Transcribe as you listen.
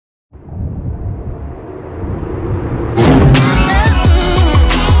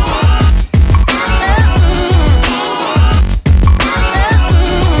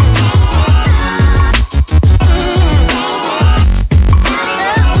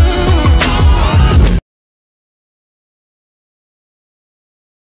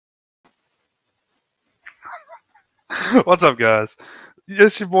What's up, guys?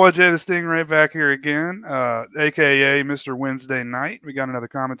 It's your boy Jay the Stingray back here again, aka Mr. Wednesday Night. We got another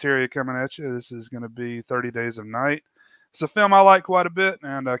commentary coming at you. This is going to be 30 Days of Night. It's a film I like quite a bit,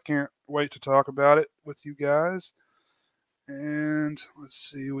 and I can't wait to talk about it with you guys. And let's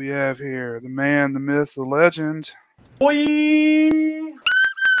see who we have here. The man, the myth, the legend. Boy!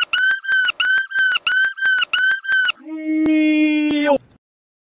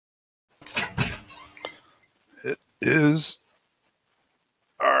 It is.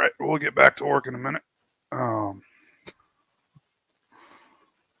 All right, we'll get back to work in a minute.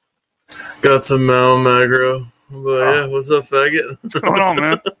 Got some Mal Magro. But yeah, what's up, faggot? What's going on,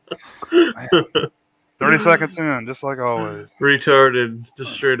 man? 30 seconds in, just like always. Retarded.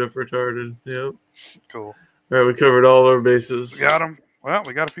 Just straight up retarded. Yep. Cool. All right, we covered all our bases. We got them. Well,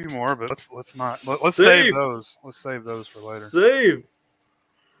 we got a few more, but let's save those. Let's save those for later. Save.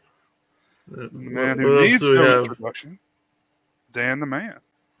 The man who needs no introduction, Dan the Man.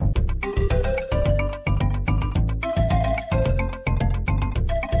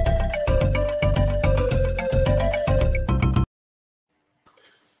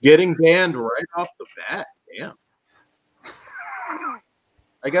 Getting banned right off the bat. Damn.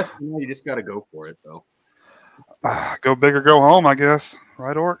 I guess you just got to go for it, though. Go big or go home, I guess.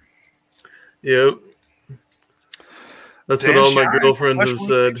 Right, Orc? Yep. That's Dan what all my Shine, girlfriends have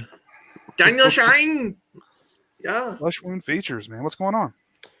said. Daniel Shine! Yeah. Flesh Wound Features, man. What's going on?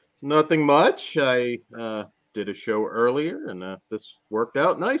 Nothing much. I did a show earlier, and this worked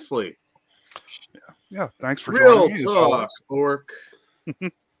out nicely. Yeah, thanks for Real joining me. talk, Orc.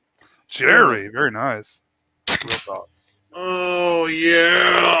 Jerry, very nice. Real talk. Oh,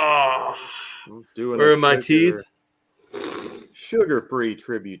 yeah. Where are my teeth? Sugar-free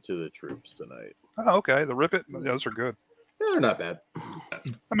tribute to the troops tonight. Oh, okay. The Rip It, those are good. Yeah, they're not bad.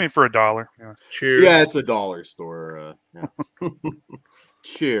 I mean, for $1. Yeah. Cheers. Yeah, it's a dollar store. Yeah.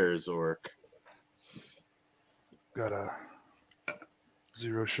 Cheers, Orc. Got a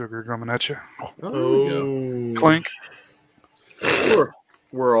zero sugar coming at you. Oh. Clink.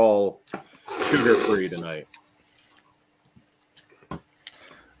 We're all sugar-free tonight.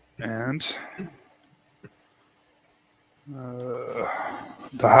 And the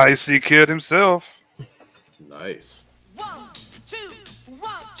High C Kid himself. Nice. 1, 2,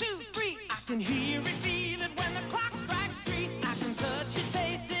 1, 2, 3. I can hear it, feel it when the clock strikes 3. I can touch it,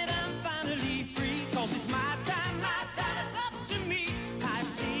 taste it, I'm finally free. 'Cause it's my time, it's up to me. I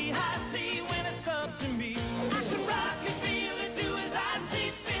see when it's up to me. I can rock it, feel it, do as I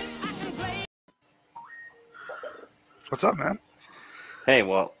see fit. I can play. What's up, man? Hey,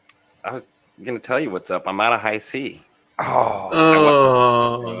 well, I was going to tell you what's up. I'm out of High C. Oh.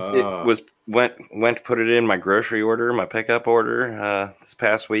 It was went to put it in my grocery order, my pickup order this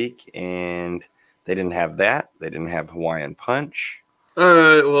past week, and they didn't have that. They didn't have Hawaiian Punch. All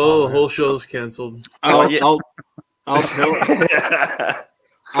right, well, the whole show's canceled. I'll tell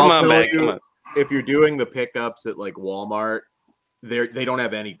you, if you're doing the pickups at like Walmart, they don't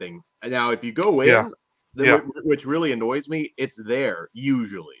have anything. Now, if you go in, which really annoys me, it's there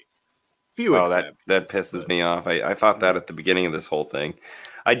usually. That pisses me off. I thought that at the beginning of this whole thing.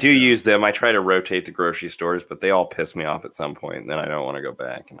 I do use them. I try to rotate the grocery stores, but they all piss me off at some point, and then I don't want to go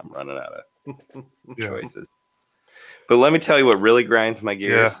back, and I'm running out of choices. But let me tell you what really grinds my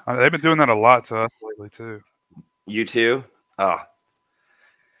gears. Yeah, they've been doing that a lot to us lately, too. You too? Oh.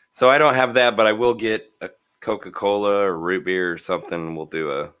 So I don't have that, but I will get a Coca-Cola or root beer or something.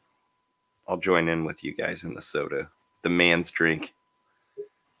 I'll join in with you guys in the soda. The man's drink.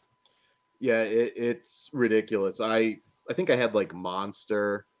 Yeah, it's ridiculous. I think I had like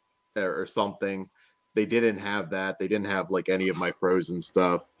Monster or something. They didn't have that. They didn't have like any of my frozen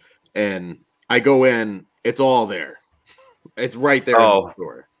stuff. And I go in, it's all there. It's right there in the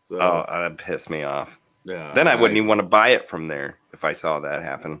store. So that pissed me off. Yeah. Then I wouldn't even want to buy it from there if I saw that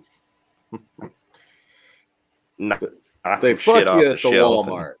happen. They fuck you at the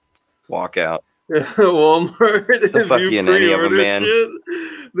Walmart. Walk out. Walmart. The fuck you in any of them, man. Shit,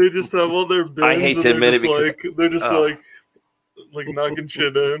 they just have all their bins. I hate to admit it because they're just like knocking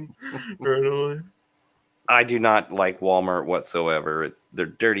shit in right away. I do not like Walmart whatsoever. They're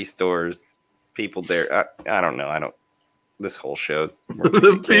dirty stores. People there. I don't know. This whole show's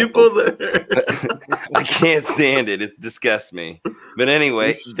the people there. I can't stand it. It disgusts me. But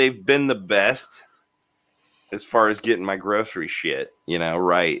anyway, they've been the best as far as getting my grocery shit,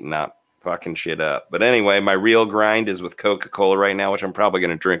 right, not fucking shit up. But anyway, my real grind is with Coca-Cola right now, which I'm probably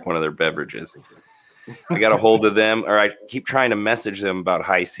going to drink one of their beverages. I got a hold of them, or I keep trying to message them about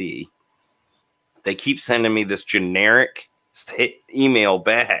High C. They keep sending me this generic email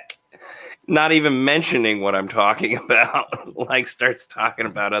back. not even mentioning what I'm talking about. Like starts talking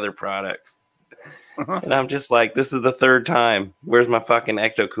about other products. And I'm just like, this is the third time. Where's my fucking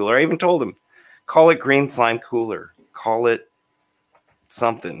Ecto Cooler? I even told him, call it Green Slime Cooler. Call it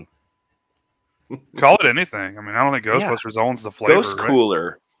something. Call it anything. I mean, I don't think Ghostbusters owns the flavor. Ghost right?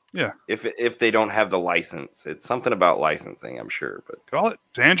 Cooler. Yeah. If they don't have the license, it's something about licensing, I'm sure. But Call it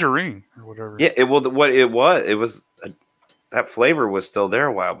Tangerine or whatever. yeah, it was that flavor was still there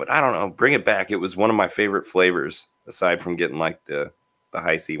a while, but I don't know. Bring it back. It was one of my favorite flavors, aside from getting like the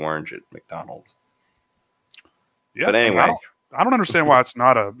high C orange at McDonald's. Yeah. But anyway, I don't understand why it's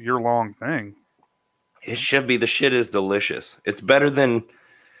not a year-long thing. it should be. The shit is delicious. It's better than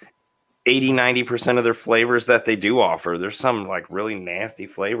 80-90% of their flavors that they do offer. There's some like really nasty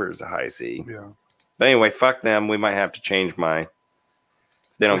flavors of high C. Yeah. But anyway, fuck them. We might have to change mine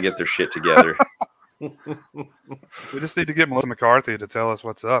if they don't get their shit together. We just need to get Melissa McCarthy to tell us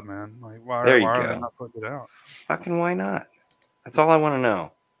what's up, man. Like, why There you are go. they not putting it out? Fucking why not? That's all I want to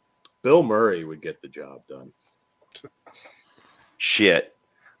know. Bill Murray would get the job done. Shit.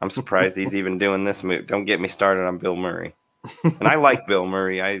 I'm surprised he's even doing this move. Don't get me started on Bill Murray. And I like Bill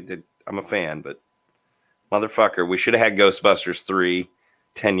Murray. I'm a fan, but motherfucker, we should have had Ghostbusters 3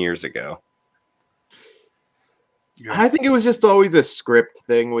 10 years ago. Yeah. I think it was just always a script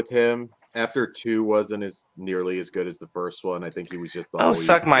thing with him. After 2 wasn't nearly as good as the first one. I think he was just always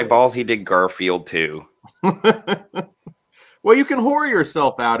Suck my balls. He did Garfield too. Well, you can whore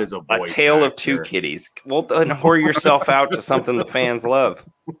yourself out as a A voice Tale of actor. Two Kitties. Well, then whore yourself out to something the fans love.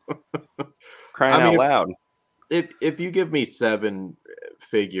 Crying out loud. If you give me 7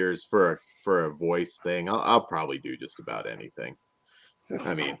 figures for a voice thing, I'll probably do just about anything.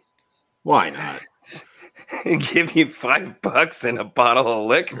 I mean, why not? Give you $5 and a bottle of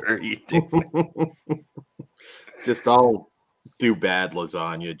liquor. You do. Just I'll do bad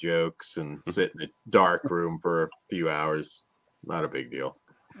lasagna jokes and sit in a dark room for a few hours. Not a big deal.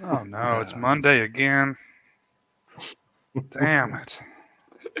 Oh no, it's Monday again. Damn it.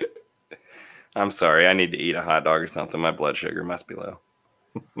 I'm sorry. I need to eat a hot dog or something. My blood sugar must be low.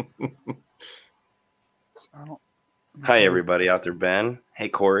 Hi, everybody out there. Ben. Hey,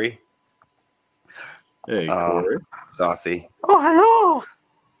 Corey. Hey, Corey. Saucy. Oh, hello.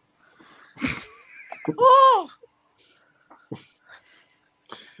 Oh.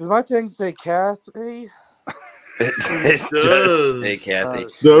 Does my thing say Kathy? It does say Kathy.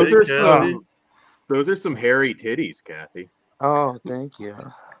 Those are some hairy titties, Kathy. Oh, thank you.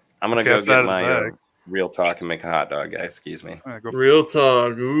 I'm going to go Cat's out get of the my bag. real talk and make a hot dog, guys. Excuse me. All right, go. Real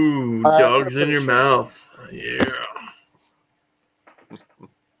talk. Ooh, I'm dogs gonna in your finish it. mouth. Yeah.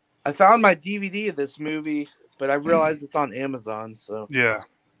 I found my DVD of this movie, but I realized it's on Amazon, so Yeah,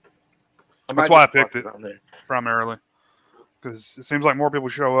 I That's might why I just watch picked it. on there. primarily. Because it seems like more people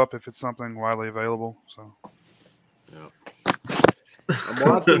show up if it's something widely available. So I'm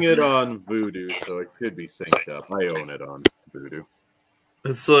watching it on Vudu, so it could be synced up. I own it on Vudu.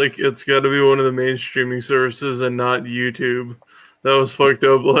 It's like it's got to be one of the main streaming services and not YouTube. That was fucked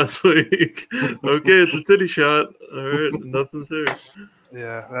up last week. Okay, it's a titty shot. All right, nothing serious.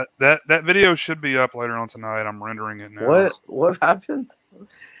 yeah, that video should be up later on tonight. I'm rendering it now. What happened?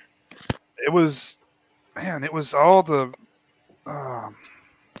 It was all the I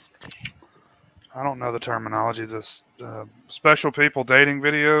don't know the terminology. This special people dating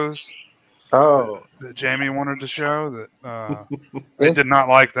videos Oh, that Jamie wanted to show that they did not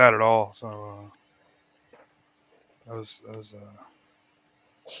like that at all. So that was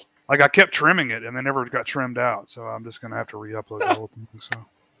like I kept trimming it and they never got trimmed out. So I'm just gonna have to re-upload the whole thing. So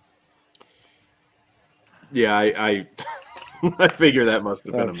Yeah, I I figure that must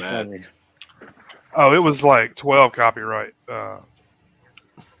have been a that's mess. funny. it was like 12 copyright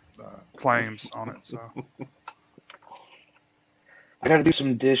claims on it. So I gotta do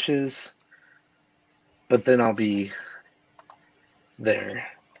some dishes, but then I'll be there.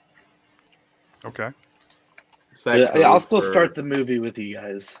 okay, Yeah, I'll still start the movie with you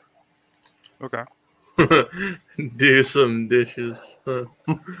guys. okay. Do some dishes. Huh.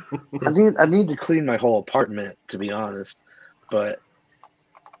 I need to clean my whole apartment, to be honest. But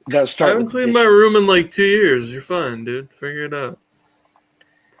gotta I start. haven't with cleaned my dishes. room in like 2 years. You're fine, dude. Figure it out.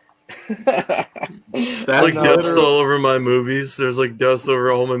 That's Like no, dust literally- all over my movies. There's like dust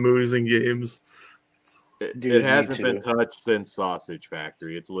over all my movies and games. It Dude, me hasn't too. been touched since Sausage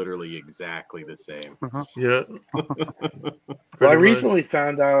Factory. It's literally exactly the same. Uh-huh. Yeah. Well, I Pretty much. recently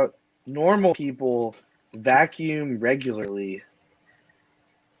found out normal people vacuum regularly,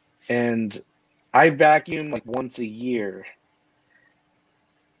 and I vacuum like once a year.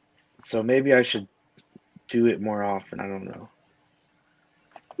 So maybe I should do it more often. I don't know.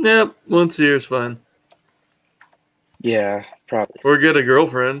 Yep, once a year is fine. Yeah, probably. Or get a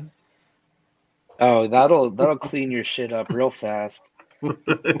girlfriend. Oh, that'll clean your shit up real fast.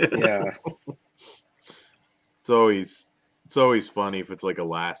 Yeah. It's always funny if it's like a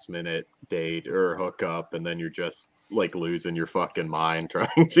last minute date or hookup, and then you're just like losing your fucking mind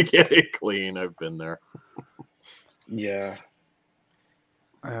trying to get it clean. I've been there. Yeah.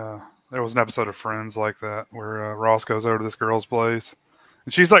 There was an episode of Friends like that where Ross goes over to this girl's place,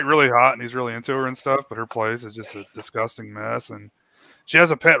 and she's like really hot, and he's really into her and stuff, but her place is just a disgusting mess, and she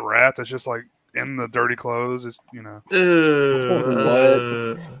has a pet rat that's just like in the dirty clothes. It's, you know.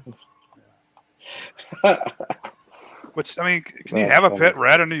 Which, I mean, can you have a pet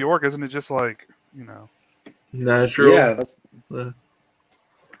rat in New York? Isn't it just like, you know? Natural. Yeah, that's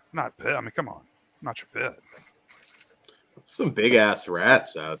not pet. I mean, come on, not your pet. Some big ass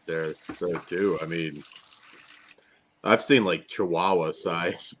rats out there though too. I mean, I've seen like Chihuahua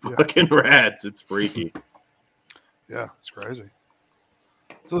size fucking rats. It's freaky. Yeah, it's crazy.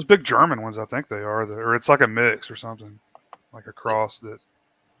 So those big German ones, I think they are, or it's like a mix or something, like a cross. That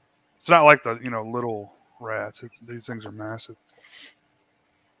it's not like the little rats. These things are massive.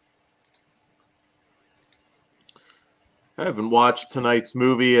 I haven't watched tonight's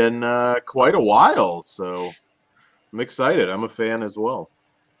movie in quite a while, so I'm excited. I'm a fan as well.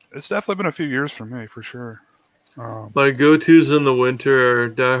 It's definitely been a few years for me, for sure. My go-tos in the winter are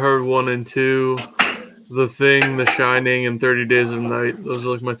Die Hard 1 and 2, The Thing, The Shining, and 30 Days of Night. Those are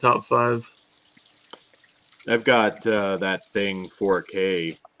like my top 5. I've got that Thing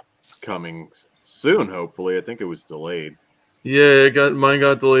 4K coming soon, hopefully. I think it was delayed. Yeah, mine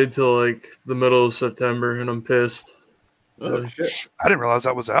got delayed till like the middle of September, and I'm pissed. Oh, shit. I didn't realize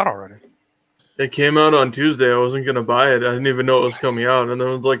that was out already. It came out on Tuesday. I wasn't going to buy it. I didn't even know it was coming out. And then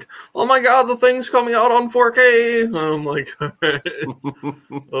it was like, oh my God, the thing's coming out on 4K. And I'm like, all right.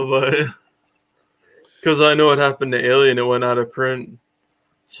 Bye-bye. Because I know what happened to Alien. It went out of print.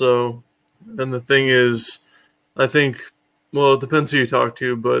 So, and the thing is, I think, well, it depends who you talk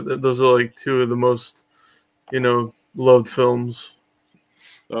to, but those are like two of the most, loved films.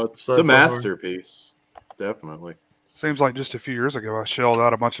 It's a masterpiece. Definitely. Seems like just a few years ago I shelled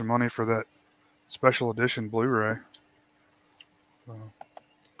out a bunch of money for that special edition Blu-ray.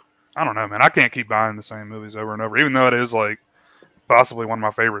 I don't know, man. I can't keep buying the same movies over and over, even though it is like possibly one of my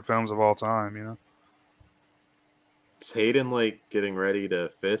favorite films of all time. Is Hayden like getting ready to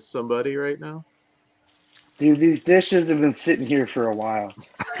fist somebody right now? Dude, these dishes have been sitting here for a while.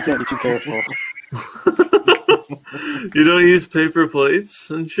 You gotta be too careful. You don't use paper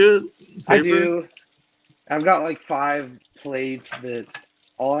plates and shit? I do. I've got like 5 plates that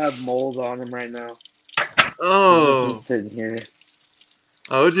all have mold on them right now. Oh. Just been sitting here.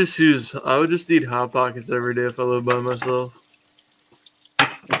 I would just eat Hot Pockets every day if I lived by myself.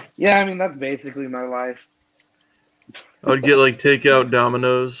 Yeah, I mean, that's basically my life. I would get like takeout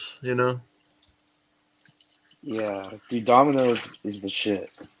Domino's, Yeah, dude, Domino's is the shit.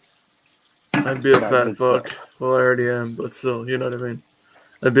 I'd be a fat fuck. Stuff. Well, I already am, but still, you know what I mean?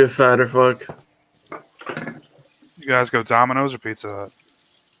 I'd be a fatter fuck. You guys go Domino's or Pizza Hut?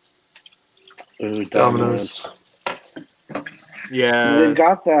 Ooh, Domino's. Yeah. They've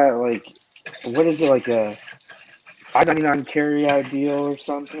got that, like, what is it, like a $5.99 carry-out deal or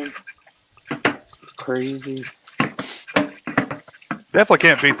something? Crazy. Definitely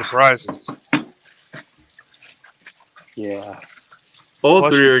can't beat the prices. Yeah. All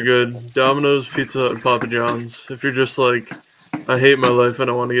 3 are good. Domino's, Pizza Hut, and Papa John's. If you're just like, I hate my life, I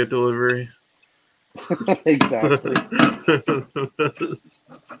don't want to get delivery. Exactly.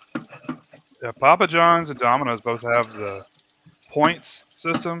 Yeah, Papa John's and Domino's both have the points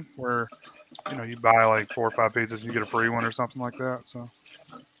system where you buy like 4 or 5 pizzas and you get a free one or something like that. So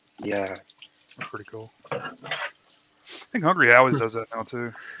yeah, that's pretty cool. I think Hungry Howie's does that now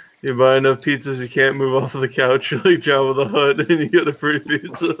too. You buy enough pizzas you can't move off of the couch, like Jabba the Hutt, and you get a free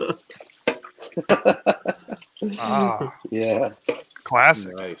pizza. Yeah.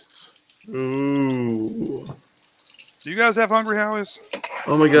 Classic. Nice. Ooh. Do you guys have Hungry Howie's?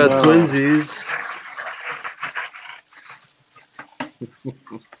 Oh my God, twinsies.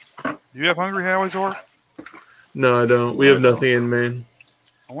 You have Hungry Howie's, or? No, I don't. We have nothing in Maine.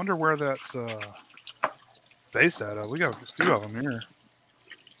 I wonder where that's based out of. We got a few of them here.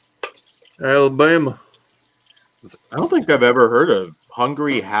 Alabama. I don't think I've ever heard of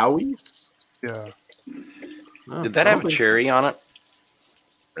Hungry Howie's. Yeah. No, Did that have a cherry on it?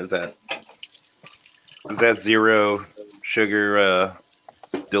 Or is that zero sugar,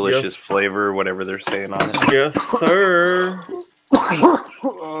 delicious flavor, whatever they're saying on it? Yes, sir.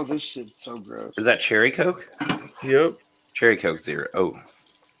 Oh, this shit's so gross. Is that cherry Coke? Yep. Cherry Coke Zero. Oh,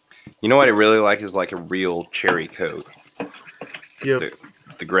 You know what I really like is like a real cherry Coke. Yep.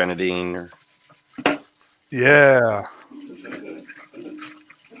 The grenadine. Or... Yeah.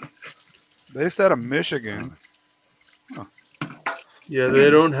 Based out of Michigan. Yeah, they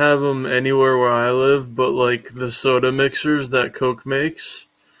don't have them anywhere where I live, but like the soda mixers that Coke makes,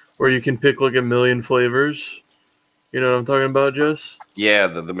 where you can pick like a million flavors. You know what I'm talking about, Jess? Yeah,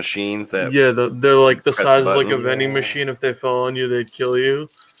 the machines that. Yeah, they're like the Press size the of like a button. vending machine. If they fell on you, they'd kill you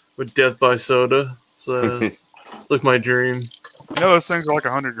with death by soda. So it's like my dream. You know those things are like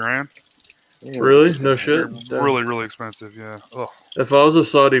 $100,000. Really? No shit. They're Damn. really, really expensive. Yeah. Ugh. If I was a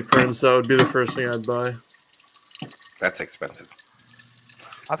Saudi prince, that would be the first thing I'd buy. That's expensive.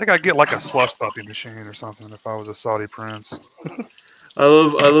 I think I'd get like a slush puppy machine or something if I was a Saudi prince. I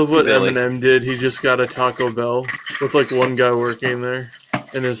love what Billy. Eminem did. He just got a Taco Bell with like one guy working there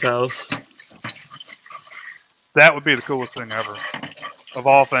in his house. That would be the coolest thing ever. Of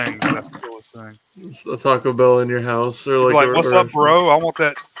all things, that's the coolest thing. It's a Taco Bell in your house, or Like, like, what's up, bro? I want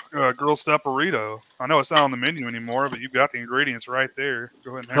that grilled stuffed burrito. I know it's not on the menu anymore, but you've got the ingredients right there.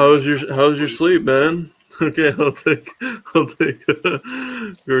 Go ahead and have it. How's your sleep, man? Okay, I'll take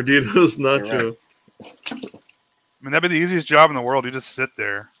Gorditos Nacho. I mean, that'd be the easiest job in the world. You just sit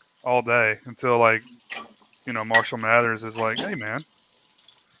there all day until, like, you know, Marshall Mathers is like, hey, man,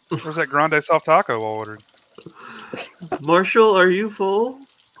 where's that grande soft taco I ordered? Marshall, are you full?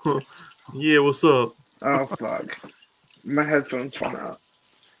 Yeah, what's up? Oh, fuck. My headphones fall out.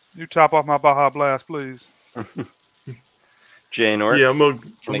 You top off my Baja Blast, please. Jane or Yeah, I'm gonna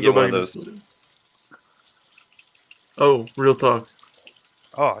get go one back of to those? sleep. Oh, real talk.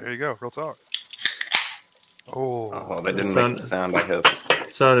 Oh, here you go. Real talk. Oh, Oh, that didn't make the sound I hope.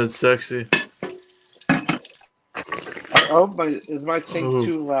 Sounded sexy. Oh, is my sync Ooh.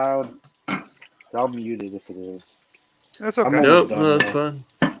 too loud? I'll mute it if it is. that's okay. I'm Nope, almost no, done, that's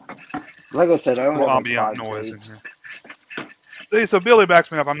fine. Like I said, I A don't little have ambient like noise in dates. here. See, so Billy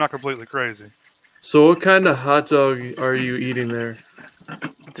backs me up. I'm not completely crazy. So, what kind of hot dog are you eating there?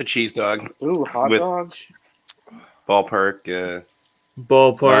 It's a cheese dog. Ooh, hot With- dog? Ballpark.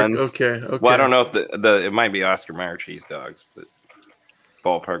 Ballpark. Buns. Okay. Well, I don't know if it might be Oscar Mayer cheese dogs, but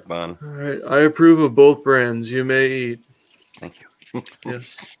ballpark bun. All right, I approve of both brands. You may eat. Thank you.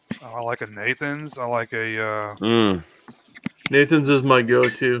 Yes, I like a Nathan's. I like a Nathan's is my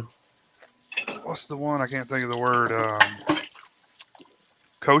go-to. what's the one? I can't think of the word.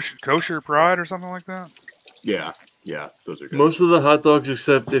 Kosher Pride or something like that. Yeah, those are good. Most of the hot dogs,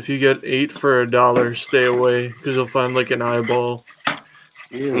 except if you get 8 for $1, stay away because you'll find like an eyeball.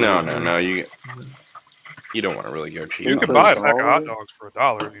 Ew. No. You don't want to really go cheap. You can buy a pack of hot dogs for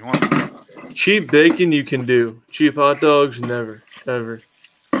 $1 if you want. Cheap bacon you can do. Cheap hot dogs, never, ever.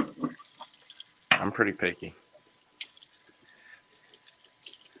 I'm pretty picky.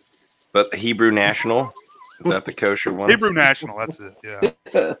 But the Hebrew National, is that the kosher one? Hebrew National, that's it.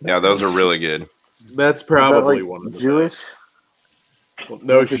 Yeah. Yeah, those are really good. That's Is that, probably like, one of the Jewish? best.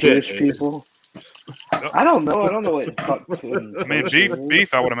 No The shit. Jewish people? I don't know. I don't know what fucking. I mean,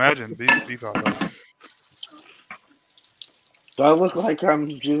 beef. I would imagine beef hot dogs. Do I look like I'm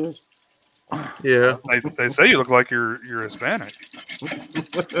Jewish? Yeah. They say you look like you're Hispanic.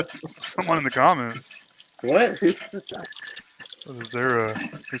 Someone in the comments. What? Is there a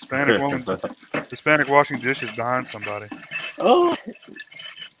Hispanic woman? Hispanic washing dishes behind somebody. Oh,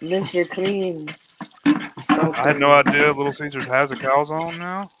 Mr. Clean. I had no idea Little Caesars has a calzone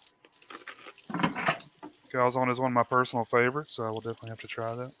now. Calzone is one of my personal favorites, so I will definitely have to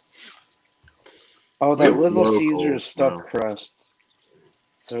try that. Oh, that With Little local, Caesars stuffed no. crust.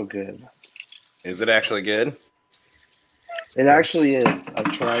 So good. Is it actually good? It actually is. I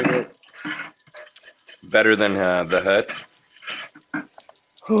tried it. Better than the Huts?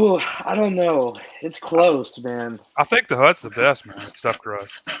 Oh, I don't know. It's close, man. I think the Hut's the best, man. Stuffed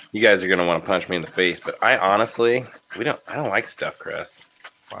crust. You guys are gonna want to punch me in the face, but I honestly, I don't like stuffed crust.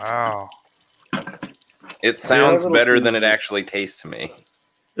 Wow. It sounds Little better than it Caesars. actually tastes to me.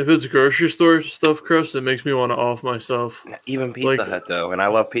 If it's grocery store stuffed crust, it makes me want to off myself. Even Pizza Like- Hut though, and I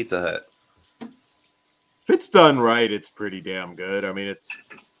love Pizza Hut. If it's done right, it's pretty damn good. I mean, it's,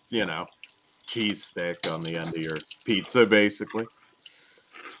 cheese stick on the end of your pizza, basically.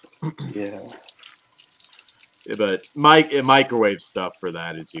 Yeah. But microwave stuff for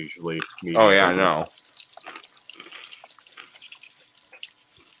that is usually medium. Oh yeah, I know.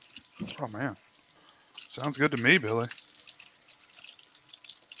 Oh man. Sounds good to me, Billy.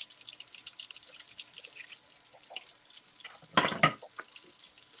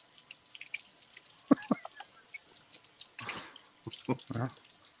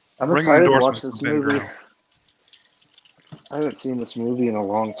 I'm Ring excited to watch endorsements this from Ben movie. Grimm. I haven't seen this movie in a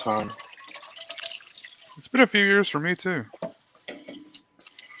long time. It's been a few years for me too.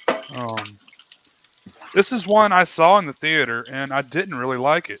 This is one I saw in the theater, and I didn't really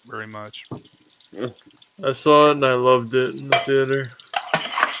like it very much. I saw it and I loved it in the theater.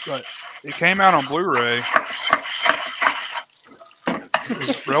 But it came out on Blu-ray. It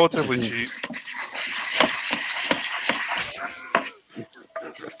was relatively cheap.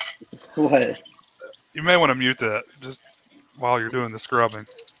 What? You may want to mute that just while you're doing the scrubbing.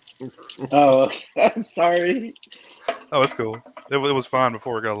 Oh, I'm sorry. Oh, it's cool. It was fine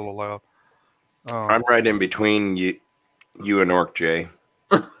before it got a little loud. I'm right in between you and Orc Jay.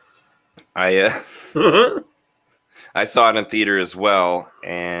 I saw it in theater as well,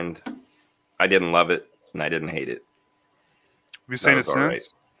 and I didn't love it, and I didn't hate it. Have you seen it since? Right.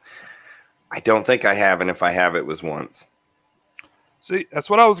 I don't think I have, and if I have, it was once. See, that's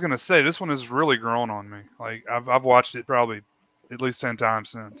what I was gonna say. This one has really grown on me. Like I've watched it probably at least 10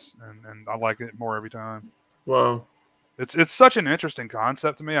 times since, and I like it more every time. Wow. It's such an interesting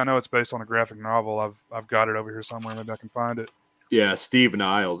concept to me. I know it's based on a graphic novel. I've got it over here somewhere. Maybe I can find it. Yeah, Steve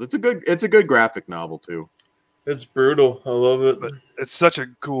Niles. It's a good graphic novel too. It's brutal. I love it. But it's such a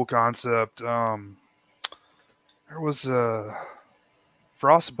cool concept. There was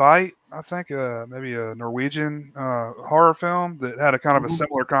Frostbite, I think, maybe a Norwegian horror film that had a kind of a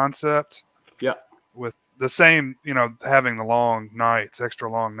similar concept. Yeah. With the same, having the long nights, extra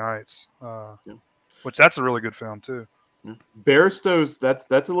long nights. Which that's a really good film too. Barstow's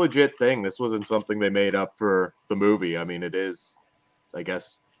that's a legit thing. This wasn't something they made up for the movie. I mean, it is, I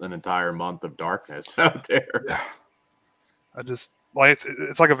guess, an entire month of darkness out there. Yeah. I just like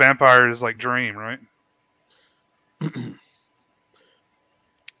it's like a vampire's like dream, right?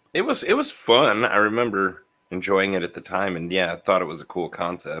 It was fun. I remember enjoying it at the time, and yeah, I thought it was a cool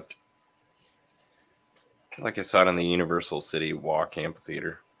concept. Like I saw it in the Universal City Walk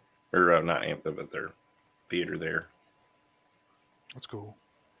amphitheater, or not amphitheater, but their theater there. That's cool.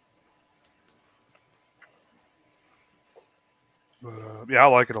 But yeah, I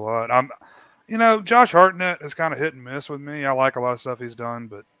like it a lot. Josh Hartnett is kind of hit and miss with me. I like a lot of stuff he's done,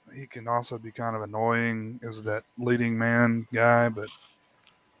 but he can also be kind of annoying as that leading man guy. But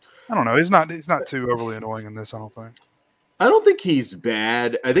I don't know. He's not too overly annoying in this, I don't think. I don't think he's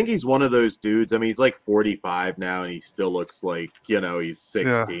bad. I think he's one of those dudes. I mean, he's like 45 now, and he still looks like he's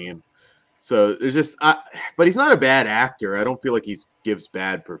 16. Yeah. So there's just, but he's not a bad actor. I don't feel like he gives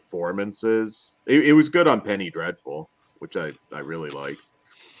bad performances. It was good on Penny Dreadful, which I really like.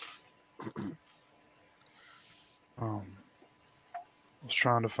 I was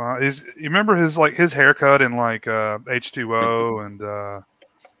trying to find. You remember his haircut in like H2O and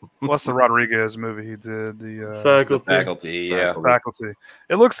what's the Rodriguez movie he did? The Faculty, yeah. Faculty.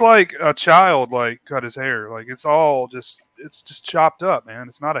 It looks like a child cut his hair. Like it's just chopped up, man.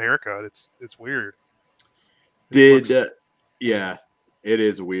 It's not a haircut. It's weird. Yeah, it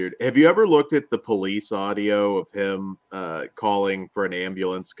is weird. Have you ever looked at the police audio of him calling for an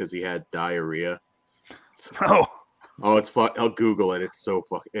ambulance because he had diarrhea? No. Oh, it's fun. I'll Google it. It's so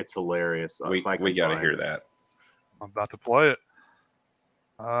it's hilarious. We gotta hear that. I'm about to play it.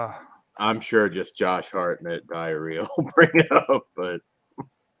 I'm sure just Josh Hartnett diarrhea will bring it up, but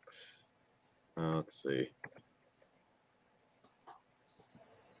let's see.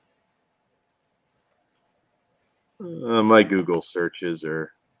 My Google searches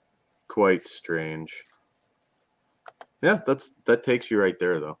are quite strange. Yeah, that takes you right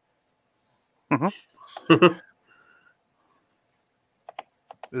there, though.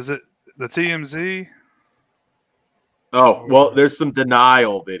 Is it the TMZ? Oh, well, there's some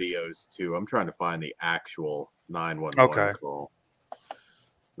denial videos, too. I'm trying to find the actual 911 call.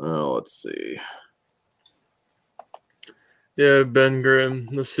 Oh, let's see. Yeah, Ben Grimm.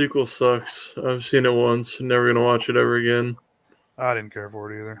 The sequel sucks. I've seen it once. Never going to watch it ever again. I didn't care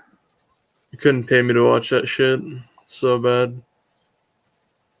for it either. You couldn't pay me to watch that shit. So bad.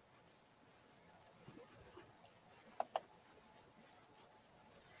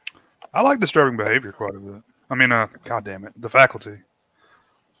 I like Disturbing Behavior quite a bit. I mean, God damn it, The Faculty.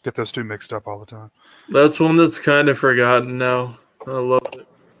 Get those two mixed up all the time. That's one that's kind of forgotten now. I love it.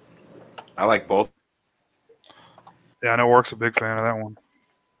 I like both. Yeah, I know Work's a big fan of that one.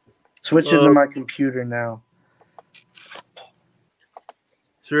 Switching to my computer now.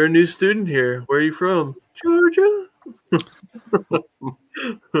 Is there a new student here? Where are you from? Georgia?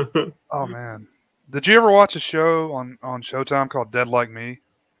 Oh, man. Did you ever watch a show on Showtime called Dead Like Me?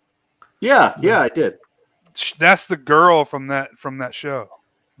 Yeah, I did. That's the girl from that show.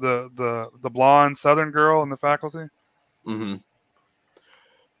 The blonde Southern girl in The Faculty. Mm-hmm.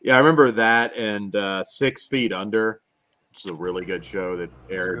 Yeah, I remember that and 6 Feet Under. It's a really good show that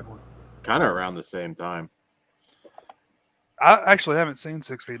It's a aired good one. kind of around the same time. I actually haven't seen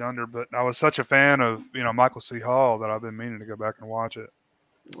 6 Feet Under, but I was such a fan of Michael C. Hall that I've been meaning to go back and watch it.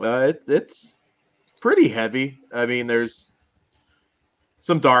 It's pretty heavy. I mean, there's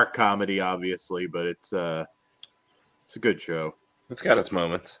some dark comedy, obviously, but it's a good show. It's got its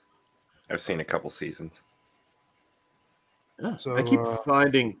moments. I've seen a couple seasons. Yeah, So, I keep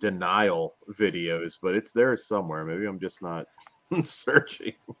finding denial videos, but it's there somewhere. Maybe I'm just not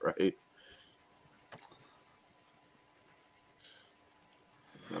searching right.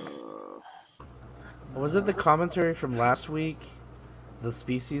 Was it the commentary from last week? The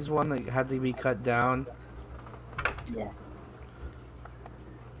species one that had to be cut down?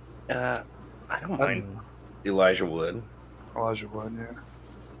 I don't mind Elijah Wood. Elijah Wood, yeah.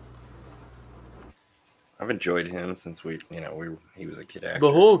 I've enjoyed him since he was a kid actor.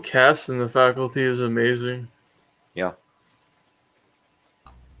 The whole cast in the faculty is amazing. Yeah.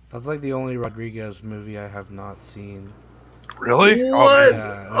 That's like the only Rodriguez movie I have not seen. Really? What?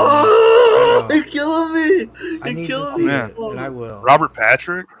 Yeah, Oh, I you're killing me! I You're need to killing see me! Man. it, and I will. Robert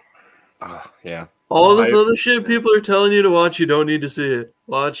Patrick? Oh, yeah. All this other shit people are telling you to watch, you don't need to see it.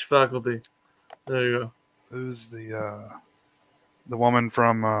 Watch Faculty. There you go. Who's the woman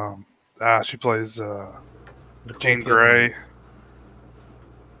from she plays Nicole Jean Kidman. Grey.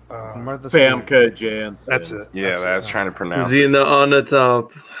 Martha Stewart. Famke Janssen. That's it. Yeah, I was trying to pronounce it. Xena on the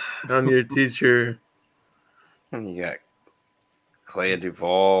top. I'm your teacher. And you got Clea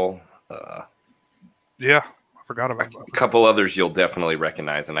Duvall. Yeah, I forgot about A that. couple others you'll definitely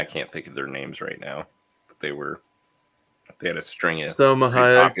recognize, and I can't think of their names right now. But they had a string of Selma pretty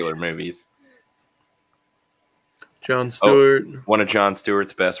Hayek. popular movies. John Stewart. One of Jon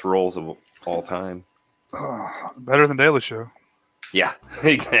Stewart's best roles of all time. Better than Daily Show. Yeah,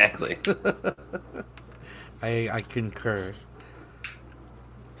 exactly. I concur.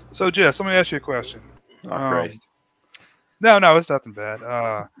 So, Jess, let me ask you a question. Oh, Christ. No, it's nothing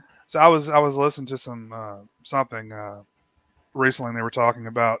bad. So I was listening to something recently, and they were talking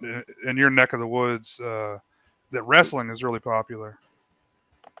about in your neck of the woods that wrestling is really popular.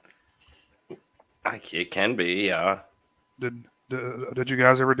 It can be, yeah. Did you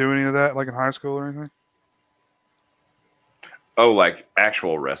guys ever do any of that, like in high school or anything? Oh, like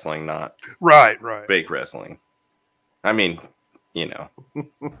actual wrestling, not Right. fake wrestling. I mean,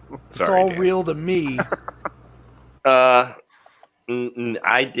 It's all real to me. I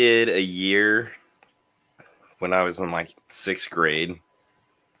did a year when I was in like 6th grade,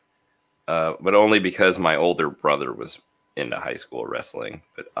 but only because my older brother was into high school wrestling.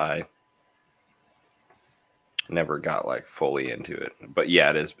 But I never got like fully into it. But yeah,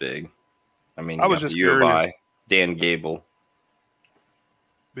 it is big. I mean, I was just curious. Dan Gable.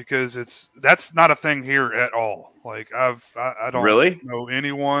 Because that's not a thing here at all. Like I don't Really know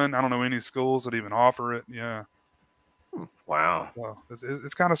anyone. I don't know any schools that even offer it. Yeah. Wow. Well,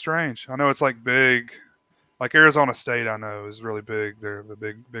 it's kind of strange. I know it's like big, like Arizona State. I know is really big. They're the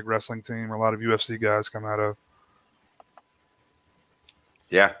big wrestling team. Where a lot of UFC guys come out of.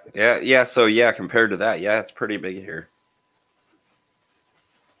 Yeah. So yeah, compared to that, yeah, it's pretty big here.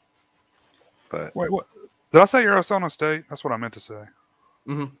 But Wait, what? Did I say Arizona State? That's what I meant to say.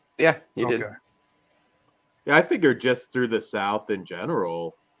 Mm-hmm. yeah, you did. Okay. Yeah, I figured just through the South in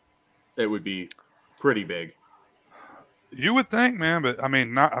general, it would be pretty big. You would think, man, but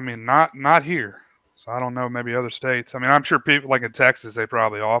not here. So I don't know. Maybe other states. I mean, I'm sure people like in Texas, they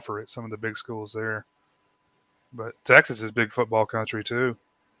probably offer it. Some of the big schools there. But Texas is big football country too.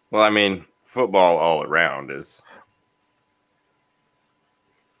 Well, I mean, football all around is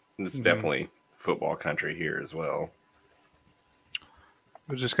definitely football country here as well.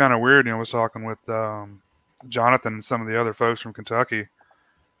 It's just kind of weird. I was talking with Jonathan and some of the other folks from Kentucky,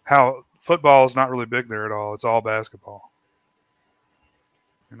 how football is not really big there at all. It's all basketball.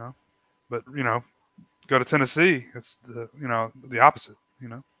 But go to Tennessee, it's the opposite.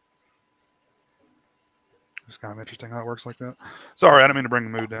 It's kind of interesting how it works like that. Sorry, I didn't mean to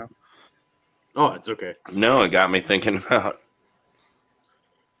bring the mood down. Oh, it's okay. No, it got me thinking about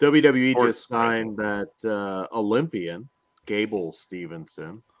WWE Sports just signed that Olympian, Gable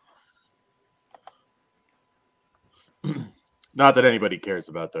Stevenson. Not that anybody cares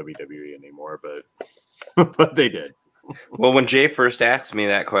about WWE anymore, but they did. Well, when Jay first asked me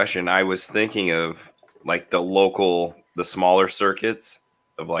that question, I was thinking of like the smaller circuits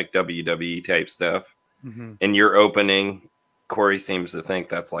of like WWE type stuff. Mm-hmm. And your opening, Corey seems to think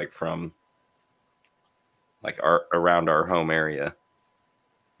that's like from like around our home area.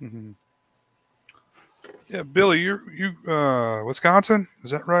 Mm-hmm. Yeah, Billy, you Wisconsin, is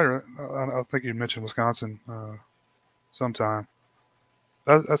that right? Or I think you mentioned Wisconsin. sometime.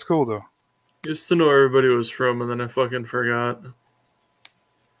 That's cool though. Used to know where everybody was from, and then I fucking forgot.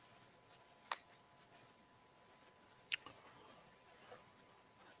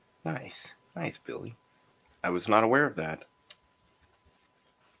 Nice, Billy. I was not aware of that.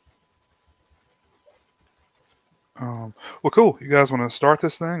 Well, cool. You guys want to start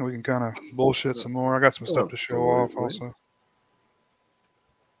this thing? We can kind of bullshit some more. I got some stuff to show off also.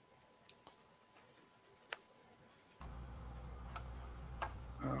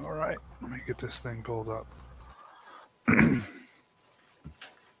 All right, let me get this thing pulled up.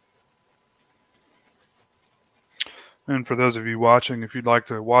 And for those of you watching, if you'd like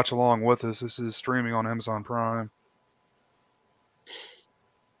to watch along with us, this is streaming on Amazon Prime.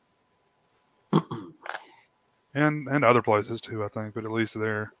 And other places too, I think, but at least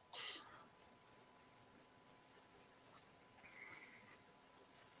there.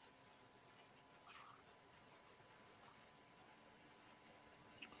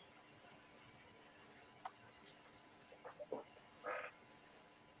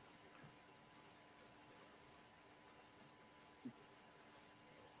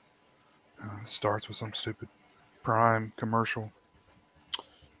 It starts with some stupid Prime commercial.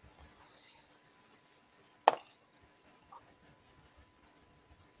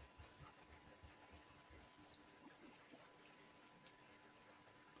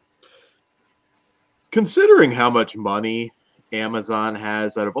 Considering how much money Amazon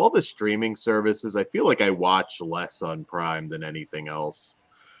has out of all the streaming services, I feel like I watch less on Prime than anything else.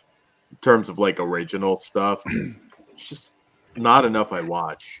 In terms of like original stuff, it's just not enough I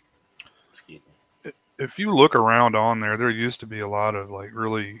watch. If you look around on there used to be a lot of like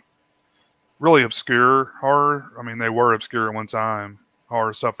really, really obscure horror. I mean, they were obscure at one time,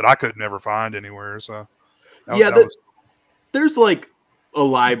 horror stuff that I could never find anywhere. So, there's like a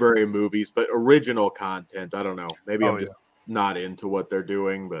library of movies, but original content, I don't know. Maybe I'm just not into what they're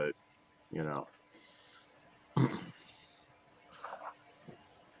doing, but you know.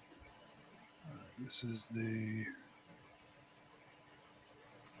 This is the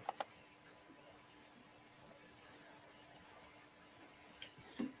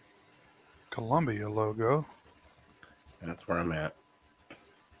Columbia logo. That's where I'm at.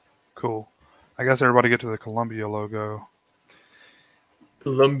 Cool. I guess everybody get to the Columbia logo.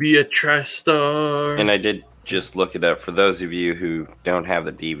 Columbia TriStar. And I did just look it up. For those of you who don't have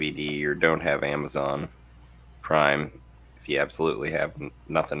the DVD or don't have Amazon Prime, if you absolutely have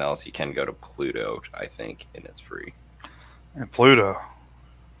nothing else, you can go to Pluto, I think, and it's free. And Pluto.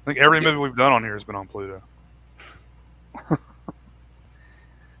 I think every movie we've done on here has been on Pluto.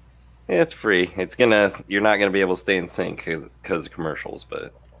 It's free. You're not gonna be able to stay in sync because of commercials.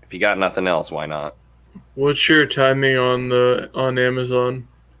 But if you got nothing else, why not? What's your timing on Amazon?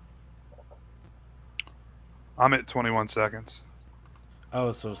 I'm at 21 seconds.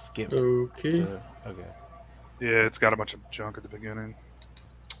 Oh, so skip. Okay. Okay. Yeah, it's got a bunch of junk at the beginning.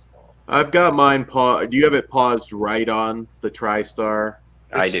 I've got mine paused. Do you have it paused right on the TriStar?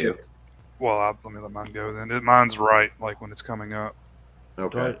 I do. Well, let me let mine go then. Mine's right, like when it's coming up.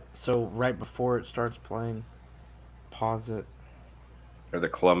 Okay. So right before it starts playing, pause it. Or the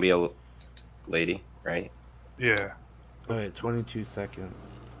Columbia lady, right? Yeah. Okay, 22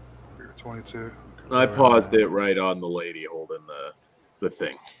 seconds. You're at 22. I paused it right on the lady holding the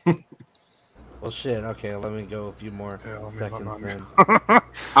thing. Well, shit. Okay, let me go a few more seconds then.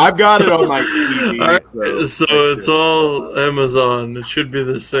 I've got it on my TV. So it's all Amazon. It should be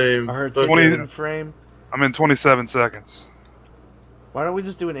the same. I heard 20 frame. I'm in 27 seconds. Why don't we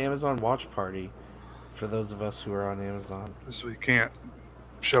just do an Amazon watch party for those of us who are on Amazon? So you can't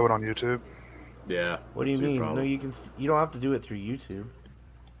show it on YouTube. Yeah. What do you mean? No, you can. You don't have to do it through YouTube.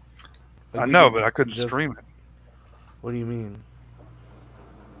 Like, I know, but I couldn't stream it. What do you mean?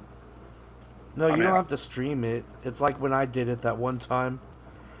 No, you don't have to stream it. It's like when I did it that one time,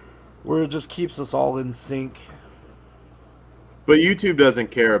 where it just keeps us all in sync. But YouTube doesn't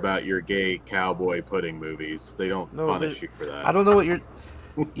care about your gay cowboy pudding movies. They don't punish you for that. I don't know what you're...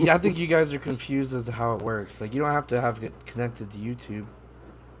 Yeah, I think you guys are confused as to how it works. Like, you don't have to have it connected to YouTube.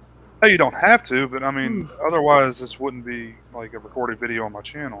 No, you don't have to, but I mean, otherwise this wouldn't be like a recorded video on my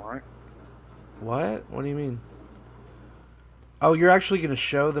channel, right? What? What do you mean? Oh, you're actually going to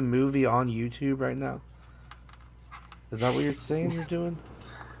show the movie on YouTube right now? Is that what you're saying you're doing?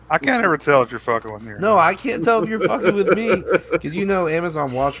 I can't ever tell if you're fucking with me or No, not. I can't tell if you're fucking with me. Because you know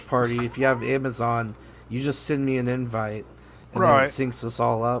Amazon Watch Party, if you have Amazon, you just send me an invite. And then it syncs us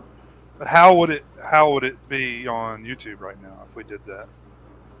all up. But how would it be on YouTube right now if we did that?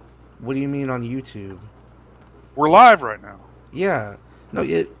 What do you mean on YouTube? We're live right now. Yeah. No,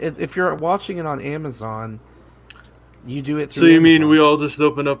 if you're watching it on Amazon, You do it through So you mean Amazon. we all just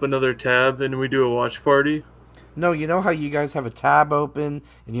open up another tab and we do a watch party? No, you know how you guys have a tab open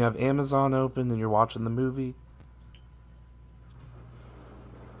and you have Amazon open and you're watching the movie?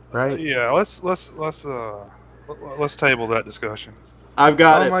 Right? Yeah, let's table that discussion. I've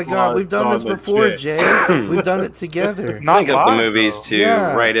got it. Oh my god, we've done this on the before, chat. Jay. We've done it together. Not Sync up the live, movies though. too,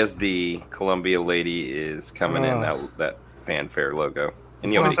 Yeah. right as the Columbia lady is coming in. That fanfare logo, and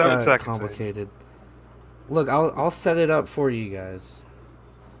It's you'll not be 27 that seconds, complicated. Look, I'll set it up for you guys.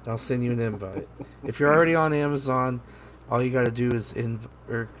 I'll send you an invite. If you're already on Amazon, all you got to do is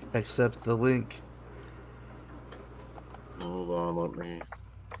accept the link. Hold on, let me.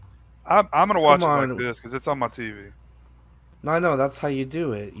 I'm gonna watch it on. like this because it's on my TV. No, I know that's how you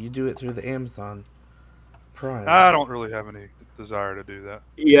do it. You do it through the Amazon Prime. I don't really have any desire to do that.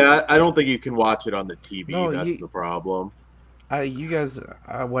 Yeah, I don't think you can watch it on the TV. No, That's the problem. You guys,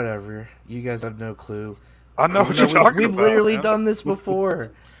 whatever. You guys have no clue. I know what you're No, talking we've about. literally man. done this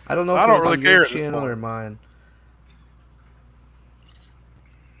before. I don't know if I it don't was really on care your at this channel point. or mine.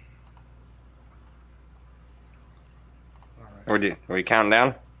 Are we counting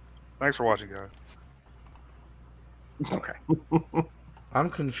down? Thanks for watching, guys. Okay. I'm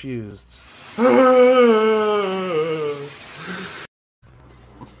confused.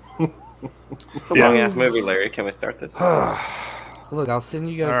 It's a long ass movie, Larry. Can we start this? Look, I'll send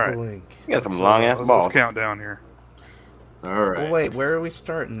you guys All right. the link. You got some long ass Let's balls. count down here. All right. Well, wait, where are we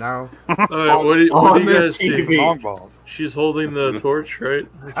starting now? All right, what do On you the guys see? TV. Long balls. She's holding the torch, right?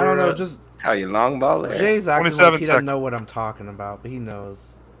 That's I don't where know. we're at. Just How you long ball, Larry? Jay's acting like 27 he doesn't seconds. know what I'm talking about, but he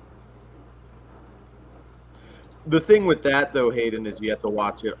knows. The thing with that, though, Hayden, is you have to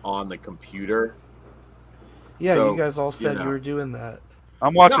watch it on the computer. Yeah, So, you guys all said know. you were doing that.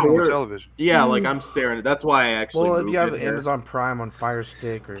 I'm watching No, it on we're- television. Yeah, like I'm staring at. That's why I actually. Well, if moved you have it there. Amazon Prime on Fire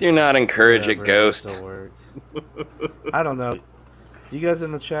Stick or Do not encourage a whatever, it'll ghost. still work. I don't know. Do you guys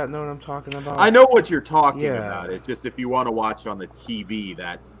in the chat know what I'm talking about? I know what you're talking Yeah. about. It's just if you want to watch on the TV,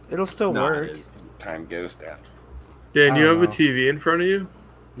 that It'll still not work. as- Time ghost out. Dan, I you don't have a know. TV in front of you?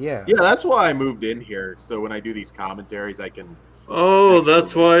 Yeah. Yeah, that's why I moved in here. So when I do these commentaries, I can. Oh, Actually-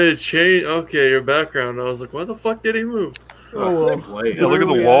 that's why it changed. Okay, your background. I was like, why the fuck did he move? Oh, same place. Yeah, look Where at are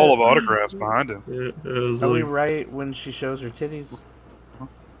the we wall at? of autographs behind him. It was Are we like, right when she shows her titties?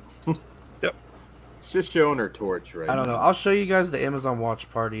 It's just showing her torch right I don't know. now. I'll show you guys the Amazon Watch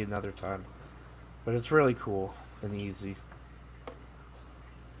Party another time. But it's really cool and easy.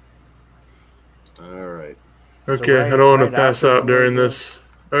 All right. okay, right- I don't want right to pass after out during the- this.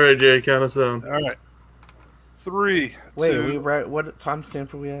 All right, Jay, count us down. All right. 3, Wait, 2, we right? What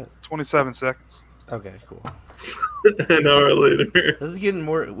timestamp are we at? 27 seconds. Okay, cool. An hour later. This is getting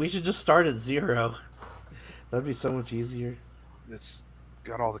more. We should just start at 0. That'd be so much easier. It's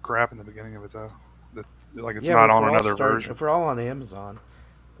got all the crap in the beginning of it, though. Like it's Yeah, not but if on we're all another start- version. If we're all on Amazon,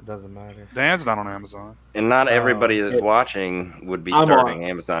 it doesn't matter. Dan's not on Amazon. And not everybody that's it- watching would be I'm starting on-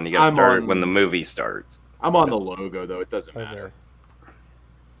 Amazon. You got to I'm start on- it when the movie starts. I'm on the logo though. It doesn't Okay. matter.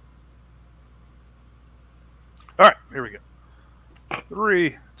 All right, here we go.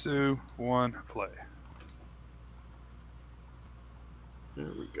 3, 2, 1, play. There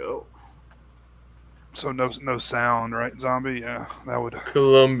we go. So no sound, right, zombie? Yeah, that would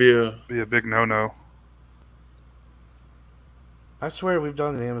Columbia. be a big no-no. I swear we've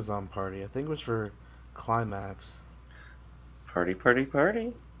done an Amazon party. I think it was for Climax. Party, party,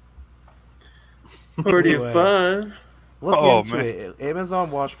 party. Party Anyway. of 5. Look Oh, into man. it.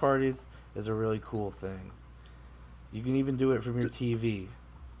 Amazon Watch Parties is a really cool thing. You can even do it from your TV.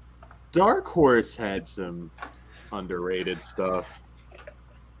 Dark Horse had some underrated stuff.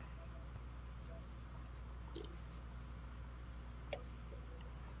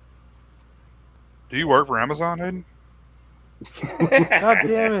 Do you work for Amazon, Hayden? God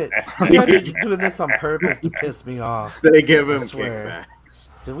damn it! You guys are doing this on purpose to piss me off. They give him I swear. kickbacks.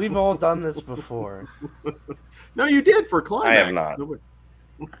 'Cause we've all done this before. No, you did for Climax. I have not.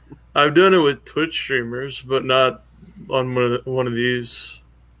 I've done it with Twitch streamers, but not on one of these.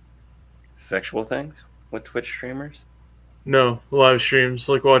 Sexual things with Twitch streamers? No, live streams,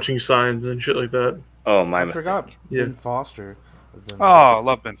 like watching signs and shit like that. Oh, my I mistake. forgot Yeah. Ben Foster was in Oh, I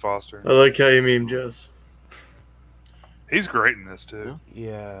love Ben Foster. I like how you meme, Jess. He's great in this, too.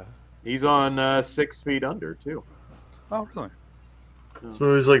 Yeah. He's on 6 Feet Under too. Oh, really? This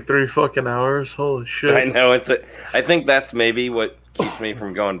movie's like 3 fucking hours. Holy shit. I know I think that's maybe what keeps me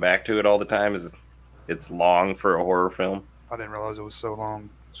from going back to it all the time is it's long for a horror film. I didn't realize it was so long.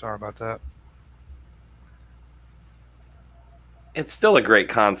 Sorry about that. It's still a great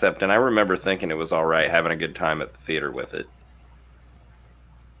concept, and I remember thinking it was all right, having a good time at the theater with it.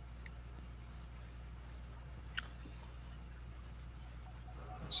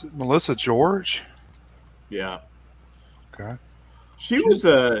 Is it Melissa George? Yeah. Okay. She was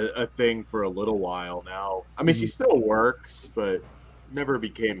a thing for a little while now. I mean, she still works, but never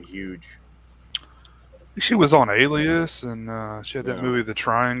became huge. She was on Alias, and she had that Yeah. movie, The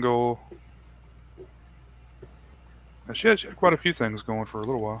Triangle. And she had quite a few things going for a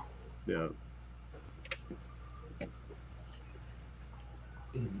little while. Yeah.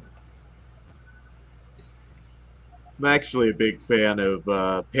 I'm actually a big fan of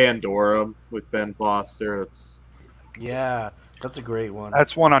Pandora with Ben Foster. Yeah, that's a great one.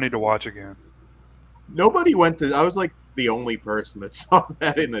 That's one I need to watch again. Nobody went to. I was like the only person that saw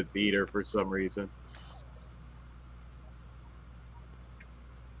that in a theater for some reason.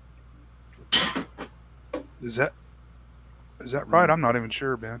 Is that right? I'm not even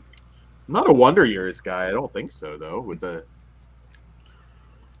sure, Ben. I'm not a Wonder Years guy. I don't think so, though. With the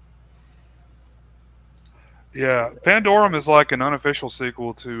Yeah, Pandorum is like an unofficial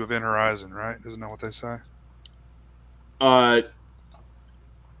sequel to Event Horizon, right? Isn't that what they say?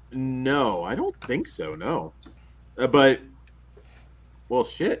 No, I don't think so. No, but well,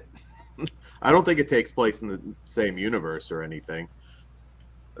 shit. I don't think it takes place in the same universe or anything.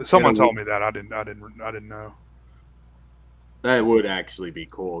 Someone told me that. I didn't know. That would actually be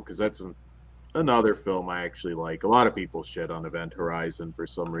cool because that's another film I actually like. A lot of people shit on Event Horizon for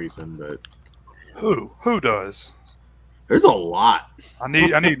some reason, but Who does? there's a lot. I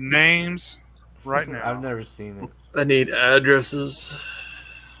need names right now. I've never seen it. I need addresses.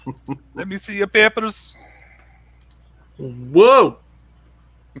 Let me see your papers. Whoa!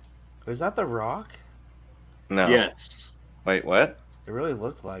 Is that The Rock? No. Yes, Wait, what? It really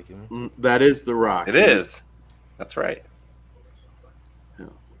looked like him. That is The Rock. It is. That's right.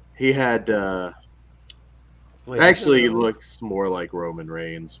 He had. Wait, Actually, he is it really? looks more like Roman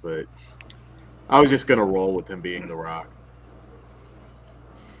Reigns, but I was just gonna roll with him being The Rock.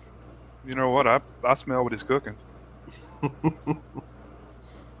 You know what? I smell what he's cooking.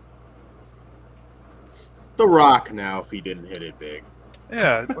 The Rock now, if he didn't hit it big.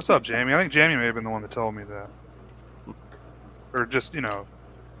 Yeah. What's up, Jamie? I think Jamie may have been the one that told me that, or just in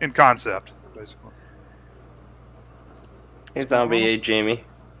concept, basically. Hey, Zombie 8 Jamie.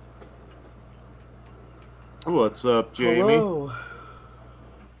 What's up, Jamie? Hello.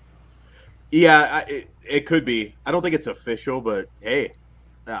 Yeah, it could be. I don't think it's official, but hey,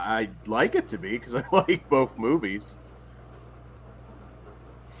 I'd like it to be because I like both movies.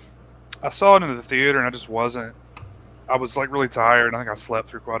 I saw it in the theater, and I just wasn't. I was like really tired, and I think I slept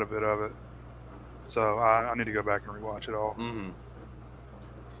through quite a bit of it. So I need to go back and rewatch it all. Mm-hmm.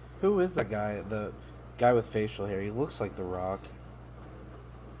 Who is that guy? The guy with facial hair. He looks like The Rock.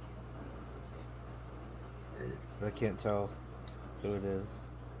 I can't tell who it is.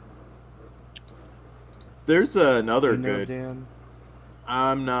 There's another Do you know, good. Dan?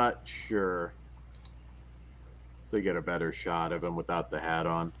 I'm not sure. To get a better shot of him without the hat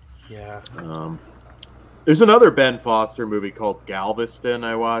on. Yeah. There's another Ben Foster movie called Galveston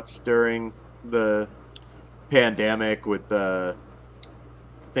I watched during the pandemic with I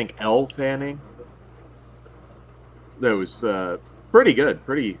think Elle Fanning. That was pretty good,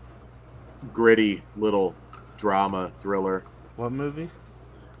 pretty gritty little drama thriller. What movie?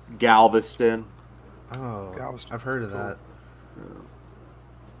 Galveston. Oh, Galveston. I've heard of that.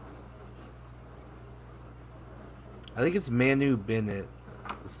 I think it's Manu Bennett.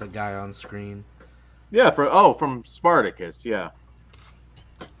 It's the guy on screen. Yeah, from Spartacus, yeah.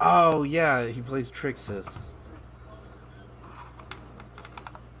 Oh, yeah, he plays Trixus.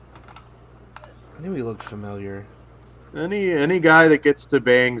 I knew he looked familiar. Any guy that gets to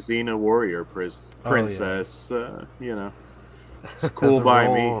bang Xena Warrior princess, it's cool That's a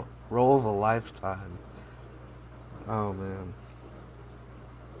by me. Role of a lifetime. Oh, man.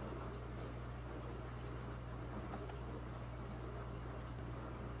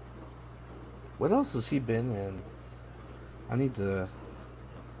 What else has he been in? I need to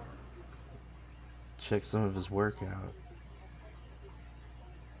check some of his work out.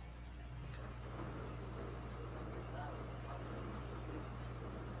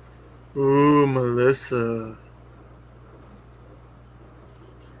 Ooh, Melissa.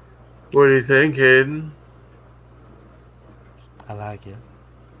 What do you think, Hayden? I like it.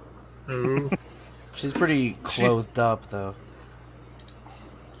 Ooh. She's pretty clothed up, though.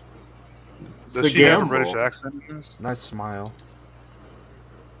 Does It's a she have a gamble. British accent in this? Nice smile.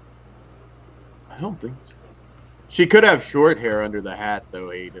 I don't think so. She could have short hair under the hat, though,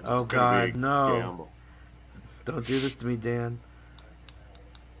 Aiden. Oh, It's gonna be God, a no. gamble. Don't do this to me, Dan.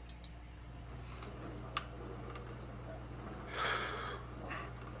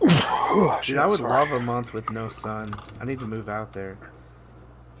 Dude, I would love a month with no sun. I need to move out there.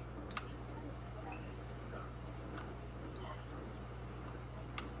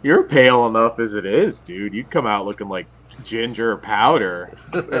 You're pale enough as it is, dude. You'd come out looking like ginger powder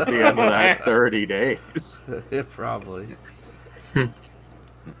at the end of that 30 days. Probably.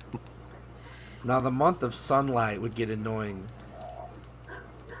 Now the month of sunlight would get annoying.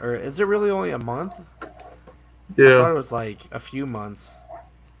 Or is it really only a month? I thought it was like a few months.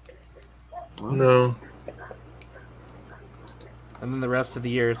 No. And then the rest of the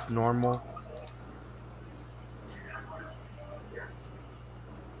year it's normal.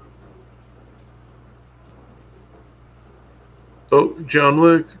 Oh, John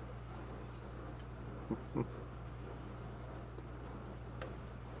Wick.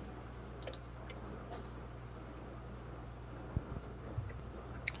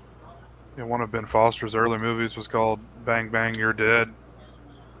 Yeah, one of Ben Foster's early movies was called Bang Bang You're Dead.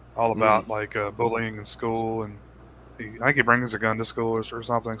 All about like bullying in school, and I think he brings a gun to school or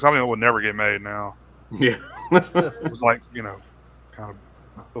something. Something that would never get made now. Yeah. It was like, you know, kind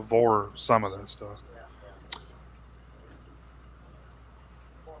of before some of that stuff.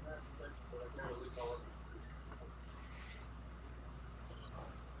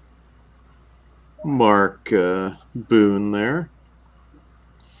 Mark Boone there.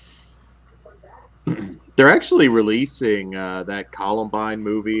 They're actually releasing that Columbine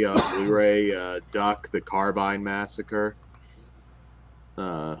movie on Blu-ray, Duck, the Carbine Massacre.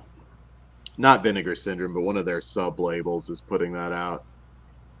 Not Vinegar Syndrome, but one of their sub-labels is putting that out.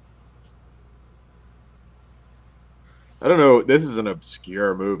 I don't know, this is an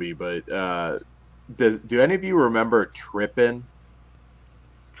obscure movie, but do any of you remember Trippin'?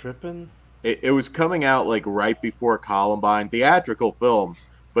 Trippin'? It was coming out like right before Columbine, theatrical film,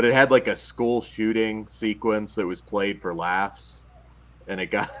 but it had like a school shooting sequence that was played for laughs, and it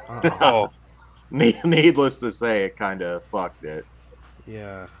got needless to say, it kind of fucked it.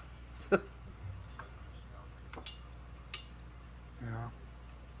 Yeah. Yeah.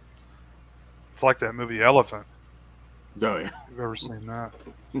 It's like that movie Elephant. Oh yeah. You've ever seen that?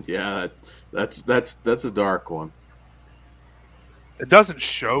 Yeah, that's a dark one. It doesn't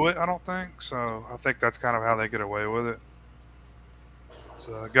show it, I don't think. So I think that's kind of how they get away with it. It's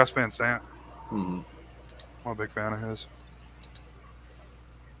Gus Van Sant. Mm-hmm. I'm a big fan of his.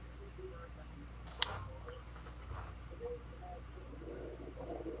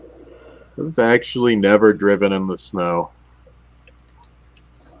 I've actually never driven in the snow.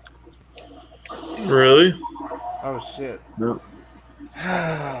 Really? Oh shit. No.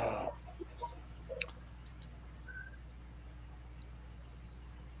 That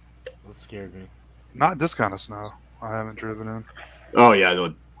scared me. Not this kind of snow. I haven't driven in. Oh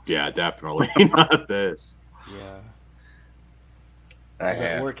yeah, definitely not this. Yeah. I That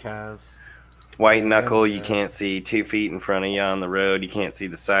have. work has. White knuckle, you can't see 2 feet in front of you on the road. You can't see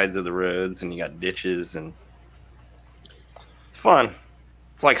the sides of the roads, and you got ditches, and it's fun.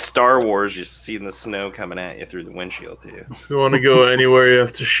 It's like Star Wars, just seeing the snow coming at you through the windshield, too. If you want to go anywhere, you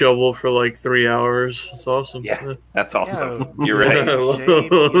have to shovel for like 3 hours. It's awesome. Yeah, that's awesome. Yeah, You're right. shape, you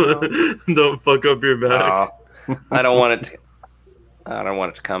know? Don't fuck up your back. I don't want it to. I don't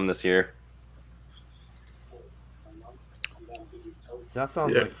want it to come this year. That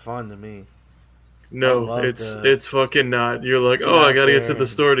sounds like fun to me. No, it's fucking not. You're like, oh, I gotta get to the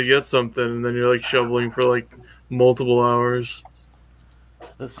store to get something, and then you're like shoveling for like multiple hours.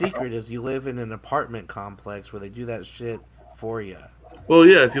 The secret is you live in an apartment complex where they do that shit for you. Well,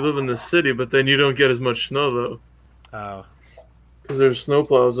 yeah, if you live in the city, but then you don't get as much snow though. Oh. Because there's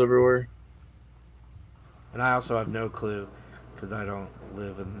snowplows everywhere. And I also have no clue because I don't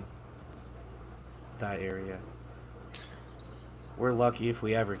live in that area. We're lucky if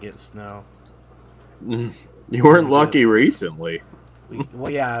we ever get snow. You weren't lucky recently.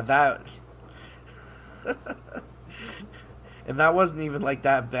 Well, yeah, that... And that wasn't even like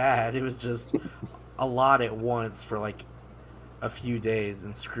that bad. It was just a lot at once for like a few days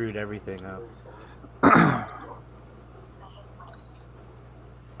and screwed everything up. I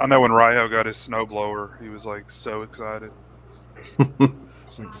know when Ryo got his snowblower, he was like so excited.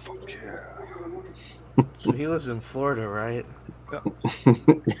 He's like, fuck yeah. He lives in Florida, right?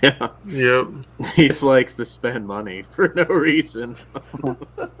 Yeah. Yep. He just likes to spend money for no reason.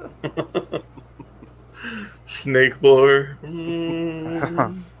 Snake blower.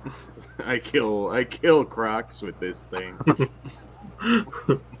 I kill crocs with this thing.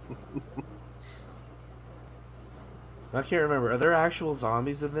 I can't remember. Are there actual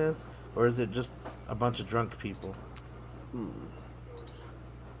zombies in this? Or is it just a bunch of drunk people?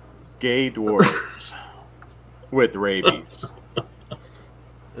 Gay dwarves with rabies.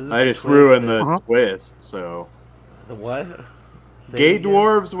 Is it I the just ruined twist the twist, so. The what? Say Gay it again?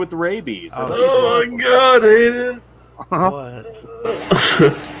 dwarves with rabies. Oh, Oh my god, I hate it.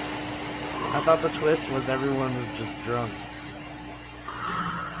 What? thought the twist was everyone was just drunk.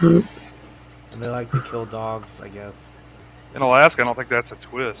 And they like to kill dogs, I guess. In Alaska, I don't think that's a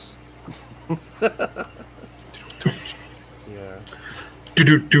twist. Yeah.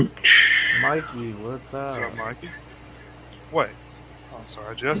 Do-do-do. Mikey, what's What's up? up, Mikey? Wait. Oh,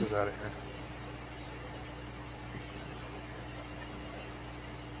 sorry. Jess is out of here.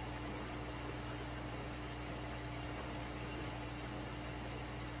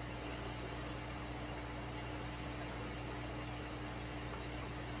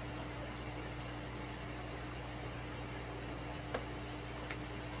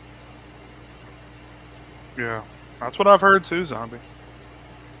 Yeah, that's what I've heard too, Zombie.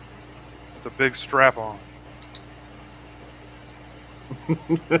 With a big strap on.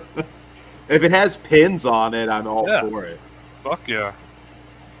 If it has pins on it, I'm all Yeah. for it. Fuck yeah.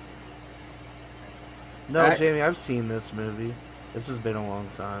 No, Jamie, I've seen this movie. This has been a long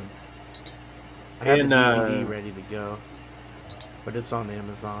time. I have the DVD ready to go, but it's on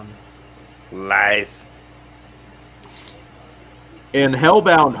Amazon. Lies. In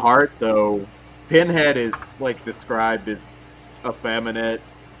Hellbound Heart, though, Pinhead is like described as effeminate,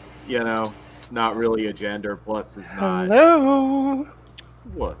 you know, not really a gender. Plus, is not. Hello.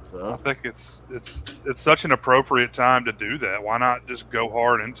 What's I up? think it's such an appropriate time to do that. Why not just go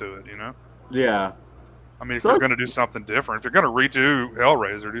hard into it? You know. Yeah. I mean, if you're going to do something different, if you're going to redo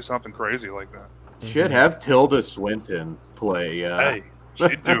Hellraiser, do something crazy like that. Should have Tilda Swinton play. Hey,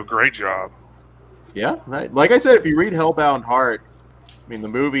 she'd do a great job. Yeah, like I said, if you read Hellbound Heart, I mean the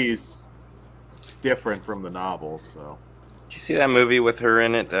movie's different from the novel. So, Did you see that movie with her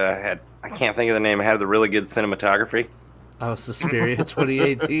in it? I can't think of the name. It had the really good cinematography. Oh, Suspiria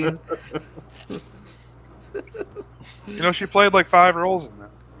 2018. You know, she played like 5 roles in that.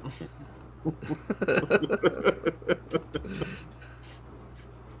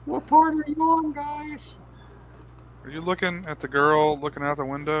 what part are you on, guys? Are you looking at the girl looking out the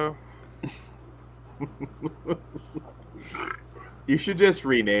window? You should just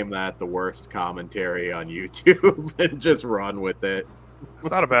rename that the worst commentary on YouTube and just run with it. It's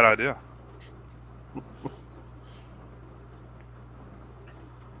not a bad idea.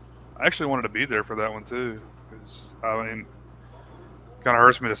 I actually wanted to be there for that one too, because I mean, kind of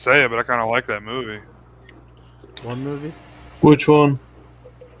hurts me to say it, but I kind of like that movie. One movie? Which one?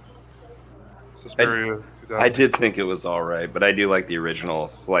 Suspiria. 2000. I did think it was all right, but I do like the original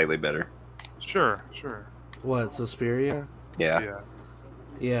slightly better. Sure. What, Suspiria? Yeah.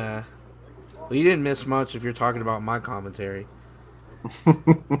 Yeah. Well, you didn't miss much if you're talking about my commentary.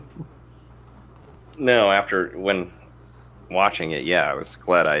 No, when watching it, yeah, I was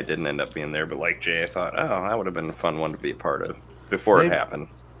glad I didn't end up being there. But like Jay, I thought, oh, that would have been a fun one to be a part of before it happened.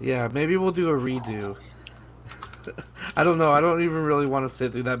 Yeah, maybe we'll do a redo. I don't know. I don't even really want to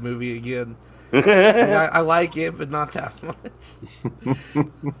sit through that movie again. I like it, but not that much.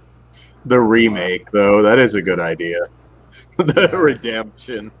 The remake, though, that is a good idea. The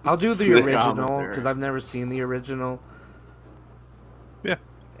redemption. I'll do the original because I've never seen the original. Yeah.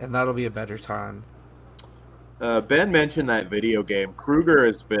 And that'll be a better time. Ben mentioned that video game. Kruger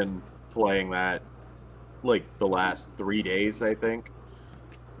has been playing that like the last 3 days, I think.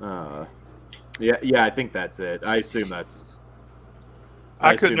 Yeah, I think that's it. I assume that's.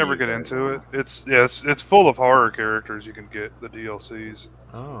 I could never get into it. It's full of horror characters. You can get the DLCs.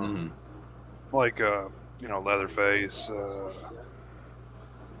 Oh. Like Leatherface.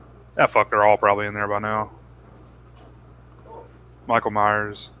 Fuck, they're all probably in there by now. Michael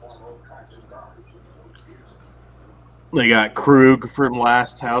Myers. They got Krug from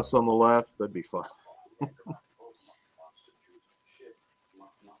Last House on the left. That'd be fun.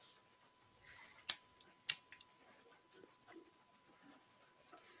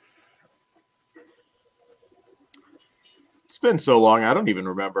 It's been so long, I don't even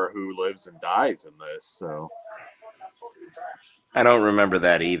remember who lives and dies in this. So I don't remember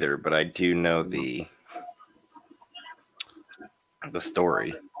that either, but I do know the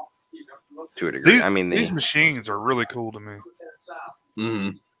story to a degree. These machines are really cool to me.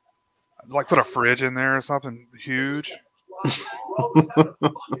 Mm-hmm. Like put a fridge in there or something huge.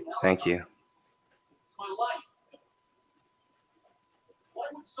 Thank you.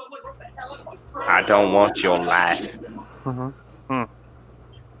 I don't want your life. Huh.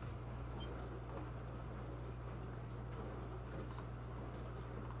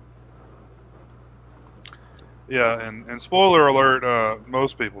 Yeah, and spoiler alert,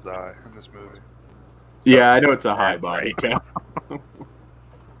 most people die in this movie. Yeah, I know it's a high body count.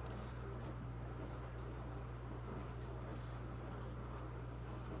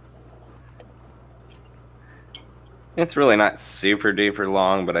 It's really not super duper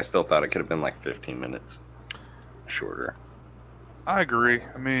long, but I still thought it could have been like 15 minutes shorter. I agree.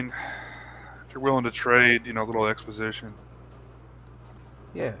 I mean, if you're willing to trade, a little exposition.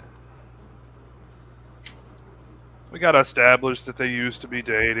 Yeah. We got to establish that they used to be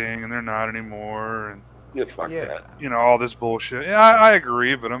dating and they're not anymore, and Yeah, fuck Yeah. that. all this bullshit. Yeah, I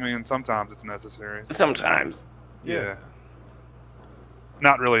agree, but I mean, sometimes it's necessary. Sometimes. Yeah.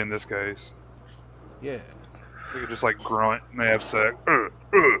 Not really in this case. Yeah. They could just like grunt and they have sex.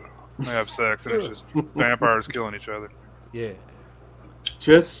 They have sex and it's just vampires killing each other. Yeah.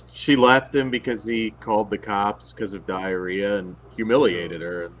 Just she left him because he called the cops because of diarrhea and humiliated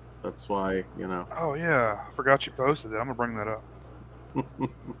her, and that's why Oh yeah, I forgot you posted that. I'm gonna bring that up.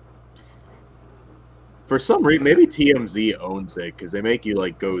 For some reason, maybe TMZ owns it because they make you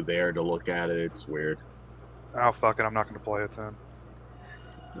like go there to look at it. It's weird. Oh fuck it, I'm not gonna play it then.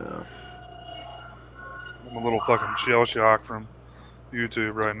 Yeah. I'm a little fucking shell shock from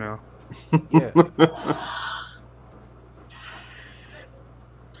YouTube right now. Yeah.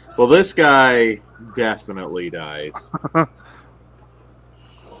 Well, this guy definitely dies.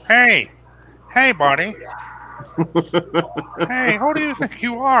 Hey, buddy. Hey, who do you think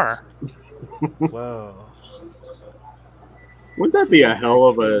you are? Whoa. Wouldn't that be a hell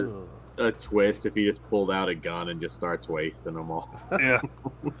of Cool. a twist if he just pulled out a gun and just starts wasting them all? Yeah,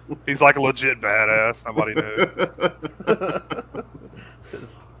 he's like a legit badass. Nobody knew.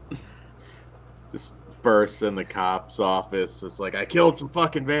 Just bursts in the cop's office. It's like, I killed some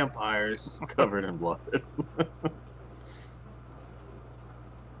fucking vampires covered in blood.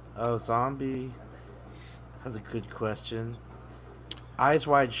 Oh, Zombie has a good question. Eyes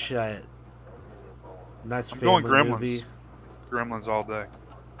Wide Shut. Nice I'm family going Gremlins. movie. Gremlins all day.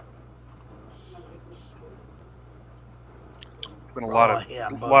 Been a lot of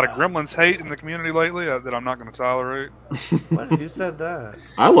Gremlins hate in the community lately that I'm not going to tolerate. What? Who said that?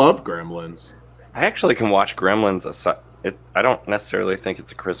 I love Gremlins. I actually can watch Gremlins. I don't necessarily think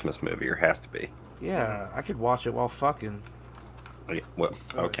it's a Christmas movie, or has to be. Yeah, I could watch it while fucking. Well,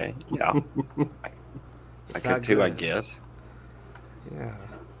 okay, yeah. I It's could not too, I good. guess. Yeah.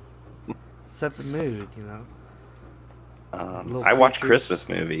 Set the mood, Little I watch creatures. Christmas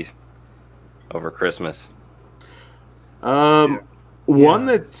movies over Christmas. One Yeah.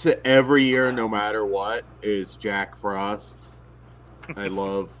 that's every year, no matter what, is Jack Frost.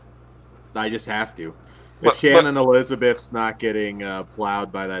 I just have to. If But- Shannon Elizabeth's not getting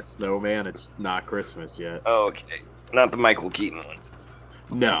plowed by that snowman, it's not Christmas yet. Oh, okay, not the Michael Keaton one.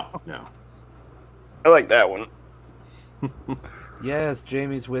 No. I like that one. Yes,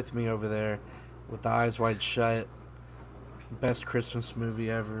 Jamie's with me over there with the Eyes Wide Shut. Best Christmas movie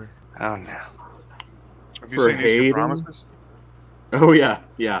ever. Oh no. Have you For seen Easter Hayden? Promises? Oh, yeah.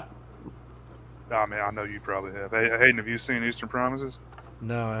 Oh, man, I know you probably have. Hey, Hayden, have you seen Eastern Promises?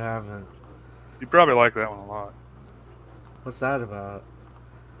 No, I haven't. You probably like that one a lot. What's that about?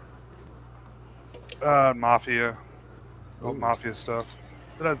 Mafia. Old mafia stuff.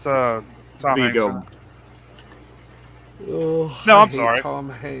 But that's Tom Hanks. Viggo. in it. Oh, No, I I'm hate sorry. Tom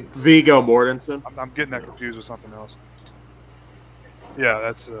Hanks. Viggo Mortensen. I'm getting that confused with something else. Yeah,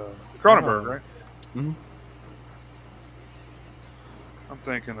 that's Cronenberg, Oh. right? Mhm. I'm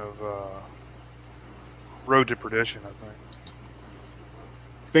thinking of Road to Perdition, I think.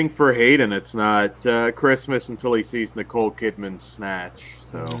 Think for Hayden, it's not Christmas until he sees Nicole Kidman's Snatch.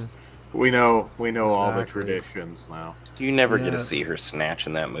 So Mhm. we know all the Exactly. traditions now. You never get Yeah. to see her snatch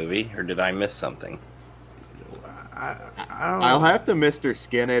in that movie, or did I miss something? I don't. I'll have to Mr.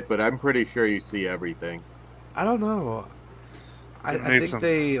 Skin it, but I'm pretty sure you see everything. I don't know. I It made think some-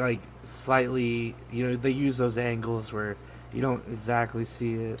 they like slightly. They use those angles where you don't exactly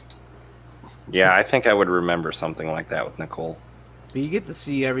see it, Yeah, I think I would remember something like that with Nicole. but you get to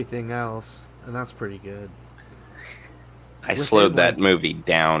see everything else, and that's pretty good. I Within, slowed that like- movie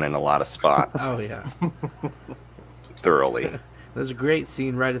down in a lot of spots Oh yeah, thoroughly. there's a great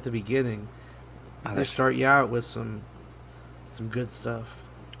scene right at the beginning. Oh, They there's- start you out with some good stuff.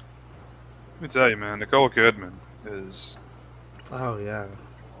 Let me tell you, man, Nicole Kidman is Oh yeah,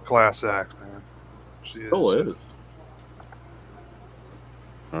 class act, man. She Still is.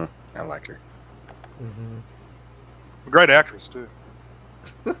 I like her. hmm a great actress too.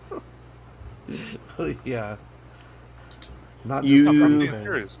 yeah. Not You- just a I'm pretty being face.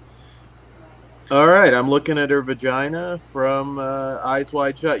 curious. All right, I'm looking at her vagina from Eyes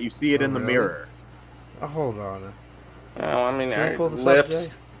Wide Shut. You see it Oh, in the really? mirror. Oh, hold on. Oh, I mean, Can I pull this up, lips.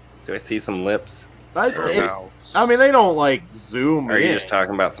 Jay? Do I see some lips? I mean, they don't like zoom Or are you in. just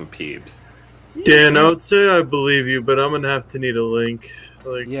talking about some pubes? Dan, I would say I believe you, but I'm gonna have to need a link.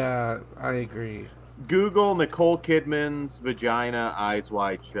 Like, Yeah, I agree. Google Nicole Kidman's vagina, eyes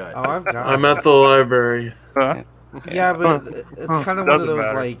wide shut. Oh, I've got I'm it. at the library. Huh? Yeah, but it's kind of one of Doesn't those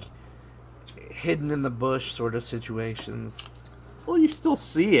matter. like hidden in the bush sort of situations. Well, you still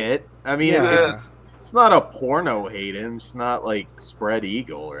see it. I mean, Yeah. it's not a porno, Hayden. It's not like Spread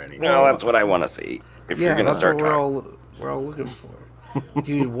Eagle or anything. No, that's what I want to see. If you're Yeah, gonna that's start what talking, we're all looking for.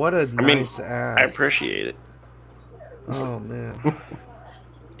 Dude, what a mean, nice ass. I appreciate it. Oh man.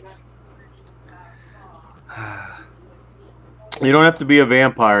 You don't have to be a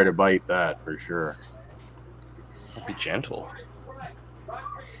vampire to bite that, for sure. Be gentle.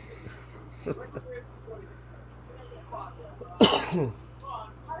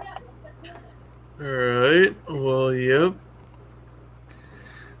 All right. Well, yep.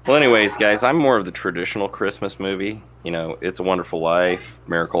 Well, anyways, guys, I'm more of the traditional Christmas movie. You know, It's a Wonderful Life,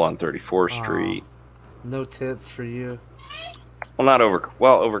 Miracle on 34th Street. No tits for you. Well, not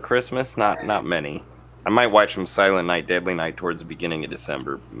over Christmas, not many. I might watch some Silent Night, Deadly Night towards the beginning of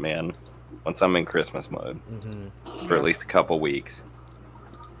December, man. Once I'm in Christmas mode for at least a couple weeks.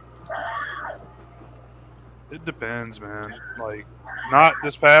 It depends, man. Like, not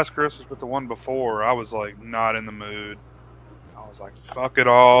this past Christmas, but the one before, I was like not in the mood. I was like, fuck it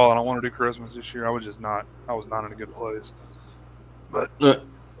all. I don't want to do Christmas this year. I was not in a good place. But I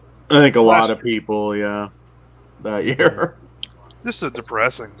think a lot of people, yeah, that year. just a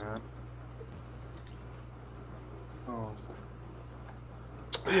depressing, man.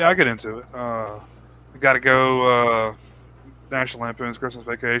 But yeah, I get into it. We got to go. National Lampoon's Christmas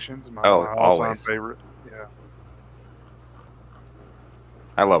Vacation is my all-time always. favorite. Yeah,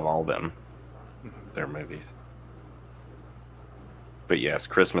 I love all them. Their movies. But yes,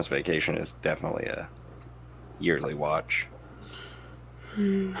 Christmas Vacation is definitely a yearly watch.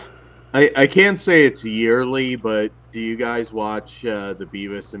 I can't say it's yearly, but do you guys watch the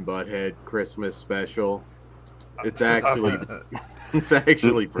Beavis and Butthead Christmas special? It's actually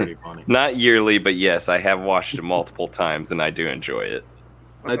pretty funny. Not yearly, but yes, I have watched it multiple times and I do enjoy it.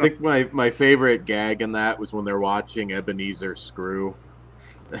 I think my favorite gag in that was when they're watching Ebenezer Screw.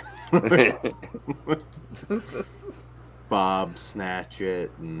 Bob snatch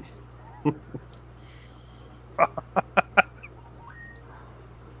it and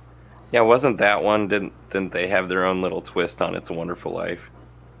Yeah, wasn't that one? Didn't they have their own little twist on It's a Wonderful Life?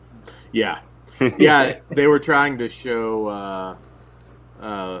 yeah. Yeah, they were trying to show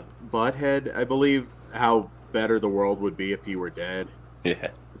Butthead, I believe, how better the world would be if he were dead. Yeah,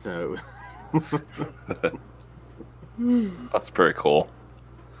 So that's pretty cool.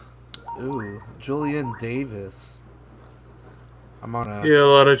 Ooh, Julian Davis. I'm on a. Yeah, a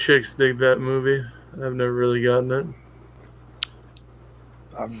lot of chicks dig that movie. I've never really gotten it.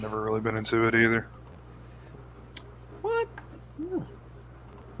 I've never really been into it either. what?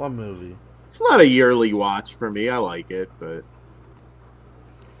 What movie? It's not a yearly watch for me. I like it, but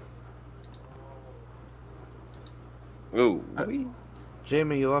Ooh,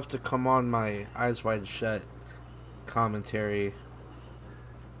 Jamie, you'll have to come on my Eyes Wide Shut commentary.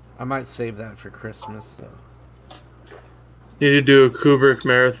 I might save that for Christmas, though. Need to do a Kubrick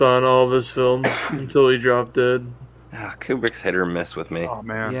marathon, all of his films, until he dropped dead. Kubrick's hit or miss with me. Oh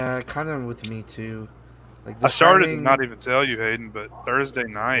man, Yeah, kind of with me, too. Like I started to Shining- not even tell you, Hayden, but Thursday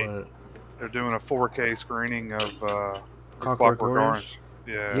night what? they're doing a 4K screening of Clockwork Orange?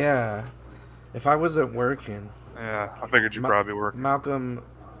 Yeah, Yeah. If I wasn't working, yeah. I figured you'd probably work. Malcolm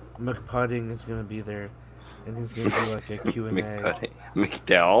McPudding is going to be there. And he's going to do like a Q&A.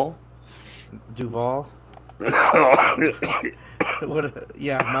 McDowell? Duval?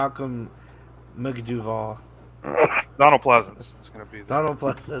 Yeah, Malcolm McDuval. Donald Pleasance is going to be there. Donald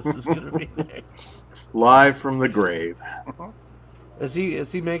Pleasance is going to be there. live from the grave. Is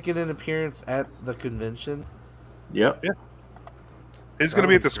he making an appearance at the convention? Yep. Yeah. He's going to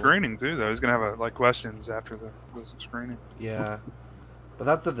be at the screening too, though. He's going to have like questions after the screening. Yeah. But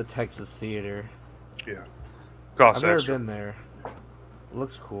that's at the Texas Theater. Yeah, cost I've never extra. been there. It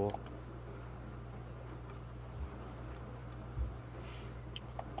looks cool.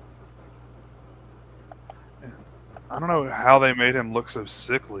 I don't know how they made him look so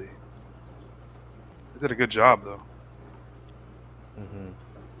sickly. He did a good job though. Mm-hmm.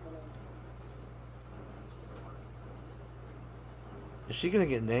 Is she gonna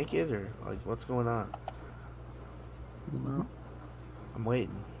get naked or like what's going on? No. I'm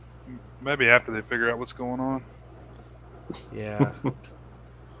waiting. Maybe after they figure out what's going on. Yeah.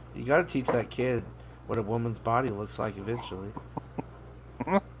 You gotta teach that kid what a woman's body looks like eventually.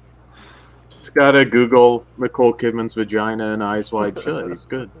 Just gotta Google Nicole Kidman's vagina and eyes wide shut. He's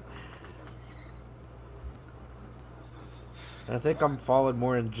good. I think I'm falling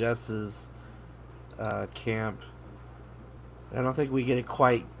more in Jess's camp. I don't think we get a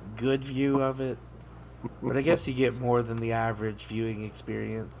quite good view of it, but I guess you get more than the average viewing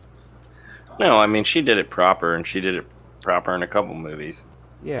experience. No, I mean she did it proper, and she did it proper in a couple movies.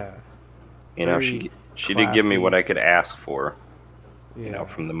 Yeah. You know, Very she did give me what classy. I could ask for. Yeah. You know,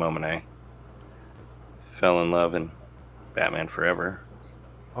 from the moment I fell in love in Batman Forever.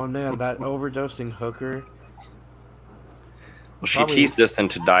 Oh man, that overdosing hooker. Well, she Probably- teased us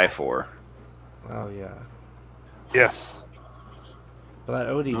into Die For. Oh yeah. Yes. But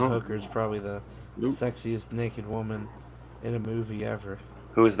that OD Oh. hooker is probably the Nope. sexiest naked woman in a movie ever.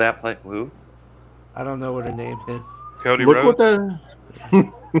 Who is that play? Who? I don't know what her name is, Cody Look Rhodes. what the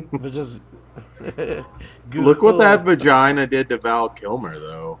but just look what that Google- vagina did to Val Kilmer,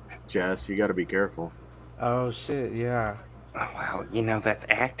 though. Jess, you got to be careful. Oh shit, yeah. Oh, wow, you know that's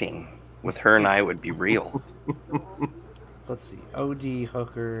acting. With her and I, it would be real. Let's see. OD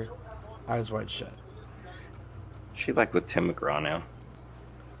hooker, eyes wide shut. She like with Tim McGraw now.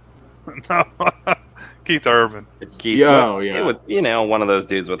 No. Keith Urban. Keith, Yeah, oh, yeah. It was, you know, one of those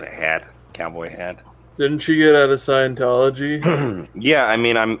dudes with a hat, cowboy hat. Didn't she get out of Scientology? Yeah, I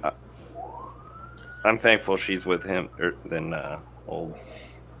mean, I'm thankful she's with him than old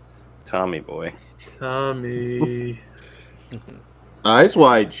Tommy boy. Tommy. Eyes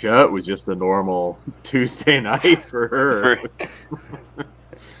Wide Shut was just a normal Tuesday night for her.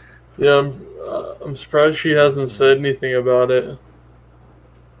 Yeah, I'm surprised she hasn't said anything about it.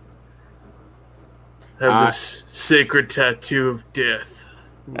 Have this sacred tattoo of death.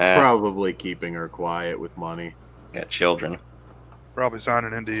 Probably keeping her quiet with money. Got children. Probably signed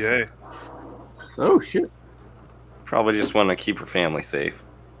an NDA. Oh, shit. Probably just want to keep her family safe.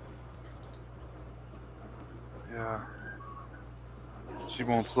 Yeah. She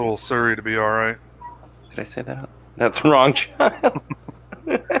wants little Surrey to be all right. Did I say that? That's wrong, child.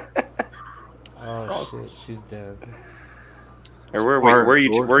 Oh shit, she's dead. Or were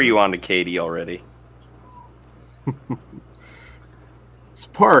you on to Katie already? This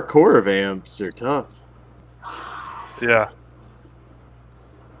parkour vamps are tough. Yeah.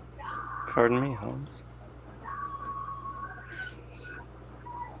 Pardon me, Holmes.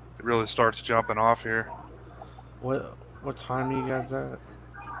 It really starts jumping off here. What time are you guys at?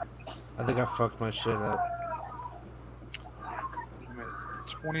 I think I fucked my shit up.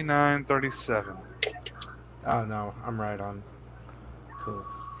 29:37. Oh no, I'm right on. Cool.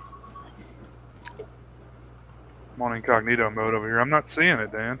 I'm on incognito mode over here. I'm not seeing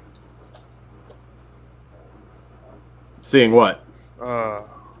it, Dan. Seeing what? The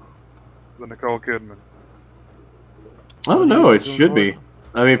Nicole Kidman. Oh, no, it should be.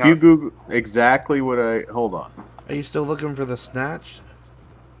 I mean, if Yeah. you Google exactly what I... Hold on. Are you still looking for the snatch?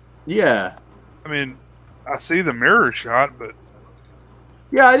 Yeah. I mean, I see the mirror shot, but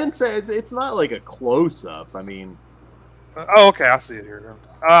Yeah, I didn't say... It's not like a close-up. I mean... oh, okay, I see it here.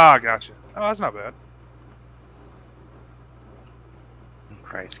 Ah, gotcha. Oh, that's not bad.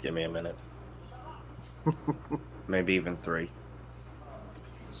 Christ, give me a minute. Maybe even 3.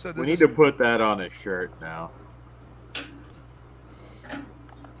 So We this need is to put that on a shirt now.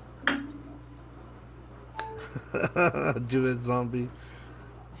 Do it, zombie.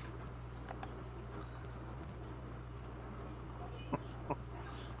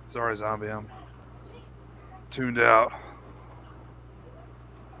 Sorry, zombie. I'm tuned out.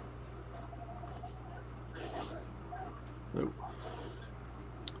 Nope.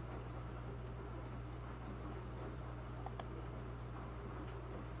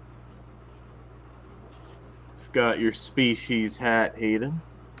 Got your species hat, Hayden.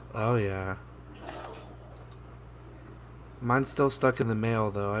 Oh yeah. Mine's still stuck in the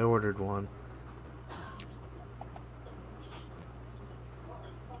mail though. I ordered one.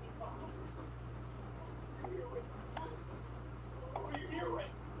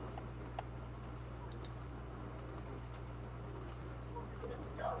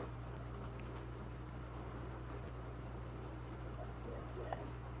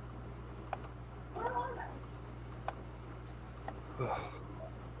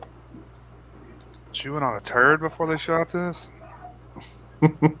 Chewing on a turd before they shot this?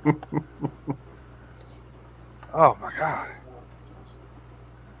 Oh my god.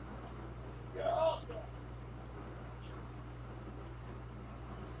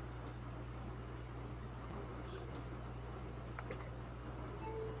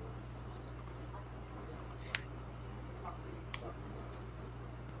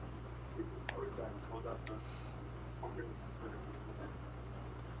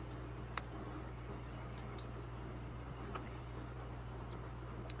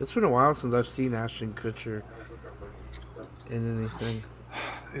 It's been a while since I've seen Ashton Kutcher in anything.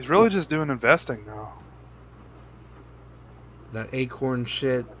 He's really just doing investing now. That Acorn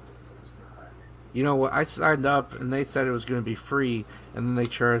shit. You know what? I signed up and they said it was going to be free, and then they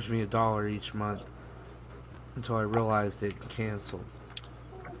charged me $1 each month until I realized it canceled.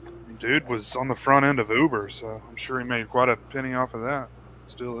 Dude was on the front end of Uber, so I'm sure he made quite a penny off of that.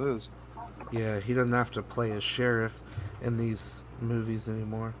 Still is. Yeah, he doesn't have to play a sheriff in these movies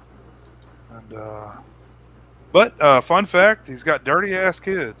anymore. And but fun fact, he's got dirty ass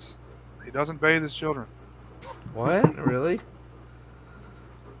kids. He doesn't bathe his children. What? Really?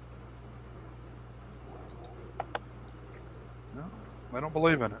 No, I don't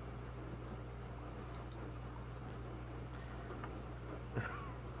believe in it.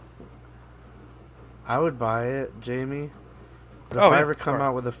 I would buy it, Jamie. But if Oh, I yeah, ever come sorry.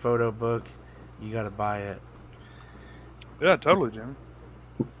 out with a photo book, you gotta buy it. Yeah, totally, Jimmy.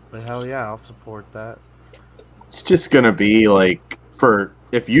 But hell yeah, I'll support that. It's just gonna be like for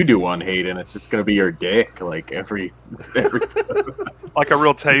if you do one, Hayden, it's just gonna be your dick like every Like a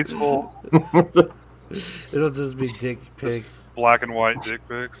real tasteful It'll just be dick pics. black and white dick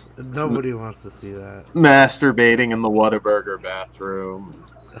pics. Nobody wants to see that. masturbating in the Whataburger bathroom.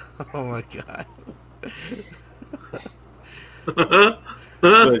 Oh my god.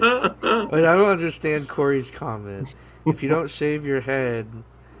 Wait, I don't understand Corey's comment. If you don't shave your head,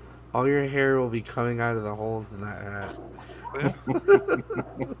 all your hair will be coming out of the holes in that hat.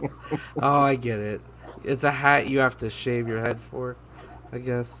 Oh, I get it. It's a hat you have to shave your head for, I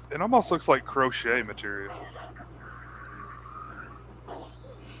guess. It almost looks like crochet material.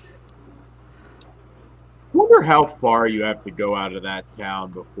 Wonder how far you have to go out of that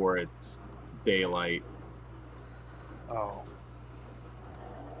town before it's daylight. Oh.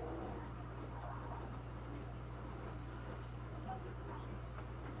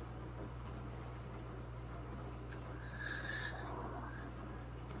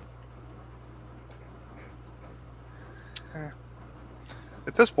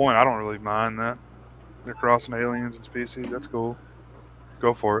 At this point, I don't really mind that. They're crossing aliens and species. That's cool.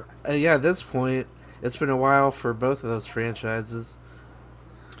 Go for it. Yeah, at this point, it's been a while for both of those franchises.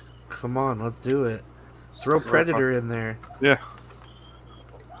 Come on, let's do it. Throw Predator in there. Yeah.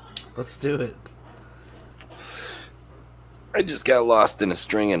 Let's do it. I just got lost in a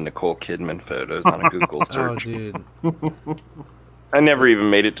string of Nicole Kidman photos on a Google Oh, search. dude. I never even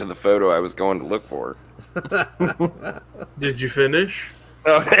made it to the photo I was going to look for. Did you finish?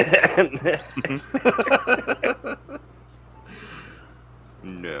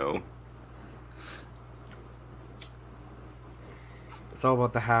 No. It's all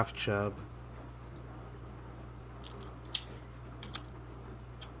about the half chub.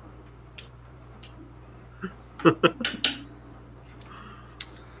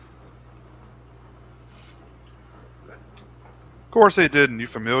 Of course they didn't. You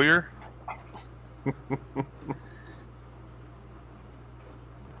familiar?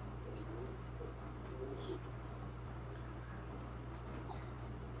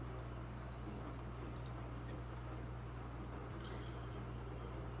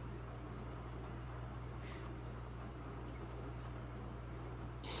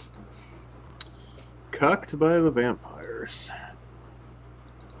 Cucked by the vampires.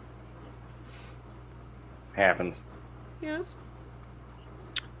 Happens. Yes.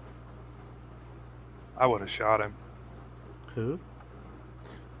 I would have shot him. Who?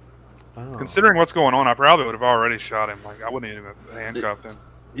 Oh. Considering what's going on, I probably would have already shot him. Like I wouldn't even have handcuffed him.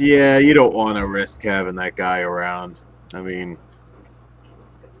 Yeah, you don't want to risk having that guy around. I mean,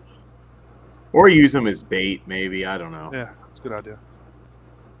 or use him as bait, maybe. I don't know. Yeah, it's a good idea.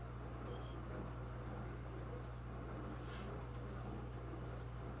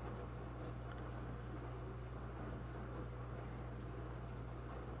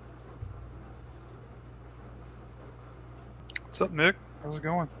 What's up, Nick? How's it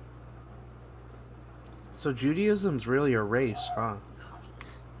going? So Judaism's really a race, huh?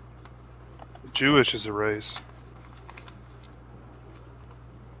 Jewish is a race.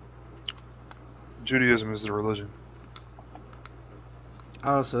 Judaism is the religion.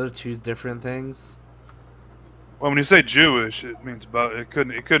 Oh, so they're two different things? Well, when you say Jewish, it means both. It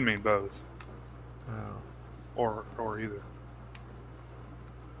could mean both, Oh. or either.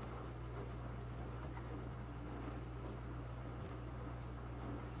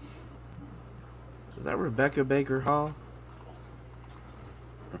 Is that Rebecca Baker Hall?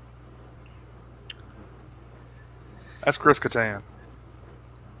 That's Chris Kattan.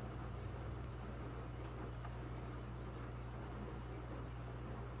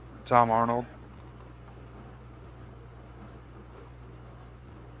 Tom Arnold.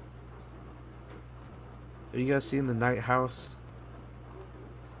 Have you guys seen The Night House?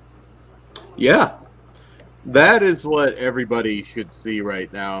 Yeah, that is what everybody should see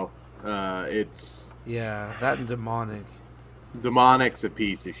right now. It's Yeah, that and demonic. Demonic's a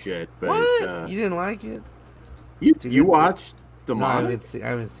piece of shit, but What? You didn't like it? you Dude, you watched No, I Demonic?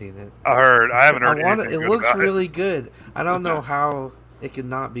 haven't seen it. I haven't I heard want it. anything It good looks about really good. I don't know how it could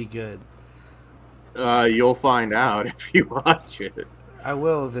not be good. You'll find out if you watch it. I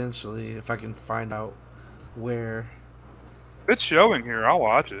will eventually if I can find out where. It's showing here. I'll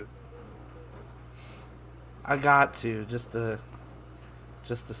watch it. I got to just to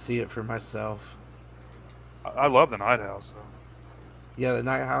see it for myself. I love the Night House. So. Yeah, the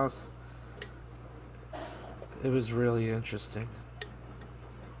Night House. It was really interesting.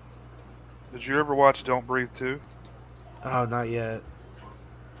 Did you ever watch Don't Breathe 2? Oh, not yet.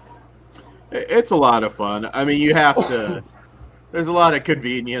 It's a lot of fun. I mean, you have to. There's a lot of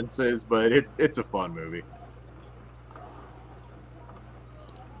conveniences, but it's a fun movie.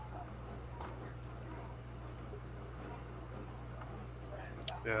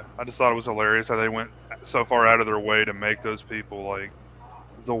 Yeah, I just thought it was hilarious how they went so far out of their way to make those people like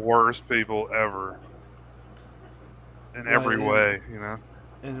the worst people ever in every way, you know.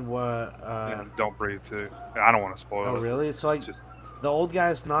 And what? And Don't Breathe 2. I don't want to spoil it. Oh, really? So like, Just, the old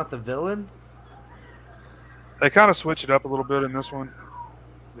guy's not the villain? they kind of switch it up a little bit in this one.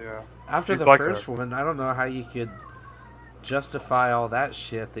 Yeah. After He's the like first one, I don't know how you could justify all that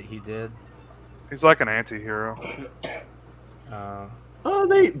shit that he did. He's like an anti-hero. Oh,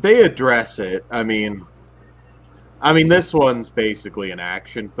 they address it. I mean, this one's basically an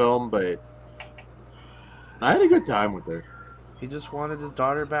action film, but I had a good time with it. He just wanted his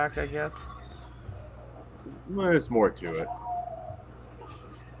daughter back, I guess. There's more to it.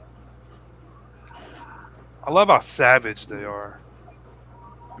 I love how savage they are.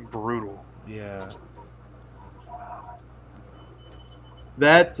 And brutal. Yeah.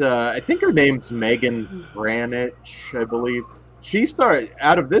 That I think her name's Megan Franich, I believe. She started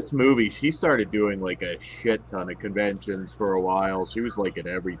out of this movie. She started doing like a shit ton of conventions for a while. She was like at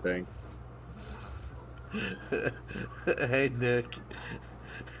everything. Hey, Nick.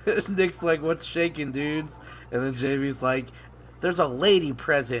 Nick's like, what's shaking, dudes? And then Jamie's like, there's a lady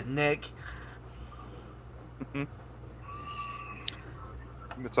present, Nick. We've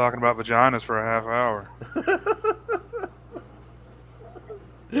been talking about vaginas for a half hour.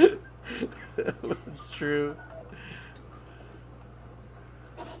 It's true.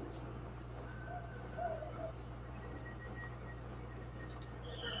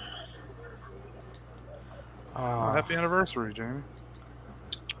 Happy anniversary, Jamie.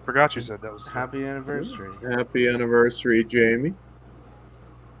 Forgot you said that was Happy anniversary. Happy anniversary, Jamie.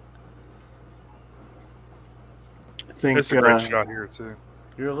 I think it's a great shot here too.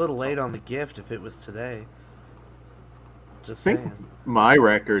 You're a little late on the gift if it was today. Just I think saying. my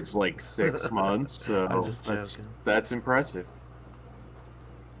record's like 6 months, so I'm just joking. that's impressive.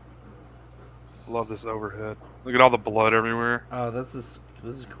 Love this overhead. Look at all the blood everywhere. Oh, this is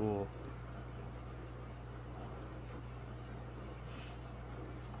cool.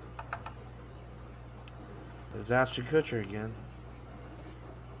 There's Ashton Kutcher again.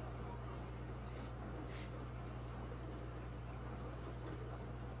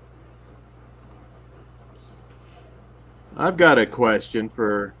 I've got a question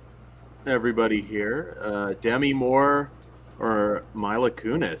for everybody here. Demi Moore or Mila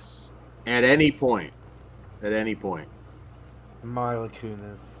Kunis? At any point. At any point. Mila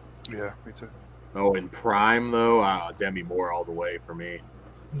Kunis. Yeah, me too. Oh, in prime though? Demi Moore all the way for me.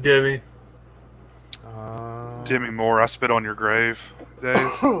 Demi. Demi Moore, I spit on your grave days.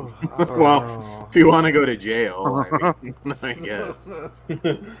 Well, if you want to go to jail, I guess.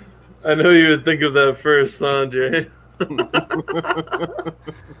 I know you would think of that first, huh, Jay? I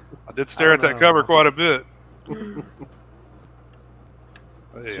did stare at that cover quite a bit. Hey,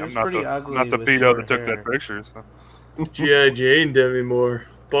 She was I'm not pretty the, ugly not the with pedo short that took hair. that picture. So. G.I. Jane Demi Moore.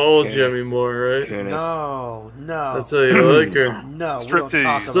 Bald Kunis. Demi Moore, right? Kunis. No. That's how you like her. No, we don't Striptease.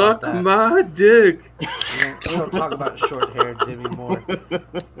 talk Suck about that. my dick. We don't talk about short hair, Demi Moore.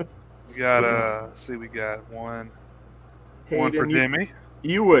 We got we got one Hayden, for Demi.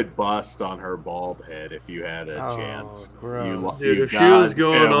 You would bust on her bald head if you had a chance. Gross. Dude, you if she was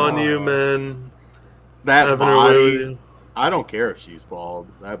going goddamn on you, right. man, That having her way with body, you. I don't care if she's bald.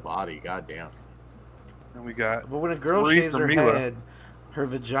 That body, goddamn. And we got But when a girl 3 shaves for her Mila. head, her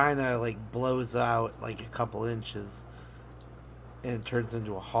vagina like blows out like a couple inches, and it turns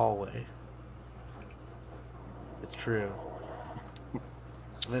into a hallway. It's true. And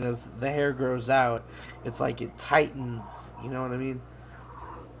then as the hair grows out, it's like it tightens. You know what I mean?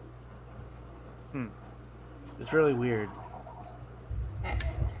 It's really weird.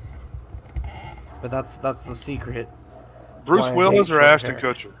 But that's the secret. Bruce Why I Willis hate or short Ashton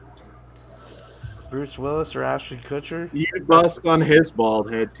hair. Kutcher? Bruce Willis or Ashton Kutcher? You bust on his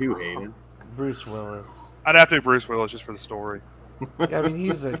bald head too, Hayden. Bruce Willis. I'd have to do Bruce Willis just for the story. Yeah, I mean,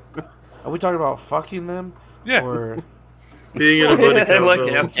 he's a. Are we talking about fucking them? Yeah. Or. Being in a buddy I cop like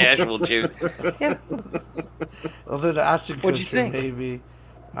film. how casual, dude. Well, then Ashton What'd you Kutcher, think? maybe.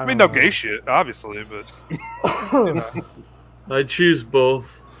 I mean, don't no know. gay shit, obviously, but you know, I choose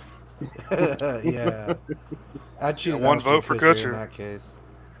both. Yeah. I'd choose one Ashton vote for Kutcher Kutcher. in that case.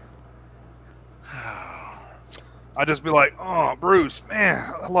 I'd just be like, "Oh, Bruce,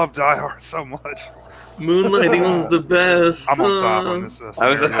 man, I love Die Hard so much." Moonlighting was the best. I'm on top on this. I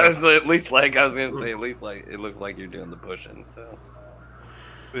was scenario. at least like I was gonna say at least like it looks like you're doing the pushing. So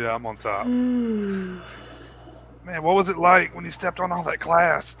Yeah, I'm on top. Man, what was it like when you stepped on all that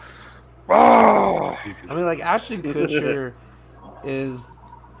glass? Oh, I mean, like, Ashton Kutcher is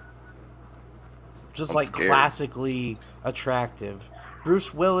just, I'm like, scared. classically attractive.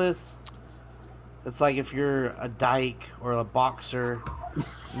 Bruce Willis, it's like if you're a dyke or a boxer,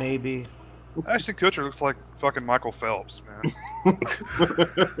 maybe. Ashton Kutcher looks like fucking Michael Phelps, man. Looks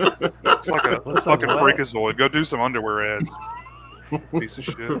like a Looks like fucking what? freakazoid. Go do some underwear ads. Piece of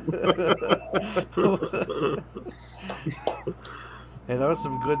shit. Hey, that was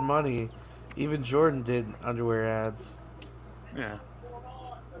some good money. Even Jordan did underwear ads. Yeah.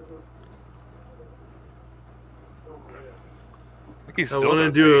 I think he I still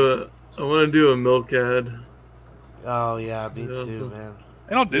want to does. do a milk ad. Oh, yeah, me Yeah, too, so- man.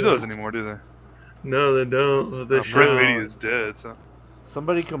 They don't do those anymore, do they? No, they don't. But they Brett should. Beatty is dead. So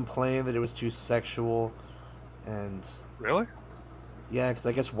Somebody complained that it was too sexual, and really, yeah, because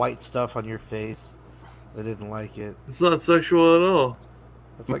I guess white stuff on your face, they didn't like it. It's not sexual at all.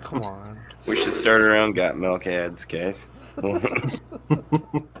 It's like, come on. we should start our own Got Milk ads, guys.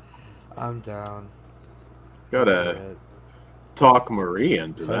 I'm down. Gotta That's it. talk Marie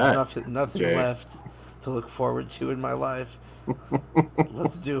into I that. have nothing Jay. left to look forward to in my life.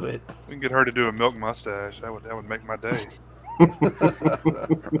 Let's do it. we can get her to do a milk mustache. That would make my day.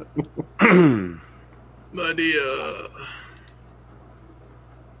 My dear.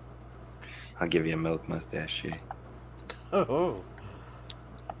 I'll give you a milk mustache. Yeah. Oh,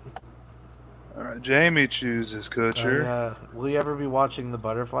 All right, Jamie chooses Kutcher. will you ever be watching The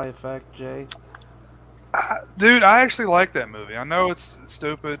Butterfly Effect, Jay? Dude, I actually like that movie. I know it's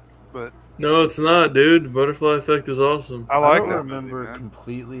stupid, but No, it's not, dude. Butterfly Effect is awesome. I like don't that remember movie, man.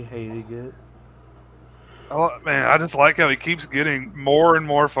 completely hating it. Man, I just like how he keeps getting more and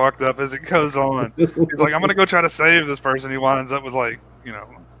more fucked up as it goes on. He's like, I'm gonna go try to save this person. He winds up with I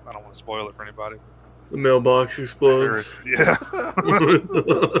don't want to spoil it for anybody. The mailbox explodes. Yeah.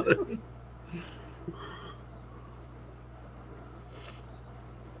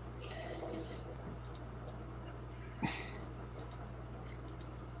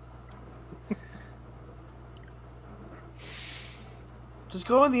 Just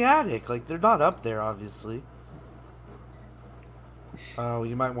go in the attic. Like, they're not up there, obviously. Oh,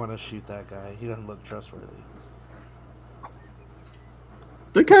 you might want to shoot that guy. He doesn't look trustworthy.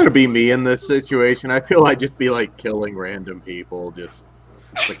 That'd kind of be me in this situation. I feel I'd just be like killing random people. Just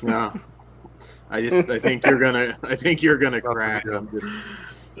like no. I think you're gonna crack. I'm just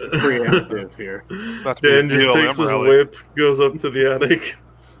preemptive here. About to be Dan a just BLM takes his rally. whip, goes up to the attic.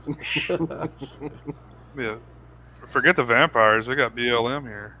 Yeah. Forget the vampires. We got BLM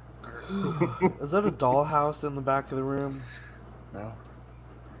here. Is that a dollhouse in the back of the room? No.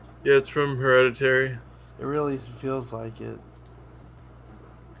 Yeah, it's from Hereditary. It really feels like it.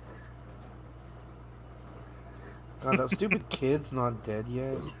 God, that stupid kid's not dead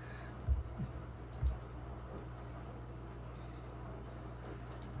yet.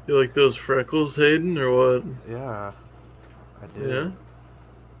 You like those freckles, Hayden, or what? Yeah, I do. Yeah?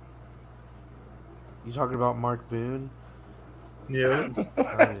 You talking about Mark Boone? Yeah.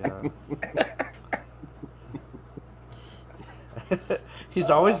 Oh, yeah. He's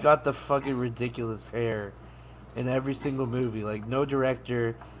always got the fucking ridiculous hair in every single movie. Like, no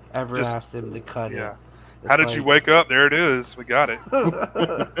director ever Just- asked him to cut Yeah. it. How did you wake up? There it is. We got it.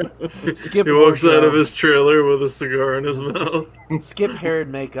 Skip He walks woke out of up. his trailer with a cigar in his mouth. Skip hair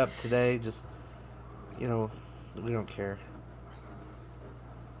and makeup today. Just, we don't care.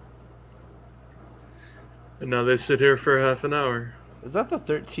 And now they sit here for half an hour. Is that the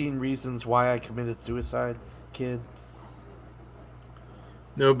 13 reasons why I committed suicide, kid?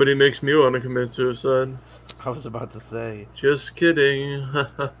 Nobody makes me want to commit suicide. I was about to say. Just kidding.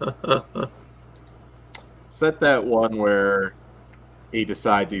 Set that one where he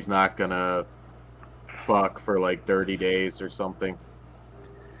decides he's not going to. 'Gonna... 'Fuck for like 30 days or something.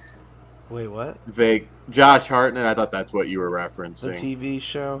 Oh, yeah. That would be pretty funny. That would be. Yeah. Yeah. Yeah. That would be. Wait, what? Vague. Josh Hartnett. I thought that's what you were The referencing. TV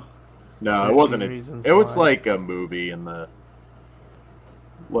show? No, it 13 wasn't. Reasons It was Why. like a movie in the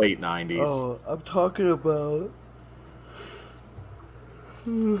late 90s. Oh, I'm talking about. I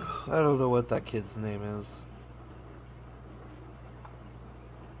don't know what that kid's name is.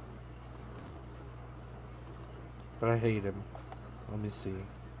 But I hate him. Let me see.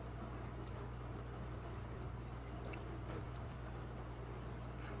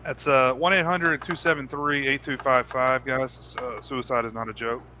 That's 1-800-273-8255, guys. Suicide is not a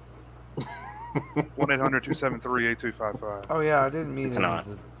joke. 1-800-273-8255. Oh yeah, I didn't mean It's it not. as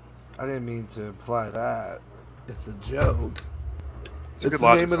a. I didn't mean to imply that. It's a joke. It's a It's good the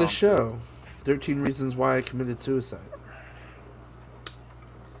Logic name of the song. show. 13 Reasons Why I Committed Suicide.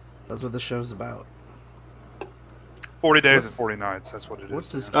 That's what the show's about. 40 days What's- and 40 nights. That's what it is.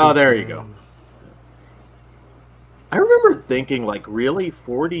 What's this? Oh, kid's there you name? go. I remember thinking, like, really,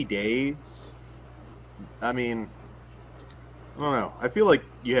 40 days? I mean, I don't know. I feel like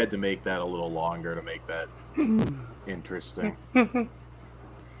you had to make that a little longer to make that interesting. I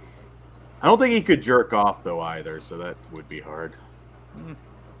don't think he could jerk off, though, either, so that would be hard.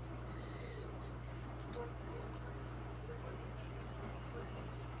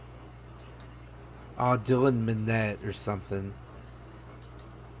 Oh, Dylan Minnette or something.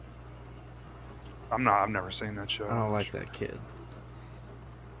 I've never seen that show. I don't like that kid.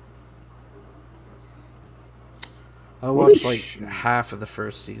 I What a watched like sh- half of the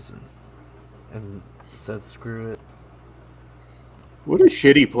first season and said screw it. What a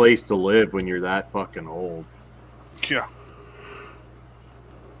shitty place to live when you're that fucking old. Yeah.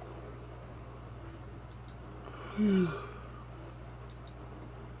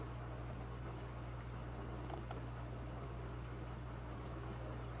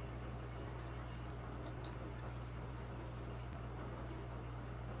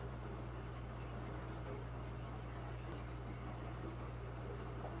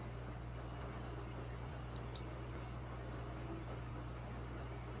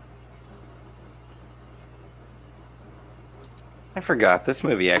 I forgot. This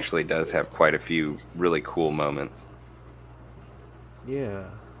movie actually does have quite a few really cool moments. Yeah.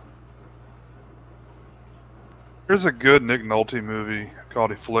 There's a good Nick Nolte movie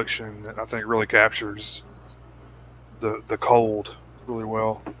called Affliction that I think really captures the cold really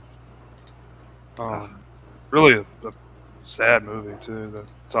well. Really a sad movie too.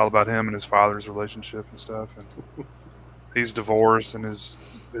 It's all about him and his father's relationship and stuff. And he's divorced and his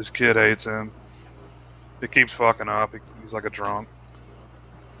kid hates him. He keeps fucking up. He's like a drunk.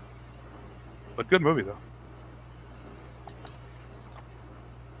 But good movie though.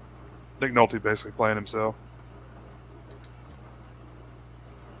 Nick Nolte basically playing himself.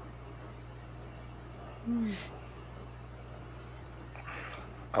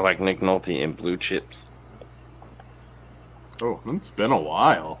 I like Nick Nolte in Blue Chips. Oh, it's been a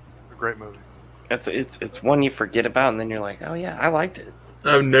while. A great movie. It's one you forget about, and then you're like, oh yeah, I liked it.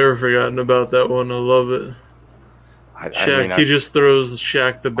 I've never forgotten about that one. I love it. Shaq, he just throws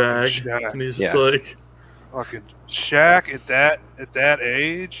Shaq the bag, Shaq. and he's just Yeah. like, Fucking Shaq at that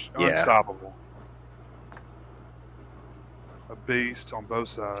age, Yeah. unstoppable. A beast on both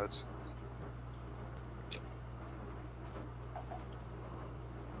sides.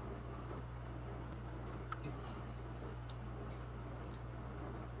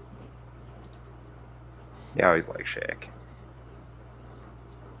 Yeah, I always like Shaq.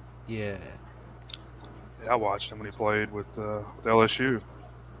 Yeah. Yeah, I watched him when he played with LSU.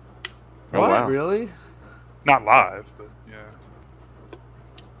 Oh, What? wow. Really? Not live, but yeah,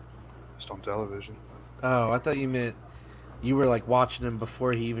 just on television. Oh, I thought you meant you were like watching him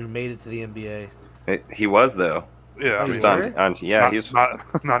before he even made it to the NBA. He was though. Yeah, I Just mean, Really? yeah, not, he was.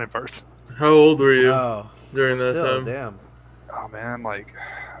 not in person. how old were you Oh, during that still, time? damn. Oh man, like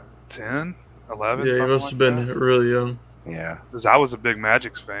 10, 11. Yeah, you something must like have been that. really young. Yeah, Because I was a big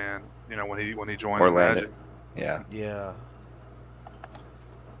Magic's fan. You know, when he joined Orlando. Magic, yeah. Yeah.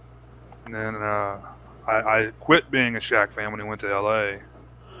 and then I quit being a Shaq fan when he went to LA.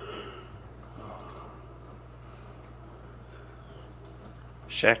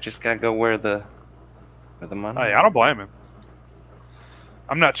 Shaq just gotta go where the money. Hey, I don't blame him.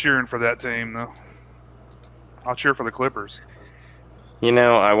 I'm not cheering for that team though. I'll cheer for the Clippers. You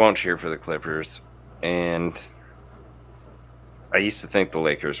know, I won't cheer for the Clippers, and I used to think the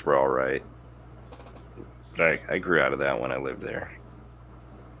Lakers were all right, but I grew out of that when I lived there.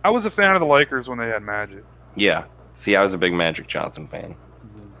 I was a fan of the Lakers when they had Magic. Yeah. See, I was a big Magic Johnson fan.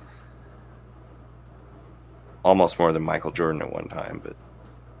 Almost more than Michael Jordan at one time, but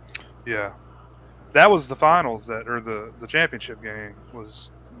Yeah, that was the finals or the championship game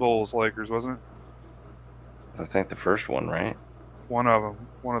was Bulls Lakers, wasn't it? I think the first one, right? One of them,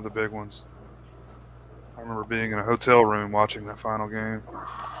 one of the big ones. I remember being in a hotel room watching that final game.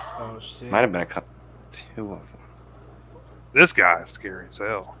 Oh shit. Might have been two of them. This guy is scary as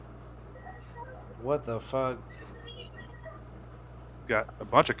hell. What the fuck? Got a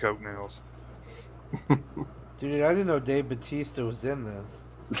bunch of coke nails. Dude, I didn't know Dave Bautista was in this.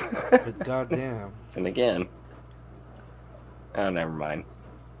 But goddamn. And again. Oh, never mind.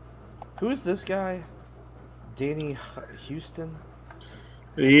 Who is this guy? Danny Houston?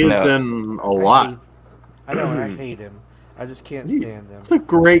 He is in a lot. I know, and I hate him. I just can't stand him. He's a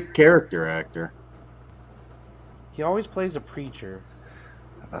great character actor. He always plays a preacher.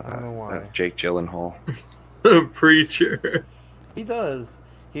 I don't know why. That's Jake Gyllenhaal. Preacher. He does.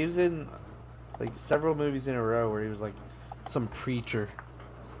 He was in like several movies in a row where he was like some preacher.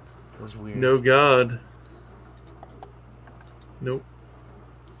 It was weird. No God. Nope.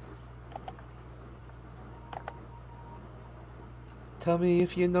 Tell me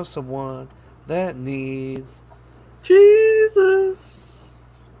if you know someone that needs Jesus.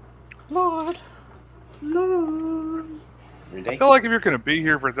 Lord. Lord. I feel like if you're going to be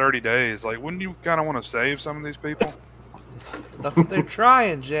here for 30 days, like, wouldn't you kind of want to save some of these people? That's what they're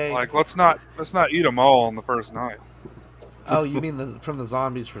trying, Jay. Like, let's not eat them all on the first night. Oh, you mean from the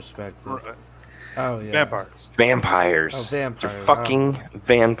zombies' perspective? Right. Oh yeah. Vampires. Vampires. Oh, vampires. They're fucking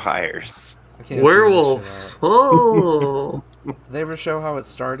vampires. I can't figure this Werewolves. shit Oh. out. Did they ever show how it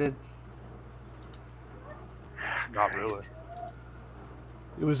started? Not really.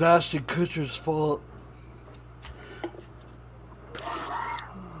 It was Ashton Kutcher's fault.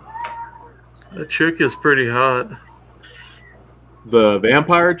 That chick is pretty hot. The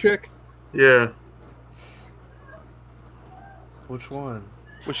vampire chick? Yeah. Which one?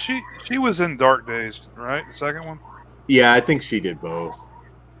 Was she was in Dark Days, right? The second one? Yeah, I think she did both.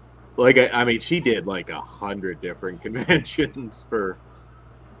 Like, I mean, she did like 100 different conventions for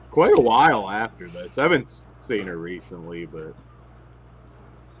quite a while after this. I haven't seen her recently, but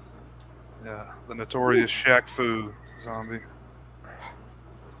Yeah, the notorious Shaq Fu zombie.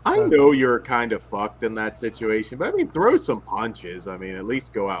 I know you're kind of fucked in that situation. But I mean, throw some punches. I mean, at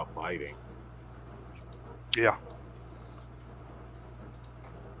least go out fighting. Yeah.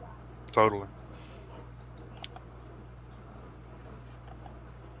 Totally.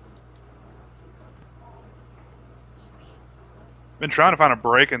 Been trying to find a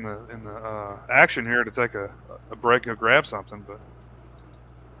break in the action here to take a break and go grab something, but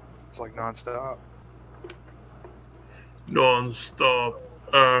it's like nonstop. Non-stop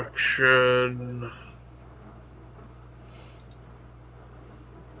action.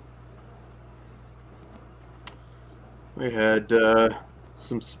 We had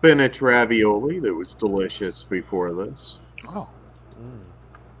some spinach ravioli that was delicious before this. Oh,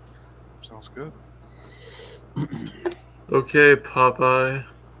 sounds good. Okay, Popeye.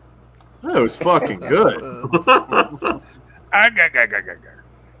 That was fucking good.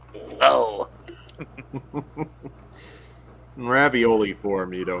 Oh. In ravioli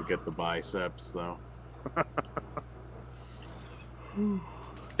form, you don't get the biceps, though.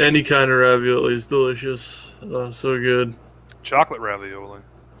 Any kind of ravioli is delicious. So good. Chocolate ravioli.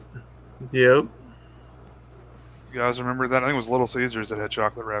 Yep. You guys remember that? I think it was Little Caesars that had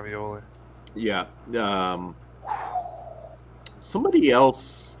chocolate ravioli. Yeah. Somebody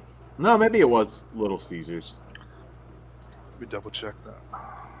else. No, maybe it was Little Caesars. Let me double check that.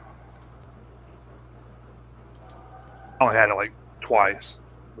 I only had it like twice.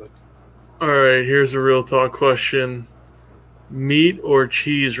 But Alright, here's a real talk question. Meat or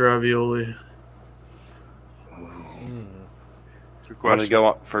cheese ravioli? good I'm question.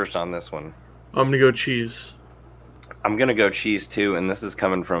 gonna go first on this one. I'm gonna go cheese. I'm gonna go cheese too, and this is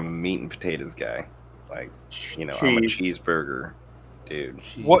coming from a meat and potatoes guy. Like, you know, I'm a Cheese. cheeseburger dude.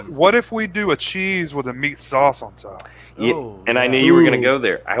 What if we do a cheese with a meat sauce on top? Yeah, Oh, and I yeah. knew you were gonna Ooh. go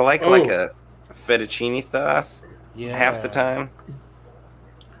there. I like a fettuccine sauce Yeah. half the time.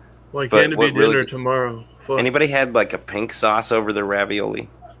 Why But can't it be what really dinner get- tomorrow? Fuck. Anybody had like a pink sauce over their ravioli?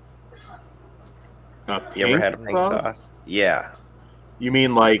 You ever had a pink sauce? Yeah. You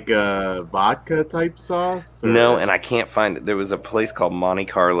mean like vodka type sauce? Or- No, and I can't find it. There was a place called Monte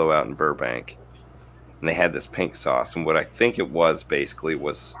Carlo out in Burbank, and they had this pink sauce. And what I think it was basically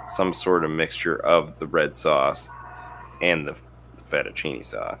was some sort of mixture of the red sauce and the fettuccine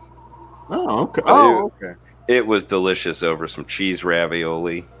sauce. Oh, okay. But Oh, okay. It was delicious over some cheese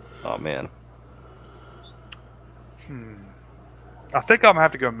ravioli. Oh man, I think I'm gonna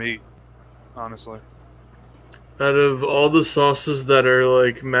have to go meat, honestly. Out of all the sauces that are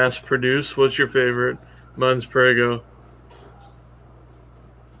like mass produced, what's your favorite? Mine's Prego.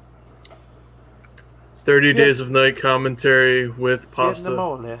 30 Days of Night commentary with pasta.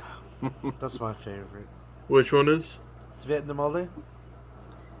 Vietnamole. That's my favorite. Which one is? Vietnamole?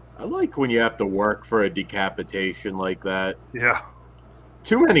 I like when you have to work for a decapitation like that. Yeah.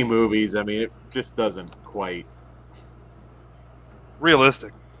 Too many movies. I mean, it just doesn't quite.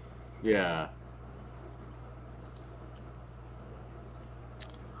 Realistic. Yeah.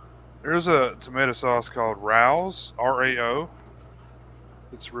 There's a tomato sauce called Rao's, R-A-O.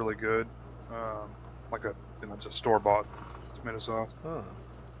 It's really good. Like it's a store-bought tomato sauce. Huh.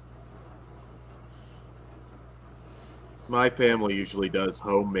 My family usually does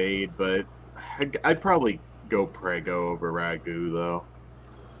homemade, but I'd probably go Prego over Ragu, though.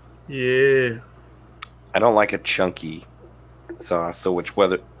 Yeah. I don't like a chunky sauce, so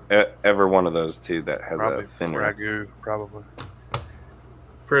ever one of those two that has Probably a thinner. Ragu, probably.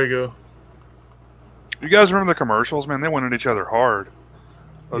 Prego. You guys remember the commercials? Man, they went at each other hard.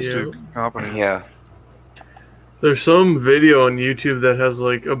 Those Yeah. two companies. Yeah. There's some video on YouTube that has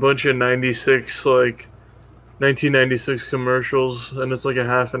like a bunch of 1996 commercials, and it's like a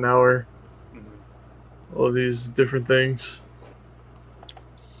half an hour. All these different things.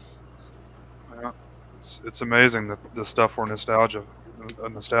 Yeah. It's amazing the stuff we're nostalgic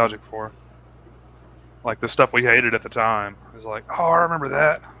for. Like the stuff we hated at the time is like, oh, I remember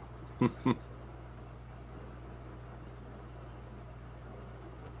that.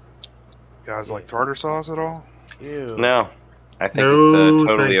 Guys like tartar sauce at all? Ew. No, I think No, it's thank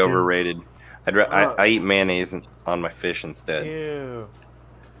totally you. overrated. I eat mayonnaise on my fish instead. Ew.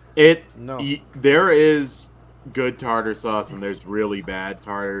 No. There is good tartar sauce and there's really bad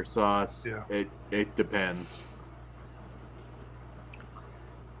tartar sauce. Yeah. It depends.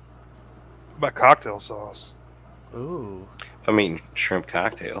 What about cocktail sauce? Ooh. If I'm eating shrimp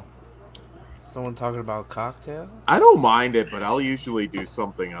cocktail, Someone talking about cocktail? I don't mind it, but I'll usually do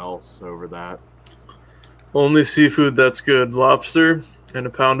something else over that. Only seafood that's good: lobster and a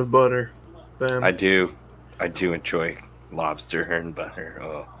pound of butter. Bam. I do enjoy lobster and butter.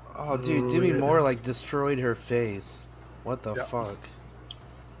 Oh, Oh, dude, Ooh, Demi yeah. Moore like destroyed her face. What the Yeah. fuck?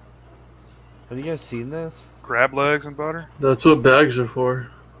 Have you guys seen this? Crab legs and butter? That's what bags are for.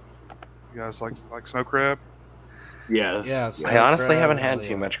 You guys like snow crab? Yes. Yes. I honestly crab, haven't hell had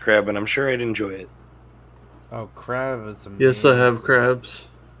too yeah. much crab, and I'm sure I'd enjoy it. Oh, crab is amazing. Yes, I have crabs.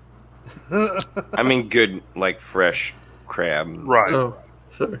 I mean, good like fresh crab. Right. Oh,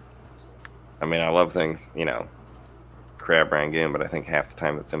 sorry. I mean, I love things, crab rangoon, but I think half the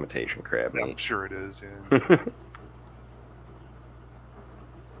time it's imitation crab Yeah, I'm meat. sure it is, yeah.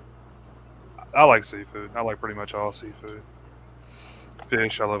 I like seafood. I like pretty much all seafood.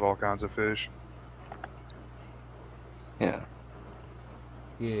 Fish, I love all kinds of fish. Yeah.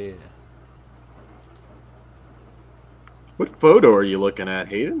 Yeah. What photo are you looking at,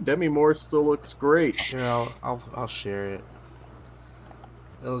 Hayden? Demi Moore still looks great. Here, I'll share it.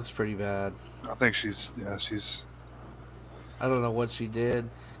 It looks pretty bad. I think she's I don't know what she did,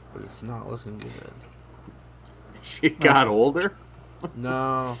 but it's not looking good. She got older.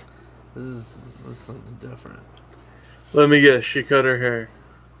 No, this is something different. Let me guess. She cut her hair.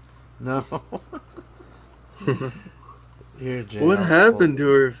 No. Here, Jay. What I'll happened to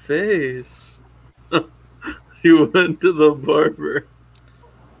her face? She went to the barber.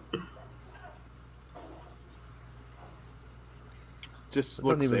 Just It doesn't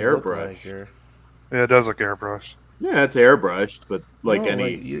looks even look airbrushed. like her. yeah, it does look airbrushed. Yeah, it's airbrushed, but like No,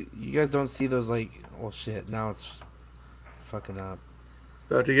 any. you guys don't see those well, shit. Now it's fucking up.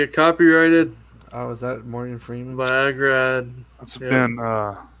 About to get copyrighted. Oh, is that Morgan Freeman? Viagra. That's Yeah. Ben.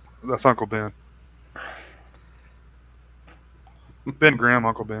 That's Uncle Ben. Ben Grimm,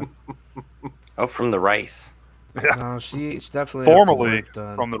 Uncle Ben. Oh, from the rice. Yeah. No, she definitely has some Formerly work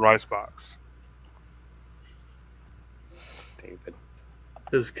done. from the rice box. Stupid.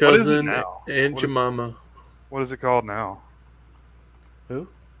 His What is it cousin, now? Aunt What is- Jemima. What is it called now? Who?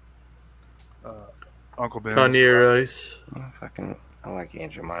 Uncle Ben. Kanye Rice. I like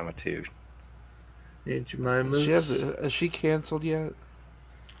Aunt Jemima too. Aunt Jemima's. Is she canceled yet?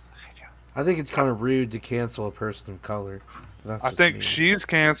 I think it's kind of rude to cancel a person of color. That's I just think me. she's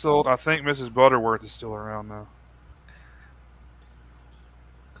canceled. I think Mrs. Butterworth is still around though.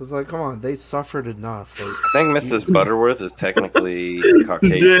 Cause come on, they suffered enough. I think Mrs. Butterworth is technically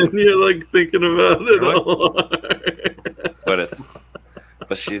Caucasian, Dan, you're like thinking about it Really? all. but it's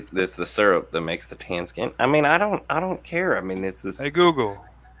the syrup that makes the tan skin. I mean, I don't care. I mean, this is Hey Google.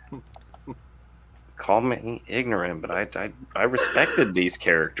 call me ignorant, but I respected these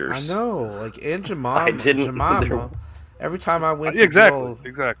characters. I know, like Aunt Jemima. I didn't Jemima. either. Every time I went to Exactly.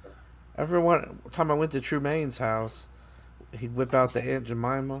 Exactly. every time I went to Trumaine's house, he'd whip out the Aunt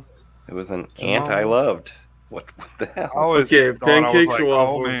Jemima. It was an Jamal? aunt I loved. What the I hell? always Okay, thought I was pancakes like, or oh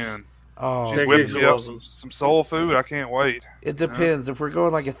waffles? man, Oh, she's Pancakes whipping or me up waffles? some soul food. I can't wait. it depends. If we're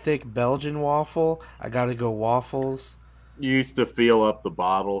going like a thick Belgian waffle, I gotta go waffles You used to feel up the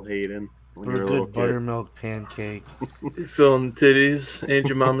bottle, Hayden, when or you a were a little good kid. buttermilk pancake. You feeling titties? Ain't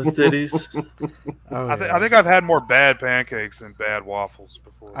your mama's titties? Oh, I yeah. think I've had more bad pancakes than bad waffles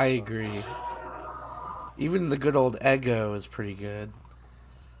before. I so. agree. Even the good old Eggo is pretty good.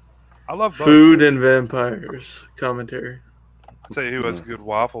 I love both. Food and vampires commentary. I'll tell you who has good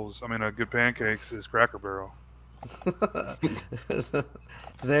waffles. I mean, good pancakes is Cracker Barrel. Do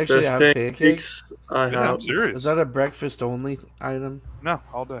they actually Best have pancakes, I Yeah, I'm have. serious. Is that a breakfast only item? No,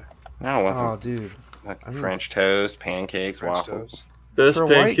 all day. No, I want Oh, some dude. like I mean- French toast, pancakes, French waffles. toast. Best For a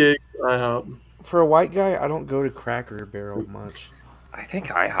white- pancakes, I have. For a white guy, I don't go to Cracker Barrel much. I think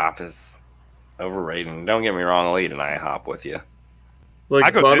IHOP is overrated. Don't get me wrong, I'll eat an IHOP with you. Like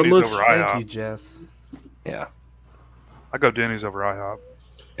I go Denny's bottomless. over Thank IHOP. you, Jess. Yeah. I go Denny's over IHOP.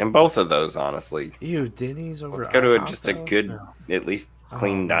 And both of those, honestly. Ew, Denny's over Let's go to IHOP, just a though? good, No. at least Oh,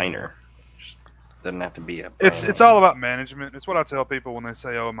 clean no. diner. Just doesn't have to be a. It's all about management. It's what I tell people when they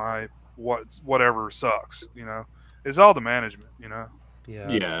say, "Oh, my whatever sucks." You know, it's all the management. You know, Yeah.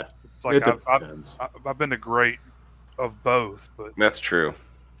 Yeah, it's like it I've depends. I've been to great of both, but That's true.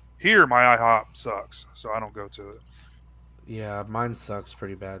 here my IHOP sucks, so I don't go to it. Yeah, mine sucks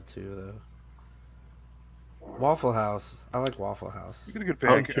pretty bad too, though. Waffle House. I like Waffle House. You get a good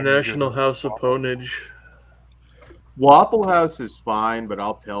pancake. International good House of waffle. Ponage. Waffle House is fine, but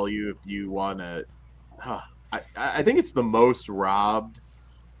I'll tell you if you want to. I think it's the most robbed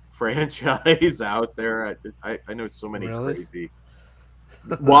franchise out there. I know so many Really? crazy.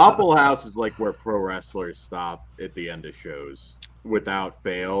 Waffle House is like where pro wrestlers stop at the end of shows without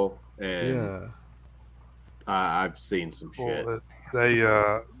fail, and Yeah. I've seen some shit.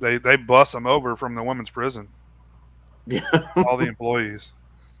 Well, they bust them over from the women's prison. Yeah. All the employees.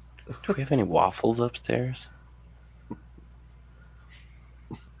 Do we have any waffles upstairs?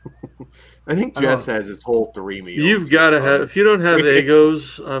 I think I Jess don't- has his whole 3 meals. You've got to have. If you don't have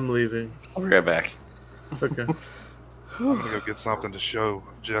Eggos, I'm leaving. I'll be right back. Okay. I'm gonna go get something to show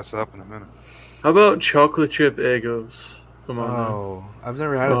Jess up in a minute. How about chocolate chip Eggos? Come on. now. Oh, I've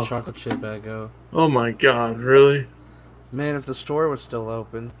never had Oh. a chocolate chip Eggo. Oh my God! Really? Man, if the store was still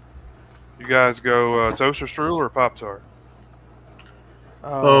open. You guys go toaster strudel or Pop Tart?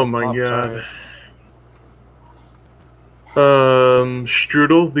 Oh my Pop-Tart. God.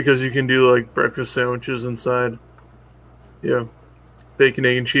 Strudel, because you can do like breakfast sandwiches inside. Yeah. Bacon,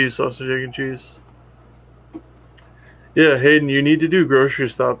 egg, and cheese, sausage, egg, and cheese. Yeah, Hayden, you need to do grocery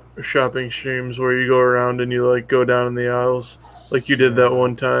shopping streams where you go around and you like go down in the aisles like you did that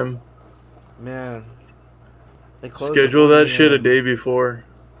one time. Man. They close at Schedule 1 that shit a a.m. day before.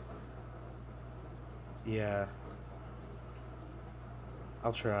 Yeah.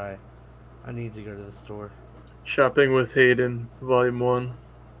 I'll try. I need to go to the store. Shopping with Hayden, Volume 1.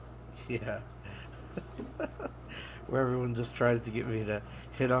 Yeah. Where everyone just tries to get me to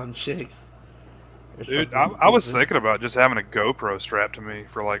hit on chicks. or Dude, something I was stupid. thinking about just having a GoPro strapped to me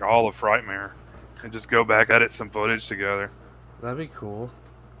for like all of Frightmare and just go back, edit some footage together. That'd be cool.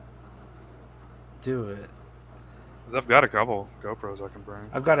 Do it. 'Cause I've got a couple GoPros I can bring.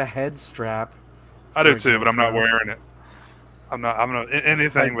 I've got a head strap. I for do a than I'm not GoPro. wearing it. I'm not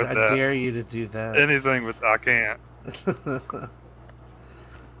anything with I that. dare you to do that. Anything with I can't. I'm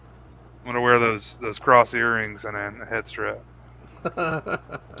gonna wear those cross earrings and then a head strap.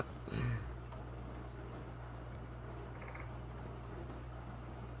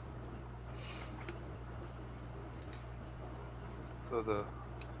 So the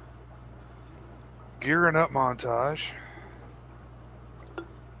gearing up montage.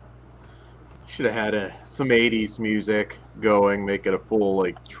 Should have had some 80s music going, make it a full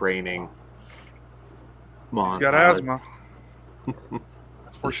like training montage. He's got asthma.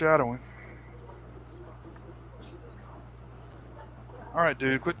 That's foreshadowing. All right,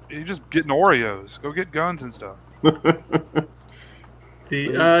 dude. Quit. You're just getting Oreos. Go get guns and stuff.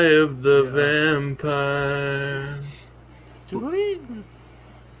 The Eye of the Vampire.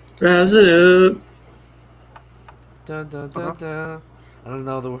 Rouse it up. Dun, dun, dun, dun. I don't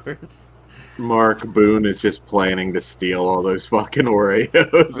know the words. Mark Boone is just planning to steal all those fucking Oreos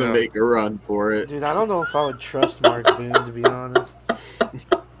Yeah. and make a run for it. Dude, I don't know if I would trust Mark Boone, to be honest.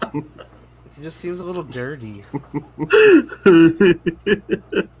 He just seems a little dirty.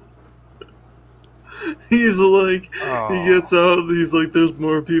 He's like, Oh. he gets out, he's like, there's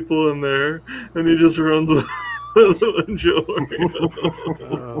more people in there, and he just runs with a bunch of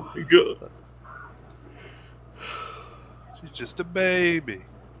Oreos. Oh. Go. She's just a baby.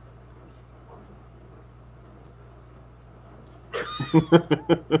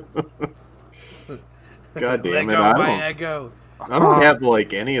 God damn Let it! go of my ego. I don't have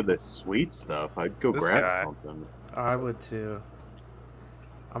like any of the sweet stuff. I'd go This grab guy. something. I would too.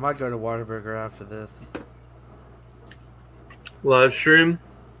 I might go to Whataburger after this. Live stream?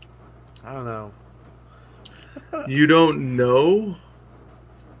 I don't know. You don't know?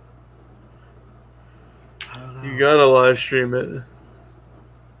 I don't know. You gotta live stream it.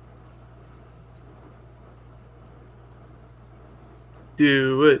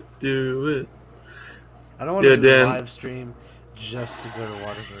 Do it. Do it. I don't want to do Dan. a live stream just to go to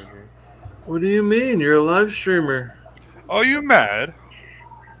Whataburger. What do you mean? You're a live streamer. Are you mad?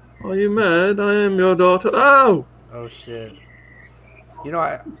 Are you mad? I am your daughter. Oh! Oh shit. You know,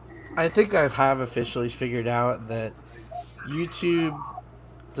 I think I have officially figured out that YouTube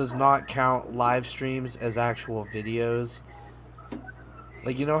does not count live streams as actual videos.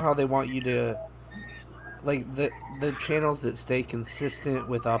 Like, you know how they want you to, like, the channels that stay consistent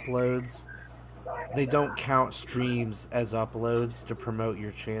with uploads, they don't count streams as uploads to promote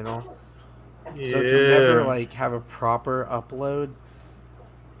your channel. Yeah. So if you never like have a proper upload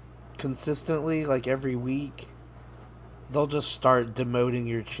consistently, like every week, they'll just start demoting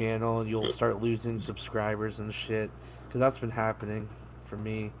your channel and you'll start losing subscribers and shit. Because that's been happening for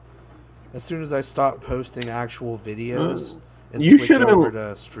me. As soon as I stop posting actual videos and You switch over shouldn't-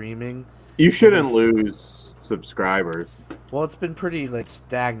 to streaming, You shouldn't lose subscribers. well, it's been pretty like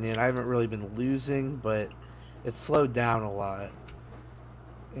stagnant. I haven't really been losing, but it's slowed down a lot.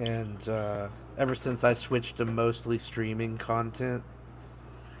 And ever since I switched to mostly streaming content,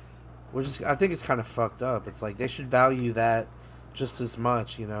 which is, I think it's kind of fucked up. It's like they should value that just as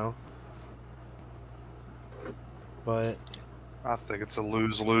much, you know? But I think it's a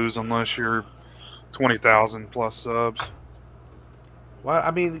lose-lose unless you're 20,000 plus subs. well,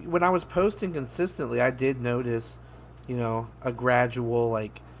 I mean, when I was posting consistently, I did notice, you know, a gradual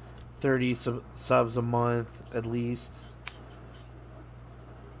like 30 subs a month at least.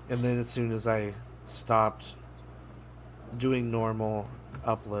 And then as soon as I stopped doing normal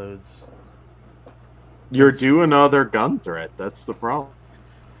uploads, You're due another gun threat. That's the problem.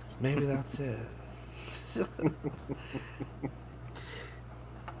 maybe that's it.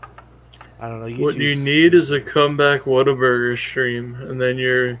 I don't know. What you YouTube's need is a comeback Whataburger stream, and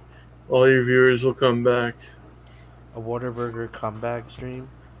then all your viewers will come back. a Whataburger comeback stream.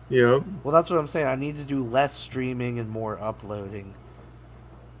 Yep. Well, that's what I'm saying. I need to do less streaming and more uploading.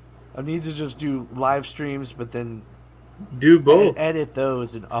 I need to just do live streams, but then Do both. edit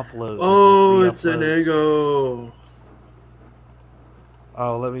those and upload. Oh, like, it's an re-uploads. ego.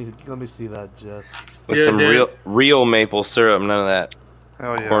 Oh, let me see that, Jess. With Yeah, some Dan. real maple syrup, none of that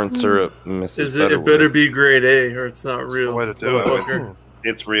Hell yeah. corn syrup. Mrs. Is it? It Butterworth. better be grade A, or it's not That's real. the way to do it. motherfucker.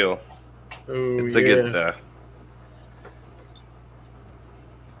 It's real. Oh, It's the good yeah. stuff.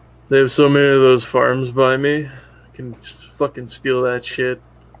 They have so many of those farms by me. I can just fucking steal that shit.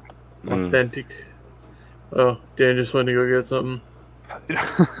 Authentic. Oh, Dan just went to go get something.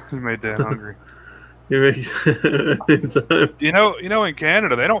 You made Dan hungry. He makes You know, in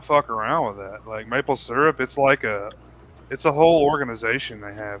Canada they don't fuck around with that. Like maple syrup, it's a whole organization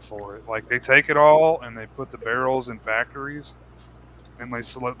they have for it. Like they take it all and they put the barrels in factories, and they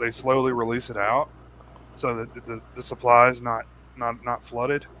slowly release it out, so that the supply is not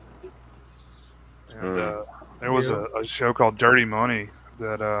flooded. And there was a show called Dirty Money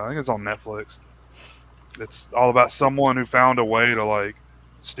that I think it's on Netflix. It's all about someone who found a way to like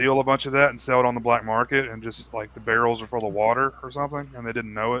steal a bunch of that and sell it on the black market, and just like the barrels are full of water or something, and they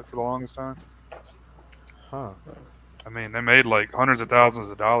didn't know it for the longest time. Huh. I mean, they made like hundreds of thousands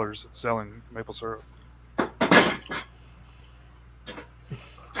of dollars selling maple syrup.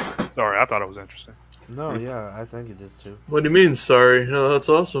 Sorry, I thought it was interesting. No, yeah, I think it is too. What do you mean? Sorry, no, that's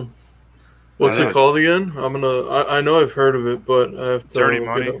awesome. What's I know it called again? I know I've heard of it, but I have to Dirty look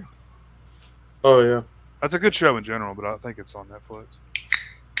Money. it up. Oh yeah. That's a good show in general, but I think it's on Netflix,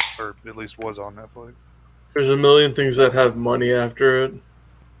 or at least was on Netflix. There's a million things that have money after it.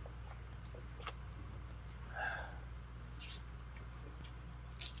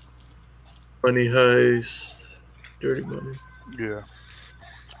 Money Heist, Dirty Money. Yeah.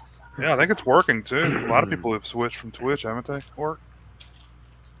 Yeah, I think it's working too. A lot of people have switched from Twitch, haven't they? Or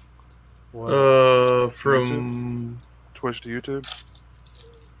What? From Twitch to YouTube.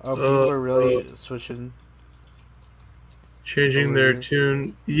 Oh, people are really uh, switching. changing Over their here.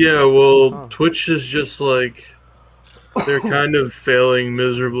 tune. Yeah, well, Huh. Twitch is just like they're kind of failing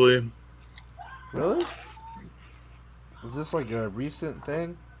miserably. Really? Is this like a recent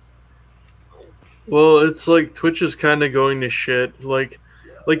thing? Well, it's like Twitch is kind of going to shit. Like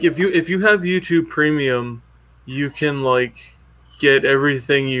if you have YouTube Premium, you can like get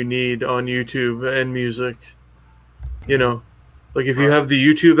everything you need on YouTube and music. You know, like if you have the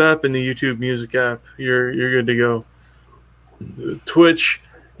YouTube app and the YouTube Music app, you're good to go. Twitch,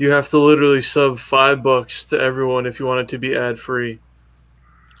 you have to literally sub $5 to everyone if you want it to be ad free.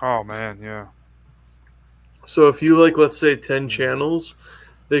 Oh man, yeah. So if you like, let's say 10 channels,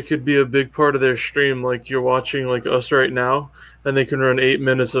 they could be a big part of their stream. Like you're watching like us right now, and they can run 8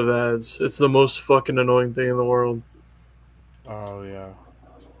 minutes of ads. It's the most fucking annoying thing in the world. Oh yeah.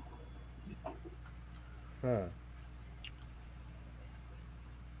 Huh.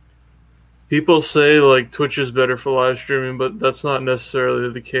 People say like Twitch is better for live streaming, but that's not necessarily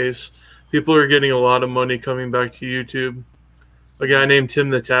the case. People are getting a lot of money coming back to YouTube. A guy named Tim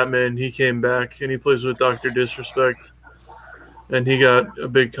the Tapman, he came back and he plays with Dr. Disrespect, and he got a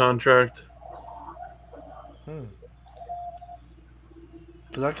big contract.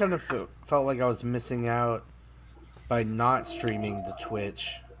 Because I kind of felt like I was missing out by not streaming to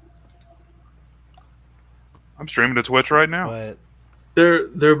Twitch. I'm streaming to Twitch right now. But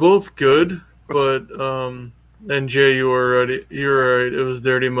They're both good, but and Jay, you were right. It was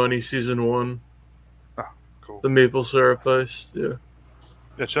Dirty Money season 1. Oh, cool. The maple syrup heist. Yeah.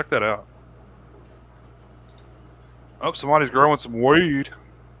 Yeah, check that out. Oh, somebody's growing some weed,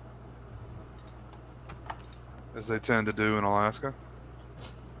 as they tend to do in Alaska.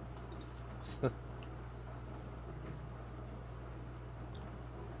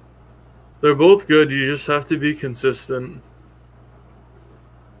 They're both good. You just have to be consistent.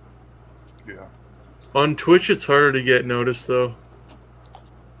 Yeah. On Twitch, it's harder to get noticed, though.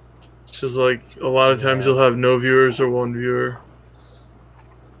 Because, like, a lot of times you'll have no viewers or 1 viewer.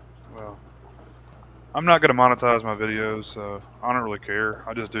 Well, I'm not going to monetize my videos, so I don't really care.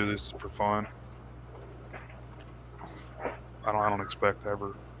 I just do this for fun. I don't expect to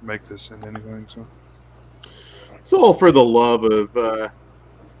ever make this into anything, so. It's all for the love of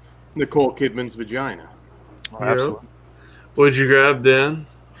Nicole Kidman's vagina. Oh, absolutely. What'd you grab, Dan?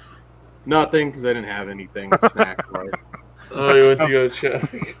 Nothing, because I didn't have anything snack-wise. Oh, you went to go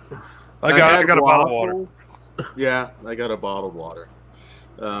check. I got a bottle of water. Yeah, I got a bottled water.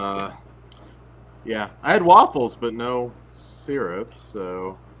 Yeah, I had waffles, but no syrup,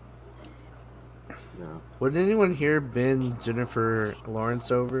 so... No. would anyone here been Jennifer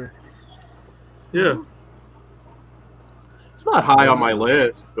Lawrence over? Yeah. It's not high on my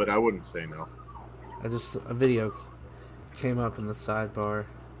list, but I wouldn't say no. A video came up in the sidebar.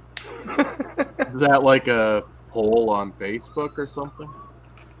 Is that like a poll on Facebook or something?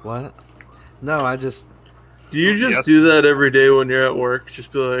 What? No, I just... Do you just do that every day when you're at work?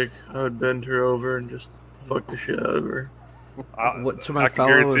 Just be like, I would bend her over and just fuck the shit out of her. What, to my I can fellow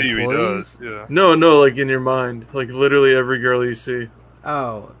guarantee you he employees? does. Yeah. No, like in your mind. Like literally every girl you see.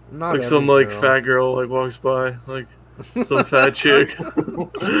 Oh, not Like every some like girl. fat girl like walks by. Like some fat chick. Yep,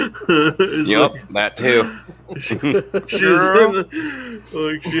 that too. She's Girl. in the,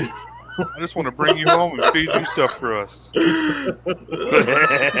 like she, I just want to bring you home and feed you stuffed crust.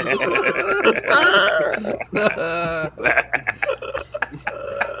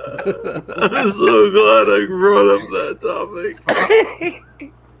 I'm so glad I brought up that topic.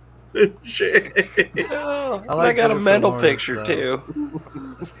 I got a Jennifer mental Lawrence, picture though. too.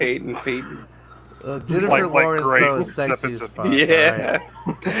 Hating feeding. Jennifer Like Lawrence great, though is except sexy it's as a- fuck. Yeah.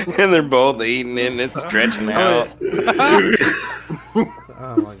 And they're both eating it and it's stretching out.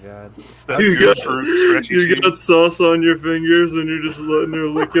 Oh my god. It's that You good got- fruit stretchy You cheese. got sauce on your fingers and you're just letting her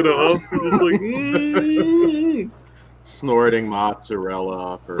lick it off. You're just like, Snorting mozzarella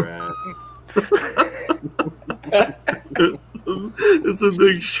off her ass. It's a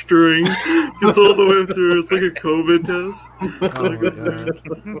big string. It's all the way through. It's like a COVID test. Oh my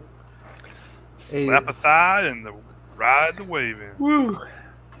god. Hey, Slap a thigh and ride the wave in. Woo.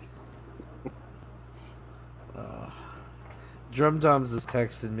 Drum Dums has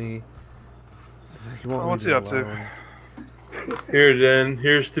texted me. He won't Oh, what's leave he me up to? alone. Here, Dan.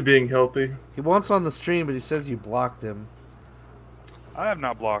 Here's to being healthy. He wants on the stream, but he says you blocked him. I have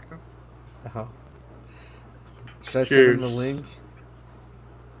not blocked him. Oh. Should I send him the Cheers. link?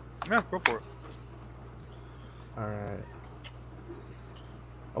 Yeah, go for it. Alright.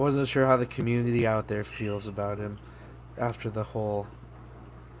 I wasn't sure how the community out there feels about him after the whole,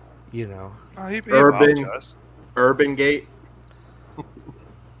 you know. Oh, he Urban. apologized. Urban Gate.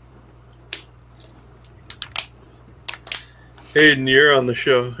 Aiden, you're on the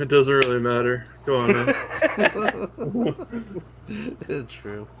show. It doesn't really matter. Go on, man.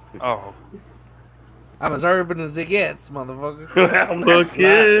 True. Oh, I'm as urban as it gets, motherfucker. Well, that's Fuck not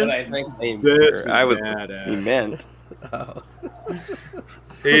yeah. what I think they This I was badass. he meant. Oh.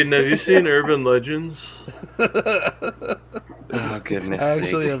 Aiden, have you seen Urban Legends? Oh goodness I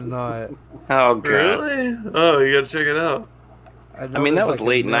actually sakes. have not. Oh god. Really? Oh, you gotta check it out. I know mean, that there's was like a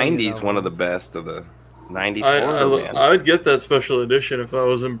late million '90s, one of the them. best of the '90s I, horror, man. I would get that special edition if I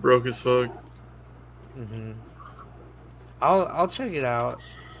wasn't broke as fuck. Mm-hmm. I'll check it out.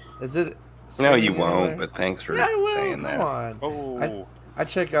 Is it? No, you streaming won't. anywhere? But thanks for Yeah, I will. saying Come that. on. Oh, I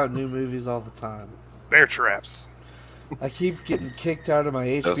check out new movies all the time. bear traps. I keep getting kicked out of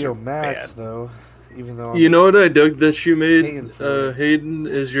my Those are HBO Max bad. though, even though I'm You know what I dug that you paying made, for it. Hayden,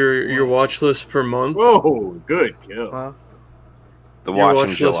 is your watch list per month. Whoa, good kill. Huh? The Your watch in watch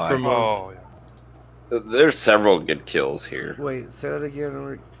list July. per month. Oh, yeah. There's several good kills here. Wait, say that again.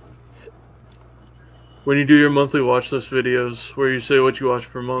 Or... When you do your monthly watch list videos, where you say what you watch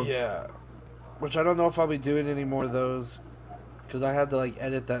per month. Yeah, which I don't know if I'll be doing any more of those, because I had to like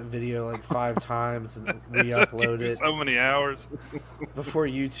edit that video like 5 times and re-upload it So many hours. before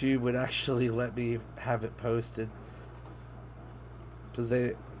YouTube would actually let me have it posted. Because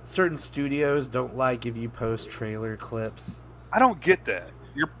certain studios don't like if you post trailer clips. I don't get that.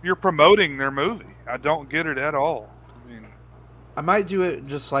 You're promoting their movie. I don't get it at all. I mean, I might do it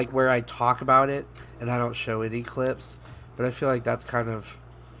just like where I talk about it and I don't show any clips, but I feel like that's kind of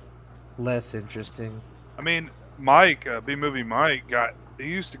less interesting. Mike, B-Movie Mike, he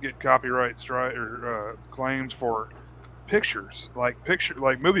used to get copyright claims for pictures, like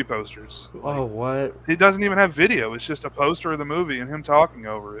movie posters. Oh, what? He doesn't even have video. It's just a poster of the movie and him talking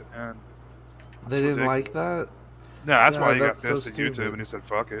over it. And They didn't like that? no, that's Yeah, why he got that's so pissed at stupid. YouTube and he said,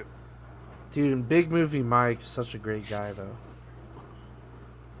 "Fuck it." Dude, and Big Movie Mike's such a great guy, though.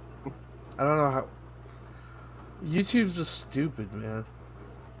 I don't know how... YouTube's just stupid, man.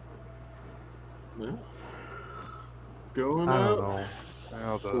 Yeah. Going I up. don't know.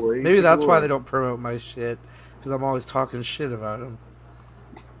 Well, the- Way Maybe to that's why glory. they don't promote my shit, because I'm always talking shit about them.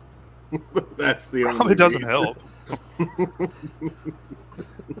 That's the only probably doesn't reason. help.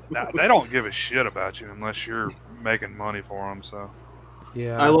 Nah, they don't give a shit about you unless you're making money for them. So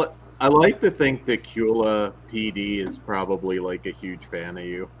Yeah. I like to think that Kula PD is probably like a huge fan of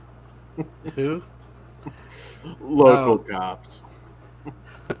you. Who? Local Oh. cops.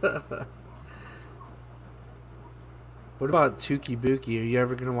 What about Tuki Buki? Are you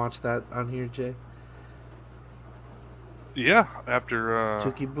ever going to watch that on here, Jay? yeah, after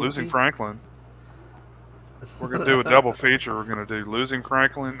Tuki Buki? losing Franklin, we're gonna do a double feature. We're gonna do losing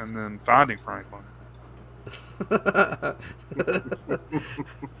Franklin and then finding Franklin.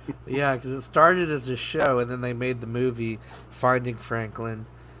 Yeah, because it started as a show, and then they made the movie Finding Franklin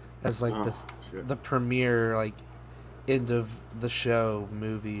as like Oh, this shit. the premiere like end of the show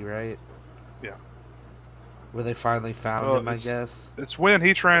movie, right? Yeah. Where they finally found Well, him, I guess. It's when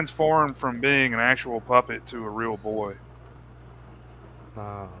he transformed from being an actual puppet to a real boy.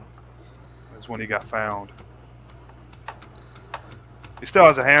 Oh. That's when he got found. He still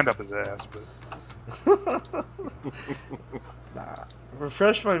has a hand up his ass, but Nah.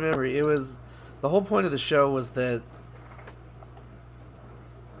 Refresh my memory. It was the whole point of the show was that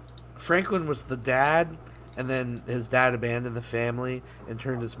Franklin was the dad, and then his dad abandoned the family and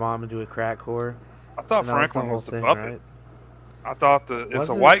turned his mom into a crack whore. I thought And that was the Franklin whole was the thing, puppet. right? I thought it's Was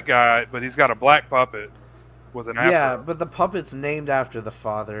a it? white guy, but he's got a black puppet with an afro. Yeah, but the puppet's named after the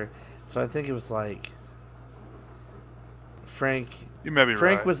father, so I think it was like Frank. You may be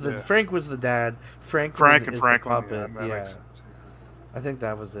Frank right. was the yeah. Frank was the dad. Frank Frank and is Franklin. the puppet. That Yeah, makes sense. I think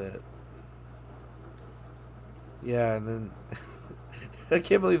that was it. Yeah, and then I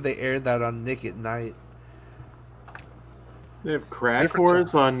can't believe they aired that on Nick at Night. They have crack Different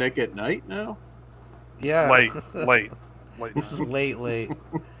whores on Nick at Night now? Yeah, Late. This is late.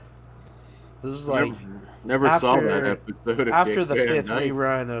 This is like Never saw after- that episode of after the Kick Van 5th Night.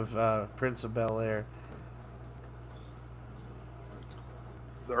 rerun of Prince of Bel Air.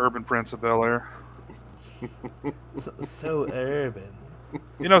 The Urban Prince of Bel Air. So urban.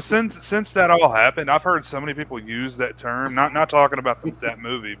 You know, since that all happened, I've heard so many people use that term. Not talking about that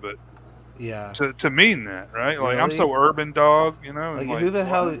movie, but Yeah. to mean that, right? Like I'm Really? so urban, dog. You know, and Like, who the what?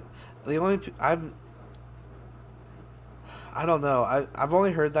 hell? The only I don't know. I've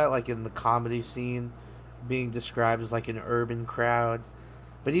only heard that like in the comedy scene, being described as like an urban crowd,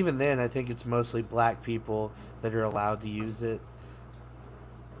 but even then, I think it's mostly black people that are allowed to use it.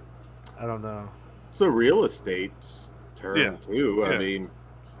 I don't know. It's a real estate term Yeah. too. I Yeah. mean,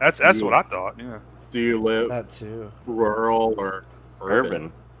 That's you- what I thought. Yeah. do you live That too. rural or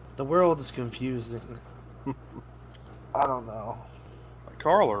Urban. The world is confusing. I don't know. Like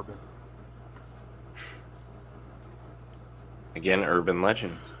Carl Urban. Again, urban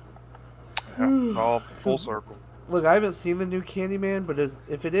legends. Yeah, it's all full circle. Look, I haven't seen the new Candyman, but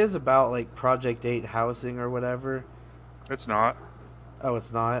if it is about like Project 8 housing or whatever, It's not. Oh,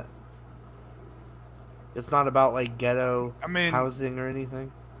 it's not. It's not about like ghetto I mean, housing or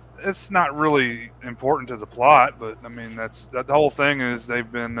anything. it's not really important to the plot, but I mean the whole thing is they've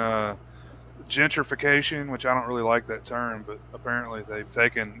been gentrification, which I don't really like that term, but apparently they've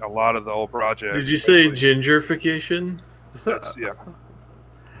taken a lot of the old projects. Did you say basically- gentrification? That's, yeah.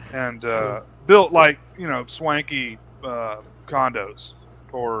 And built like swanky condos,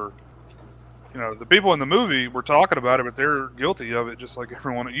 or the people in the movie were talking about it, but they're guilty of it just like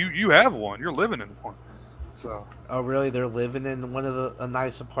everyone. You have one. You're living in one. So. Oh, really? They're living in one of a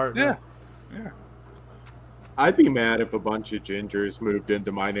nice apartment? Yeah. I'd be mad if a bunch of gingers moved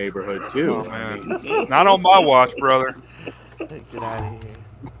into my neighborhood too. Oh man, not on my watch, brother. Get out of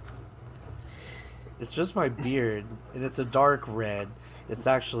here. It's just my beard, and it's a dark red. It's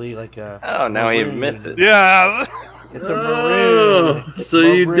actually like a. Oh, now he maroon. admits it. Yeah. It's a maroon. Oh, so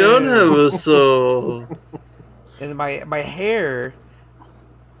you don't have a soul. And my hair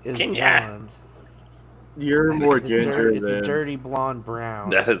is Ginger. blonde. You're more It's ginger a than dirty blonde brown.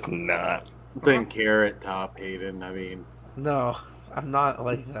 That is not. Carrot Top, Hayden. I mean, No, I'm not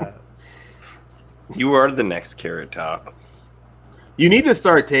like that. You are the next Carrot Top. you need to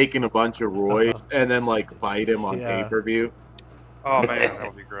start taking a bunch of Roy's and then like fight him on Yeah. pay-per-view. Oh man, that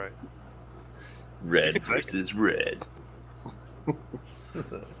would be great. Red versus red. Just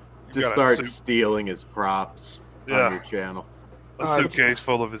got a start suit- stealing his props Yeah. on your channel. A suitcase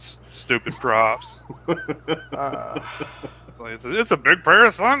full of his stupid props. It's a big pair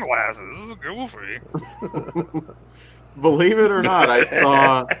of sunglasses. This is goofy. Believe it or not,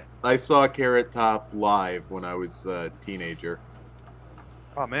 I saw Carrot Top live when I was a teenager.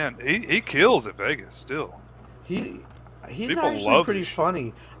 Oh man, he kills at Vegas still. He's People actually love pretty his shit.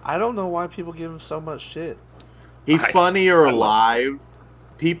 funny. I don't know why people give him so much shit. He's I funnier love live.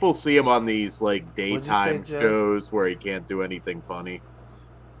 People see him on these like daytime Jeff? shows where he can't do anything funny.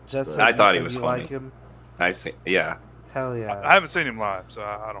 Just I you thought he said was you funny. like him. I've seen, yeah. Hell yeah. I haven't seen him live, so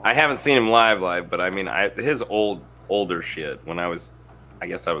I don't. I haven't seen him live, but I mean, his older shit. When I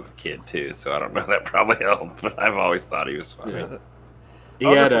guess I was a kid too, so I don't know. That probably helped. But I've always thought he was funny. Yeah. He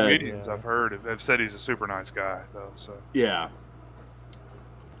Other had a comedians I've heard have said he's a super nice guy though. So yeah.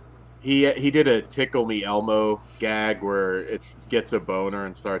 He did a tickle me Elmo gag where it gets a boner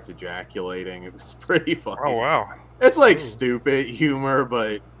and starts ejaculating. It was pretty funny. oh wow, It's like Ooh. stupid humor,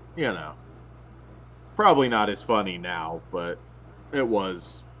 but probably not as funny now, but it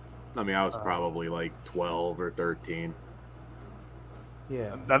was. I mean, I was probably like 12 or 13.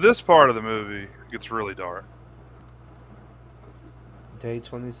 Yeah. now this part of the movie gets really dark. Day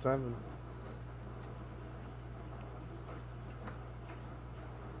 27.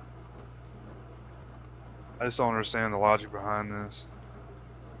 I just don't understand the logic behind this.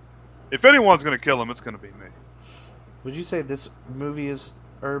 If anyone's gonna kill him, it's gonna be me. Would you say this movie is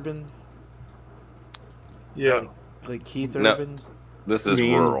urban? Yeah. Like Keith No. Urban? This is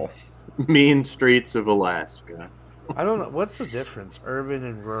Mean. rural. Mean Streets of Alaska. I don't know. What's the difference? Urban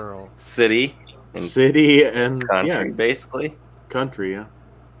and rural? City and City and country, basically. country, yeah.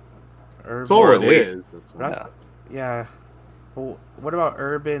 Urban. That's all Or it at least- is. That's all. Right. Yeah. Well, what about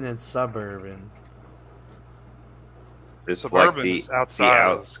urban and suburban? It's Suburban like the is outside.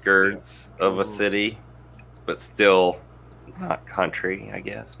 outskirts of a city, but still not country, I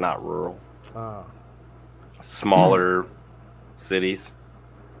guess. Not rural. Oh. Smaller cities.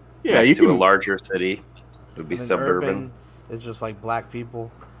 Yeah, next you to a can. larger city would be And then suburban. urban is just like black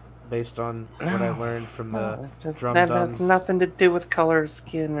people, based on what I learned from the Drum that Dums. has nothing to do with color,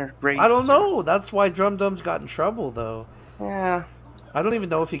 skin, or race. I don't know. That's why Drum Dums got in trouble, though. Yeah. I don't even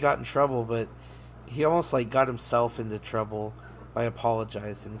know if he got in trouble, but he almost like got himself into trouble by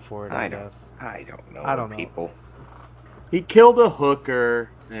apologizing for it. I guess. I don't know. I don't know. People. He killed a hooker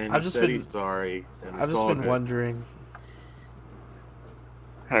and I've he just said been- he's sorry. And I've it's just all been good. wondering.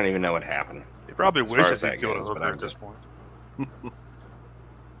 I don't even know what happened. He probably As far wishes as he that killed a goes, but hooker I'm at this just- point.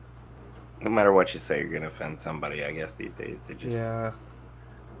 No matter what you say, you're gonna offend somebody. I guess these days they just. Yeah.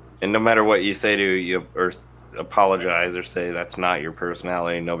 And no matter what you say to you or apologize or say that's not your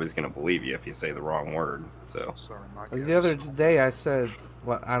personality, nobody's gonna believe you if you say the wrong word. So Sorry, Mike. Like the other day, I said,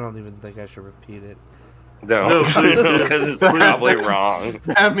 "Well, I don't even think I should repeat it." don't, No, please don't. because it's probably wrong.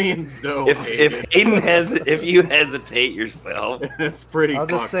 That means don't. If you hesitate yourself, It's pretty. I'll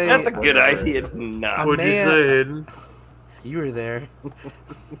just fucked say- that's a up. good idea. No, What'd you Man. say, Hayden? You were there.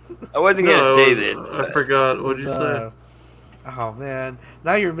 I wasn't gonna No, say this. I forgot. What'd you say? Oh man,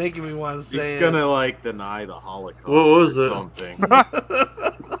 now you're making me want to say He's it. gonna like deny the Holocaust. What was or it? Something.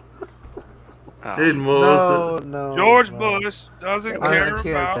 Oh, Hayden, what was it? No. George no. Bush doesn't I care can't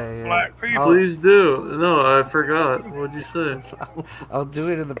about say it. black people. Please do. No, I forgot. What'd you say? I'll do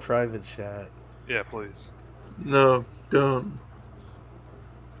it in the private chat. Yeah, please. No, don't.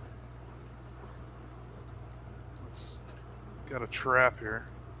 Let's got a trap here.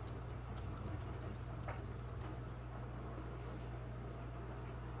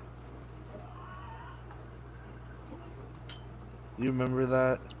 You remember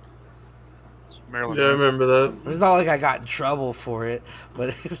that? It's Maryland Yeah, I Manson. remember that. It's not like I got in trouble for it, but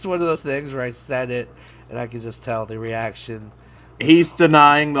it was one of those things where I said it and I could just tell the reaction. He's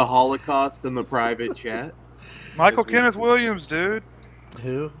denying the Holocaust in the private chat. Michael Kenneth Williams, dude.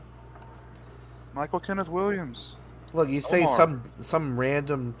 Who? Michael Kenneth Williams. Look, you say Omar. some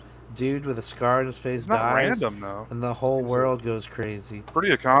random dude with a scar on his face It's not dies, random, though. and the whole He's a- world goes crazy.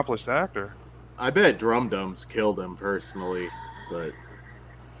 Pretty accomplished actor. I bet Drum Dums killed him personally, but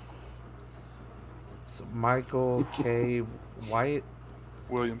So Michael K. White,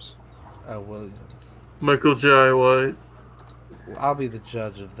 Williams. Williams. Michael J. White. I'll be the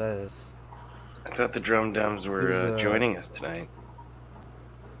judge of this. I thought the Drum Dums were He was, joining us tonight.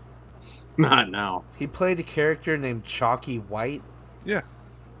 not now. He played a character named Chalky White. Yeah.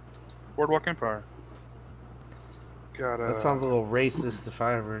 Boardwalk Empire. Got That sounds a little racist if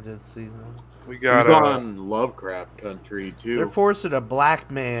I ever did season. We He's got on Lovecraft Country They're too. forcing a black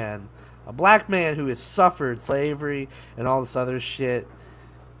man who has suffered slavery and all this other shit,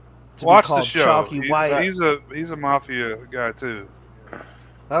 to watch be the called show. Chalky White. He's a mafia guy too.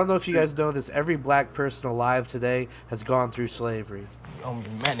 I don't know if you guys know this. Every black person alive today has gone through slavery. You owe me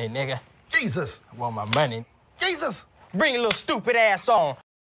money, nigga. Jesus, I want my money. Jesus, bring your little stupid ass on.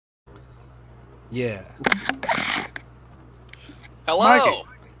 Yeah. Hello. Mikey.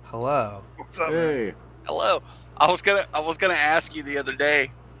 Hello. What's up? Man? Hey, Hello. I was gonna ask you the other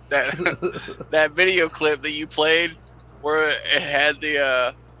day that that video clip that you played where it had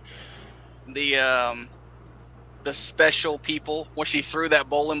the special people when she threw that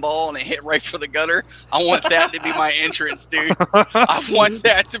bowling ball and it hit right for the gutter. I want that to be my entrance, dude. I want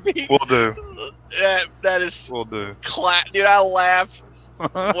that to be. We'll do. That is We'll do. dude. I laughed.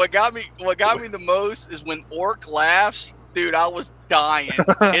 What got me the most is when Orc laughs, dude. I was dying.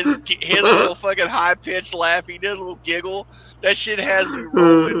 His little fucking high pitched laugh. He did a little giggle. That shit has me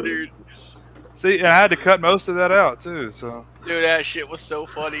rolling, dude. See, I had to cut most of that out too. So Dude, that shit was so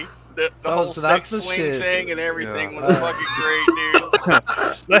funny. The So- whole so that's sex the swing shit. thing and everything Yeah. was fucking great, dude.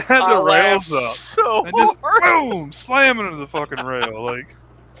 they had I the rails laughed up so and just hard. boom, slamming into the fucking rail. Like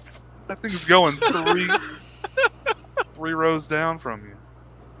that thing's going three rows down from you.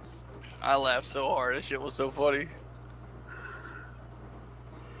 I laughed so hard. That shit was so funny.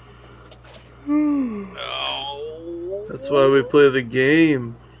 No. That's why we play the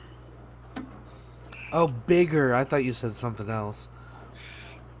game. Oh, bigger. I thought you said something else.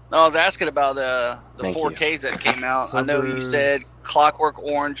 No, I was asking about the Thank 4Ks that came out. I know you said Suburbs. Clockwork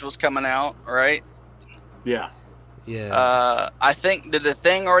Orange was coming out, right? yeah. Yeah. I think, did the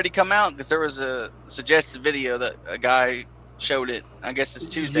thing already come out? Because there was a suggested video that a guy showed it. I guess it's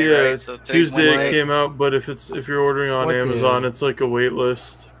Tuesday, Yeah, right? So today's Tuesday Wednesday. it came out, but if you're ordering on What Amazon, day? it's like a wait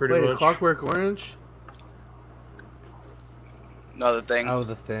list, pretty Wait, much. Clockwork Orange? Another thing. Oh,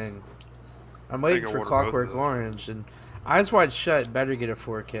 the thing. I'm waiting I for ordered both of Clockwork them. Orange, and Eyes Wide Shut better get a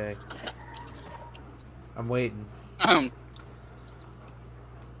 4K. I'm waiting.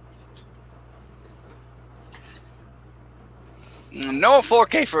 No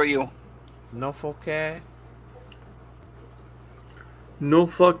 4K for you. No 4K? No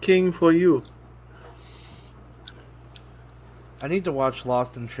fucking for you. I need to watch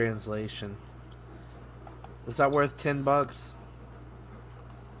Lost in Translation. Is that worth $10?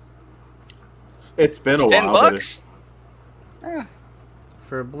 It's been a $10 while. but bucks? Yeah.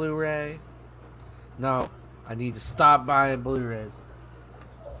 For a Blu-ray? No, I need to stop buying Blu-rays.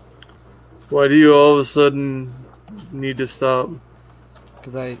 Why do you all of a sudden need to stop?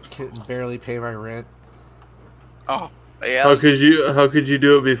 Because I can barely pay my rent. Oh, yeah. How could you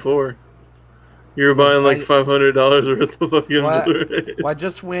do it before? You were buying like $500 worth of fucking What? Blu-ray. Well, I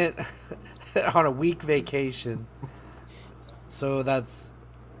just went on a week vacation. So that's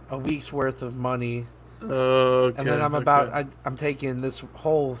a week's worth of money. Okay, And then okay. I'm taking this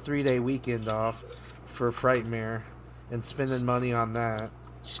whole 3-day weekend off for Frightmare and spending money on that.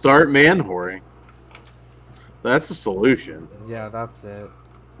 Start man whoring. That's the solution. Yeah, that's it.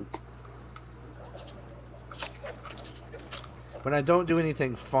 When I don't do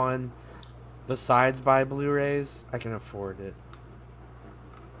anything fun besides buy Blu-rays, I can afford it.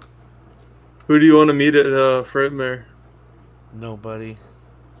 Who do you want to meet at Frightmare? Nobody.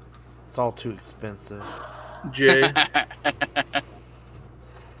 It's all too expensive. Jay.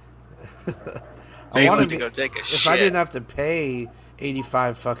 I want to to go take a If shit. I didn't have to pay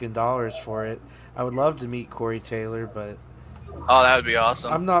 $85 fucking for it, I would love to meet Corey Taylor, but Oh, that would be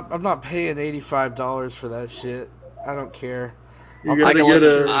awesome. I'm not paying $85 for that shit. I don't care. You I'll gotta take get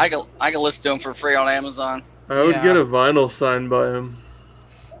it. a. I can listen to him for free on Amazon. I would Yeah. get a vinyl signed by him.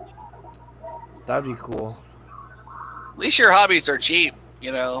 That'd be cool. At least your hobbies are cheap.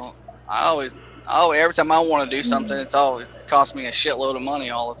 You know, every time I want to do something, it costs me a shitload of money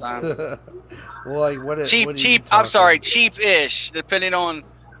all the time. Well, like what? cheap. I'm sorry, cheap-ish, depending on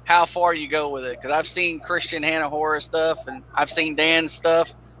how far you go with it. Because I've seen Christian Hannah horror stuff, and I've seen Dan's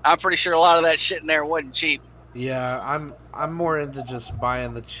stuff. I'm pretty sure a lot of that shit in there wasn't cheap. Yeah, I'm more into just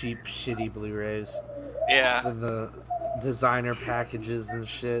buying the cheap, shitty Blu-rays Yeah. than the designer packages and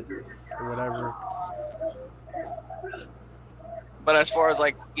shit or whatever. But as far as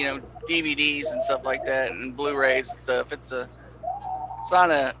like, you know, DVDs and stuff like that and Blu-rays and stuff, it's not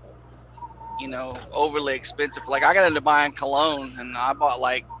a, you know, overly expensive. Like I got into buying cologne and I bought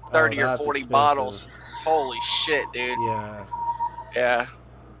like 30 or 40 expensive. bottles. Holy shit, dude. Yeah. Yeah.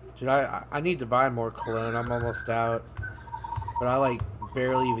 Dude, I need to buy more cologne. I'm almost out. But I like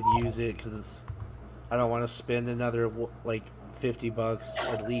barely even use it because I don't want to spend another like $50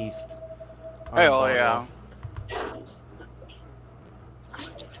 at least. on a Hell bottle. yeah.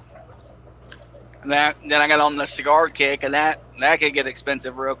 And then I got on the cigar kick, and that could get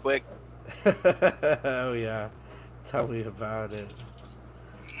expensive real quick. Oh yeah, tell me about it.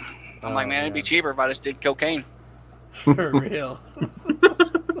 I'm like, man, it'd be cheaper if I just did cocaine. For real.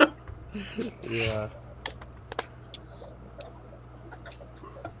 Yeah.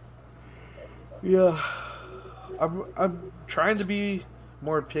 Yeah. I'm trying to be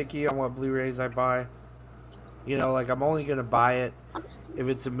more picky on what Blu-rays I buy. You know, like I'm only gonna buy it if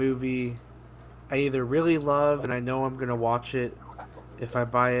it's a movie I either really love and I know I'm gonna watch it if I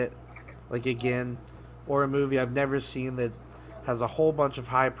buy it like again, or a movie I've never seen that has a whole bunch of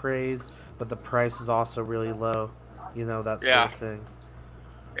high praise but the price is also really low. You know, that sort of thing.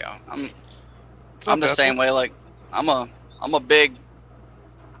 Yeah, I'm the same way. Like I'm a big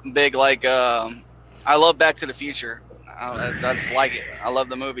like I love Back to the Future. I just like it. I love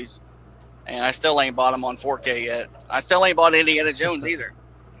the movies, and I still ain't bought them on 4K yet. I still ain't bought Indiana Jones either.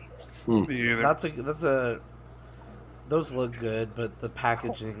 That's a. Those look good, but the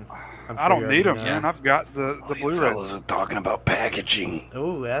packaging. I don't need them, man. I've got the Blu-rays. Fellas are talking about packaging.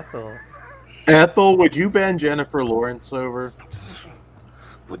 Oh, Ethel. Ethel, would you bend Jennifer Lawrence over?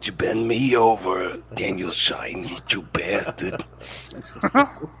 Would you bend me over, Daniel Shine, you bastard?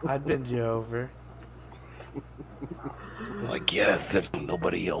 I'd bend you over. I guess if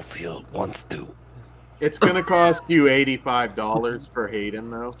nobody else here wants to. It's gonna cost you $85 for Hayden,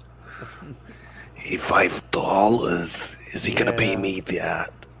 though. $85? Is he gonna pay me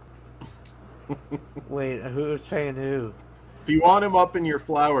that? Wait, who's paying who? If you want him up in your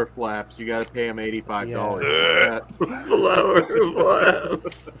flower flaps, you gotta pay him $85. Flower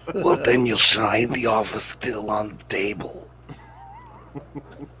flaps. Well, then you'll shine. The offer's still on the table.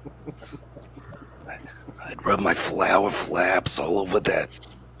 I'd rub my flower flaps all over that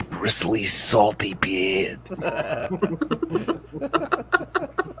bristly, salty beard.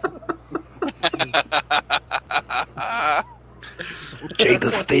 Jay the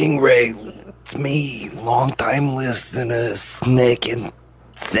Stingray, it's me, long-time listener, snake and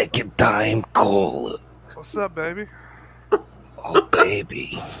second-time caller. What's up, baby? Oh,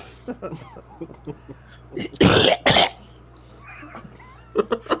 baby.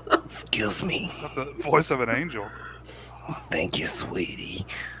 Excuse me. Got the voice of an angel. Oh, thank you, sweetie.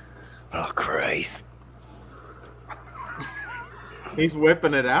 Oh, Christ. He's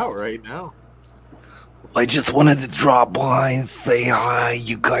whipping it out right now. I just wanted to drop by and say hi.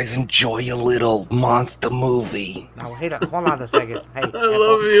 You guys enjoy your little monster movie. Now, hold on a second. Hey, I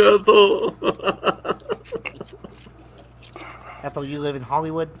love you, Ethel. Ethel, you live in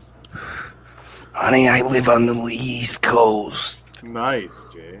Hollywood? Honey, I live on the East Coast. Nice,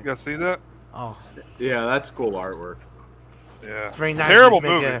 Jay. You guys see that? Oh. Yeah, that's cool artwork. Yeah. It's very nice. Terrible You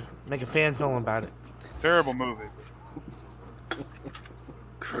movie. make a fan film about it. Terrible movie.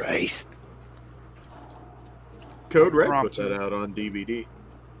 Christ. Code Red put Impromptu. that out on DVD.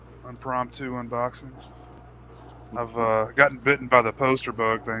 Impromptu unboxing. I've gotten bitten by the poster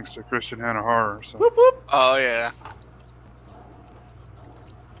bug thanks to Christian Hannah Horror. So. Whoop, whoop. Oh yeah.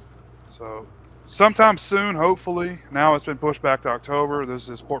 So sometime soon, hopefully. Now it's been pushed back to October. There's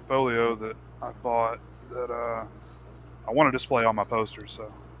this portfolio that I bought that I want to display all my posters. So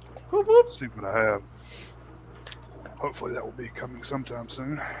Whoop, whoop. let's see what I have. Hopefully that will be coming sometime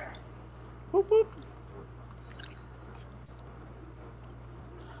soon. Whoop, whoop.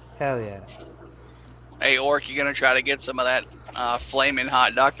 Hell yeah. Hey, Orc, you gonna try to get some of that flaming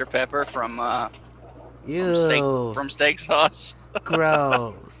hot Dr. Pepper from Ew. steak sauce?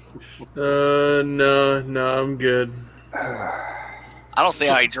 Gross. No, I'm good. I don't see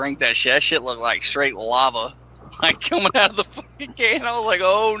how he drank that shit. That shit looked like straight lava, like coming out of the fucking can. I was like,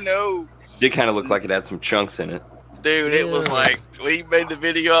 oh no. Did kind of look like it had some chunks in it. Dude, it was Ew. like when he made the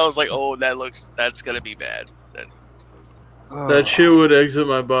video, I was like, oh, that's gonna be bad. That shit would exit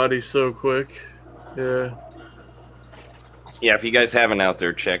my body so quick. Yeah. Yeah, if you guys haven't out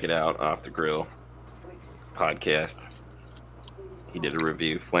there, check it out. Off the Grill podcast. He did a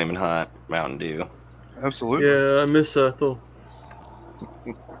review, Flamin' Hot Mountain Dew. Absolutely. Yeah, I miss Ethel.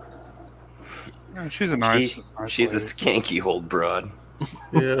 Yeah, she's a nice. She's a lady. skanky old broad.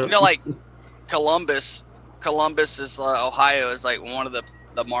 Yeah. You know, like Columbus is Ohio is like one of the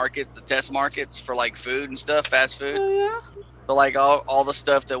markets, the test markets for like food and stuff, fast food. Oh, yeah? So like all the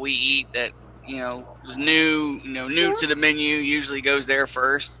stuff that we eat that is new to the menu usually goes there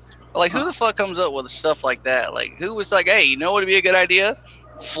first. But like, who the fuck comes up with stuff like that? Like, who was like, hey, you know what would be a good idea?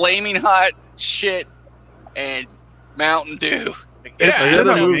 Flaming hot shit and Mountain Dew. Like, It's I been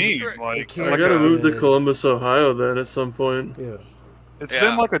gotta a move- meme, like I I gotta move to Yeah. Columbus, Ohio then at some point. Yeah. it's Yeah.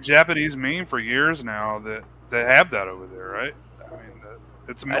 been like a Japanese meme for years now that they have that over there, right? I mean,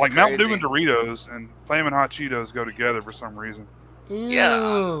 it's That's like Mountain Dew crazy. and Doritos and Flamin' Hot Cheetos go together for some reason.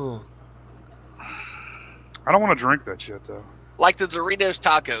 Yeah. I don't want to drink that shit though. Like the Doritos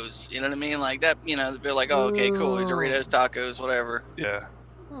tacos, you know what I mean? Like that, they're like, oh, okay, cool, Ooh. Doritos tacos, whatever. Yeah.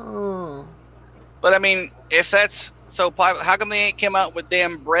 Oh. But I mean, if that's so popular, how come they ain't come out with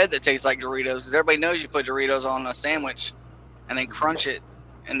damn bread that tastes like Doritos? Because everybody knows you put Doritos on a sandwich and then crunch it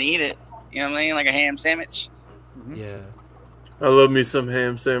and eat it. You know what I mean? Like a ham sandwich. Yeah. I love me some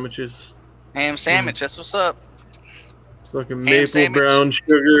ham sandwiches. Ham sandwich, that's what's up. Fucking Ham maple sandwich. brown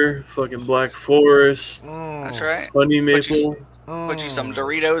sugar, fucking Black Forest, Oh. That's right. honey Put you- maple. Put you some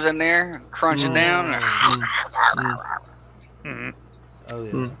Doritos in there, crunch it down, and hmm Oh,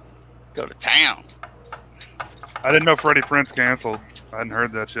 yeah. Mm. go to town. I didn't know Freddie Prinze canceled. I hadn't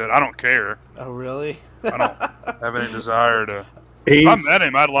heard that shit. I don't care. Oh, really? I don't have any desire to. He's, If I met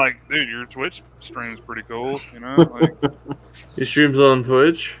him, I'd like, dude, your Twitch stream's pretty cool. You know, like, He streams on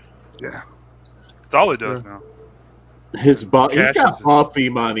Twitch. yeah, it's all he does now. he's got Cash is- Huffy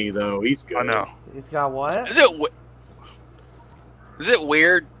money though. He's good. I know. He's got what? Is it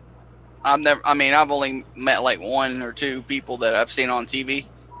weird? I've only met like one or two people that I've seen on TV,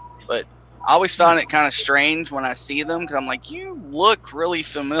 but I always found it kind of strange when I see them because I'm like, you look really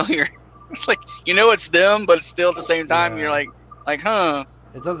familiar. It's like it's them, but it's still at the same time Yeah. you're like, huh?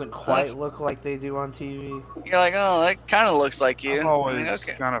 It doesn't quite look like they do on TV. You're like, oh, that kind of looks like you. I've always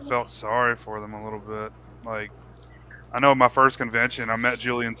okay. kind of felt sorry for them a little bit. Like, I know at my first convention, I met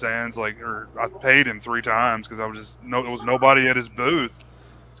Julian Sands, or I paid him 3 times because there was nobody at his booth,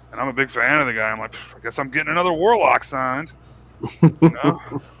 and I'm a big fan of the guy. I'm like, I guess I'm getting another Warlock signed. You know?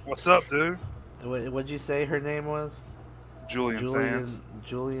 What's up, dude? What'd you say her name was? Julian Sands.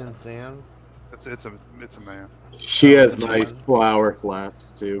 Julian Sands? It's a man. She has nice flower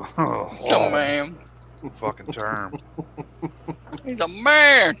flaps too. Oh, So man, fucking term. he's a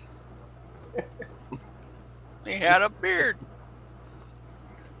man. He had a beard.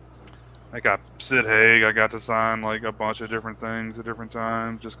 I got Sid Haig. I got to sign like a bunch of different things at different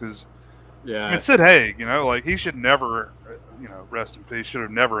times just because. Yeah. I mean, Sid Haig, he should never, rest in peace. Should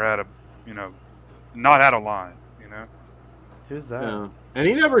have never had not had a line. Who's that? Yeah. And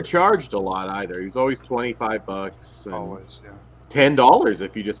he never charged a lot either. He was always $25 and Always, yeah. $10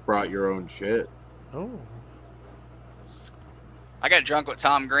 if you just brought your own shit. Oh. I got drunk with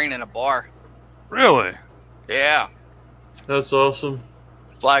Tom Green in a bar. Really? Yeah, That's awesome.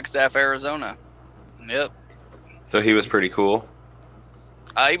 Flagstaff, Arizona. Yep. So he was pretty cool.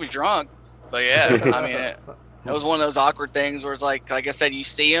 He was drunk, but yeah, I mean, it was one of those awkward things where it's like I said, you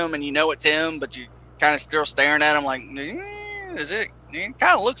see him and you know it's him, but you kind of still staring at him like, is it? It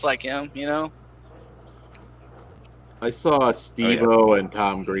kind of looks like him, I saw Steve-O and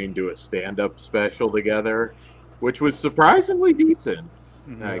Tom Green do a stand-up special together, which was surprisingly decent,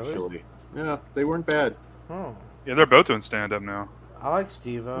 Mhm. actually. Yeah, they weren't bad. Oh. Yeah, they're both doing stand up now. I like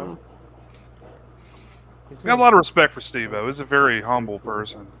Steve-O. I got a lot of respect for Steve-O. He's a very humble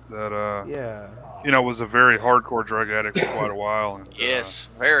person that, Yeah. was a very hardcore drug addict for quite a while. And, Yes,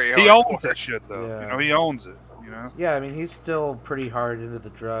 very. he hardcore. owns that shit, though. Yeah. He owns it, Yeah, I mean, he's still pretty hard into the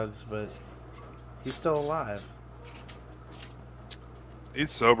drugs, but he's still alive.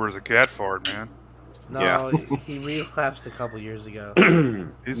 He's sober as a cat fart, man. No, he relapsed a couple years ago.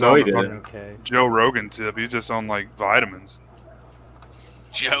 He's No, on he the didn't. fucking Okay. Joe Rogan tip. He's just on like vitamins.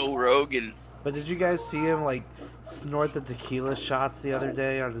 Joe Rogan. But did you guys see him like snort the tequila shots the other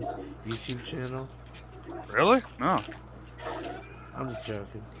day on his YouTube channel? Really? No. I'm just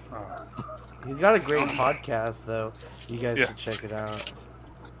joking. Uh, He's got a great podcast though. You guys Yeah. should check it out.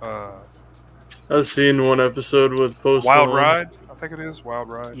 I've seen one episode with Post Wild Malone. Ride. I think it is Wild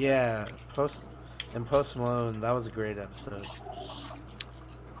Ride. Yeah, Post Malone. That was a great episode.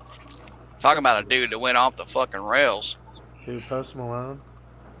 Talking about a dude that went off the fucking rails. Who, Post Malone?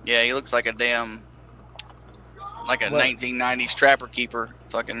 Yeah, he looks like a damn, like a What? 1990s trapper keeper,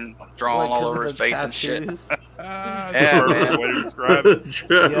 fucking drawing What, all 'cause over of his the face and shit. tattoos? Yeah, Perfect man. way to describe it.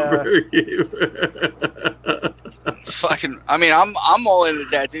 Trevor. It's fucking. I mean, I'm all into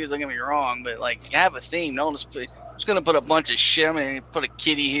tattoos. Don't get me wrong, but like, you have a theme. Don't just gonna put a bunch of shit. I mean, put a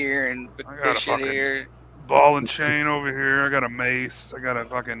kitty here and put I got this a shit fucking- here. Ball and chain over here. I got a mace. I got a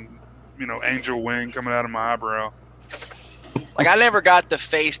fucking, angel wing coming out of my eyebrow. Like, I never got the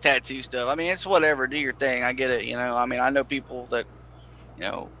face tattoo stuff. I mean, it's whatever. Do your thing. I get it. I mean, I know people that,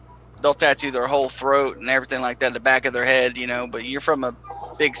 they'll tattoo their whole throat and everything like that, the back of their head. But you're from a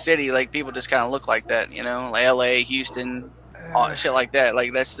big city, like people just kind of look like that. Like L.A., Houston, all shit like that.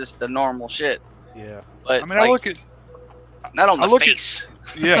 Like that's just the normal shit. Yeah. But I mean, like, I look at. not on I the look at- face.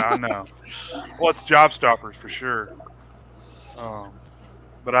 Yeah, I know. Well, it's job stoppers for sure.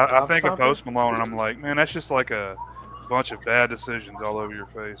 But I think of Gobstopper? Post Malone, and I'm like, man, that's just like a bunch of bad decisions all over your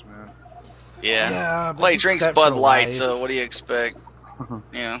face, man. Yeah. but Well, he he's drinks set Bud for Light, life. so what do you expect?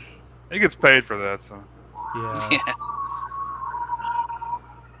 Yeah. He gets paid for that, so. Yeah. Yeah.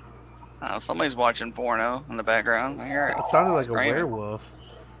 Oh, somebody's watching porno in the background. I hear it. It sounded like a Screaming. werewolf.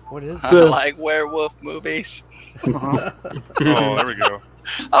 What is I that? like werewolf movies. Oh, there we go.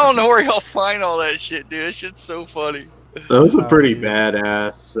 I don't know where y'all find all that shit, dude. That shit's so funny. That was a Oh, pretty dude.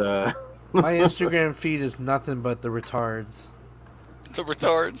 badass. My Instagram feed is nothing but the retards. The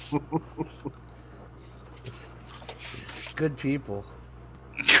retards. Good people.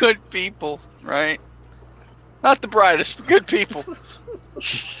 Good people, right? Not the brightest, but good people.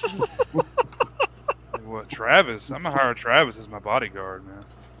 What, Travis? I'm gonna hire Travis as my bodyguard, man.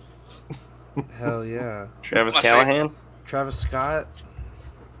 Hell yeah. Travis My Callahan. Travis Scott.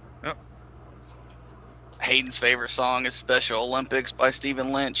 Hayden's favorite song is Special Olympics by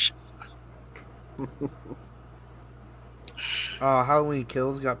Stephen Lynch. Halloween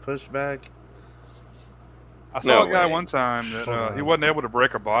Kills got pushed back. I saw No a guy way. one time that Hold on. he wasn't able to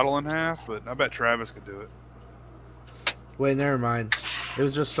break a bottle in half, but I bet Travis could do it. Wait, never mind. It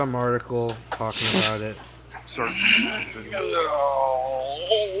was just some article talking about it. Certain.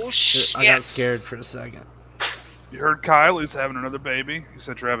 Oh, shit. I got scared for a second. You heard Kylie's having another baby? You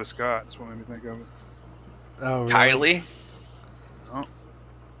said Travis Scott. That's what made me think of it. Oh, really? Kylie? Oh.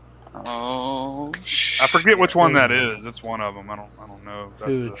 Oh, shit. I forget which one that is. It's one of them. I don't know.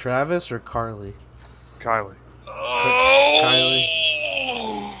 That's Who, Travis or Carly? Kylie. Oh,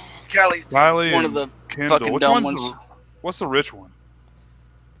 Kylie's Kylie one and of the Kendall. fucking Which dumb one's ones. what's the rich one?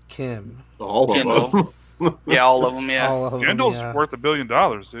 Kim. All of Kendall. them. Yeah, all of them, yeah. All of them, Kendall's yeah. worth $1 billion,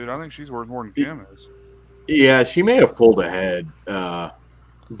 dude. I think she's worth more than Kim is. Yeah, she may have pulled ahead,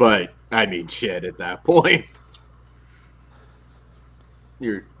 but I mean, shit. At that point,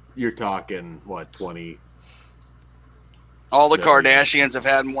 you're talking what 20? All the Yeah. Kardashians have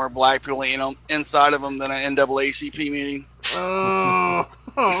had more black people, inside of them than an NAACP meeting. Oh.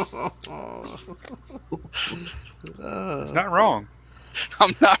 It's not wrong.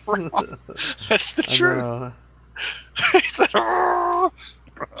 I'm not wrong. That's the I truth. know. He said, "Oh."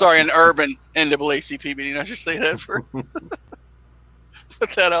 Sorry, an urban NAACP meeting. I should say that first.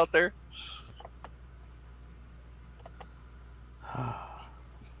 Put that out there.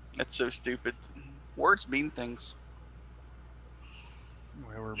 That's so stupid. Words mean things.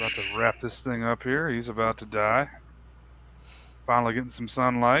 Well, we're about to wrap this thing up here. He's about to die. Finally getting some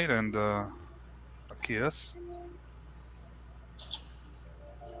sunlight and a kiss.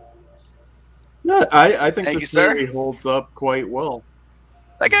 No, I think Thank the you, sir. theory holds up quite well.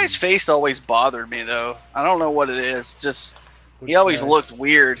 That guy's face always bothered me, though. I don't know what it is. Just he Which always guy? looked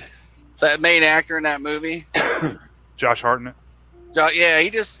weird. That main actor in that movie. Josh Hartnett. Yeah, he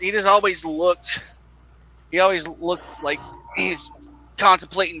just always looked. He always looked like he's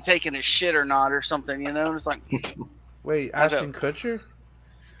contemplating taking a shit or not or something. It's like, Wait, I don't- Ashton Kutcher?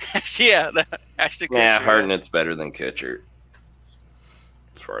 yeah, Ashton Yeah, Kutcher. Hartnett's better than Kutcher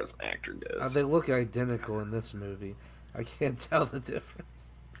as far as an actor goes. They look identical in this movie. I can't tell the difference.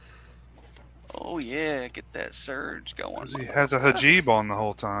 Oh yeah, get that surge going. 'Cause he has a hijab on the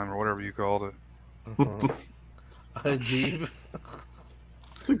whole time, or whatever you called it. A Jeep.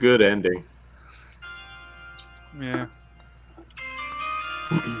 It's a good ending. Yeah.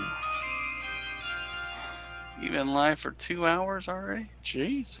 You've been live for 2 hours already?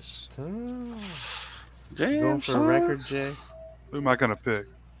 Jesus. Going Damn, for son. a record, Jay. Who am I gonna pick?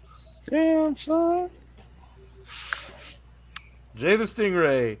 Damn, son. Jay the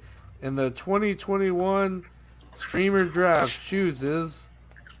Stingray in the 2021 streamer draft chooses.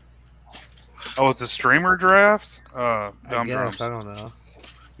 Oh, it's a streamer draft. I Dumb guess drums. I don't know.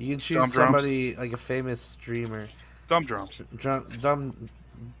 You can choose Dumb drums? somebody like a famous streamer. Dumb drums.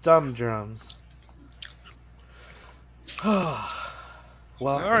 Dumb drums. Well,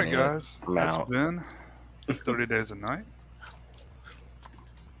 All right, Yeah. guys. I'm That's out. been 30 Days a Night.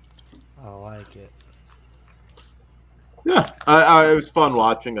 I like it. Yeah, it was fun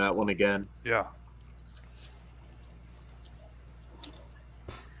watching that one again. Yeah.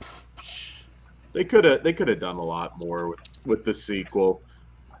 They could have done a lot more with the sequel.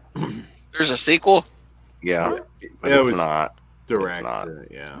 There's a sequel? Yeah, but Yeah, it it's was not. Direct. not.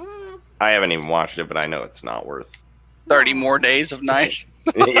 Yeah. I haven't even watched it, but I know it's not worth. 30 more days of night.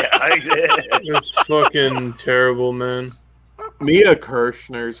 Yeah, I did. It's fucking terrible, man. Mia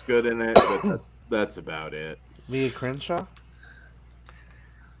Kirshner's good in it, but that's about it. Mia Crenshaw.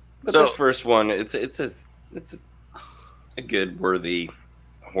 But So- this first one, it's a good, worthy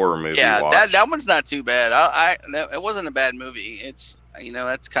horror movie. Yeah, watch. that one's not too bad. It wasn't a bad movie. It's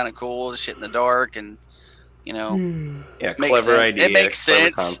that's kind of cool. The shit in the dark, and yeah, makes clever sense. idea. It makes clever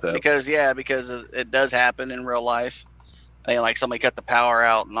sense concept. because it does happen in real life. Like somebody cut the power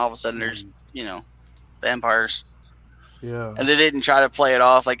out, and all of a sudden there's vampires, Yeah. and they didn't try to play it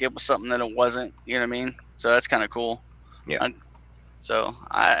off like it was something that it wasn't. You know what I mean? So that's kind of cool. Yeah.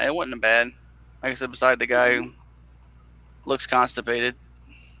 It wasn't bad. Like I said, beside the guy who looks constipated,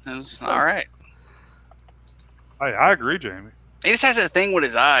 it's all right. I agree, Jamie. He just has that thing with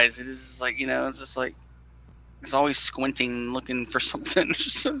his eyes. It is just like, it's just like he's always squinting, looking for something.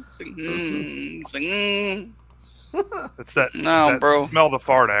 It's like, it's like, It's that, No, that bro. smell the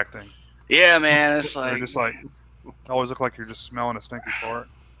fart acting. Yeah, man. It's You're like, just like, always look like you're just smelling a stinky fart.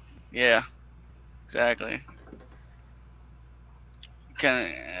 yeah, exactly. Kind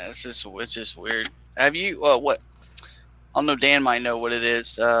of, it's just weird. Have you? What? I don't know. Dan might know what it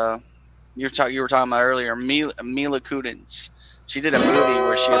is. You were talking about earlier. Mila Kunis. She did a movie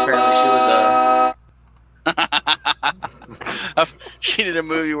where she was she did a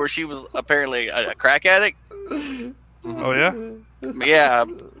movie where she was apparently a crack addict. Oh yeah. Yeah,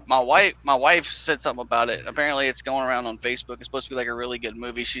 my wife said something about it. Apparently, it's going around on Facebook. It's supposed to be like a really good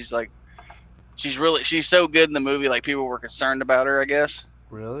movie. She's so good in the movie. Like people were concerned about her. I guess.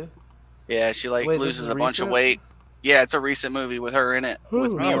 Really? Yeah, she Wait, this loses is a bunch of recent? weight. Yeah, it's a recent movie with her in it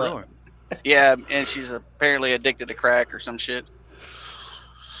with Oh, Oh Mila. really? Yeah, and she's apparently addicted to crack or some shit.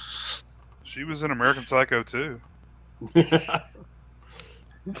 She was in American Psycho too.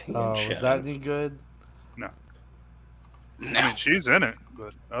 Oh, was that any good? I No, mean, she's in it,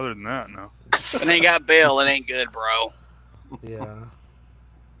 but other than that, no. it ain't got Bill. It ain't good, bro. Yeah.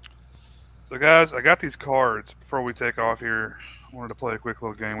 So guys, I got these cards. Before we take off here, I wanted to play a quick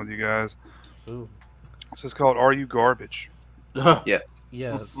little game with you guys. Ooh. This is called Are You Garbage? Yes.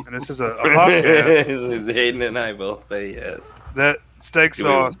 Yes. And this is a podcast Hayden and I both say yes. that Steak Do we-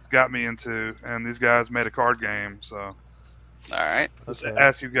 Sauce got me into, and these guys made a card game. So All right. let's Okay.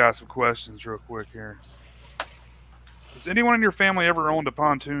 ask you guys some questions real quick here. Has anyone in your family ever owned a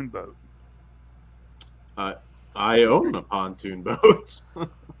pontoon boat? I own a pontoon boat.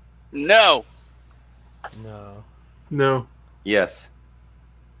 No. No. No. Yes.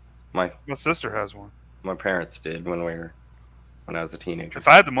 My My sister has one. parents did when I was a teenager. If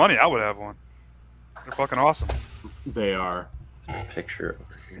I had the money, I would have one. They're fucking awesome. They are. Picture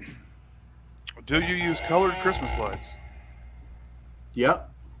over here. Do you use colored Christmas lights? Yep.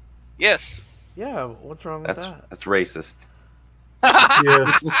 Yes. Yeah. What's wrong with that? That's racist.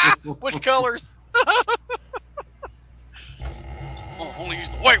 Yes. Which colors? Oh, only use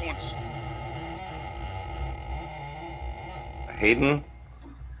the white ones. Hayden,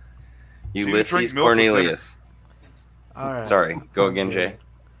 you drink Ulysses milk with Cornelius. All right. Sorry, go again, Okay. Jay.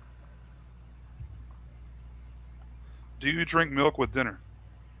 Do you drink milk with dinner?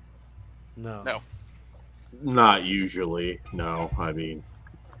 No. No. Not usually. No. I mean,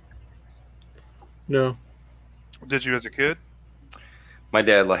 No. Did you as a kid? My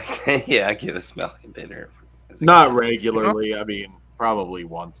dad yeah, I give us milk and dinner. as a not kid. regularly. I mean, probably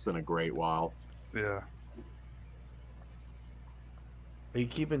once in a great while. Yeah. Are you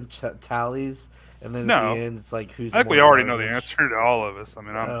keeping tallies? And then No. at the end, it's like who's I think we more already know the garbage? answer to all of us. I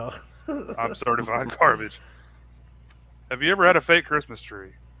mean, I'm Oh. I'm certified garbage. Have you ever had a fake Christmas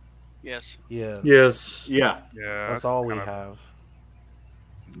tree? Yes. Yeah. Yes. Yeah. Yeah, That's all we kinda- have.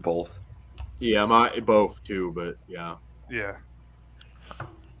 Both. Yeah, my both too, but yeah. Yeah.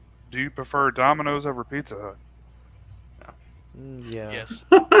 Do you prefer Domino's over Pizza Hut? Yeah. Yes.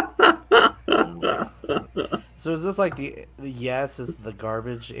 So is this like the yes is the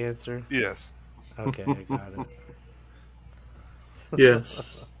garbage answer? Yes. Okay, I got it.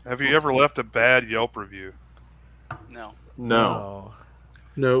 Yes. Have you ever left a bad Yelp review? No. No.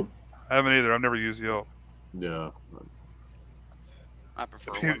 Nope. I haven't either. I've never used Yelp. No. I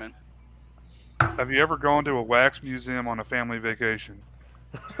prefer You- women. Have you ever gone to a wax museum on a family vacation?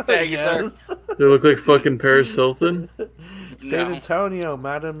 Thank you, sir. Yes. They look like fucking Paris Hilton. San No. Antonio,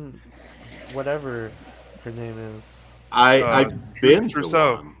 Madam, whatever her name is. I've been to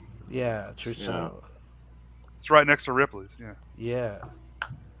Trousseau. one. Yeah, Trousseau. It's right next to Ripley's. Yeah. Yeah.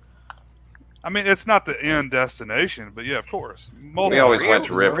 I mean, it's not the end destination, but yeah, of course. We always went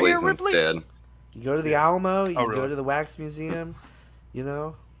to Ripley? Ripley's instead. You go to the Alamo, you Oh, go really? to the Wax Museum, you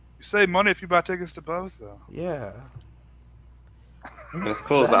know? You save money if you buy tickets to both, though. Yeah. And it's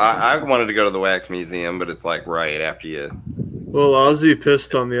cool. As I wanted to go to the wax museum, but it's like right after you. Well, Ozzy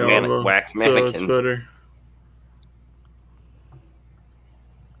pissed on the Alamo. Wax so it's mannequins. better.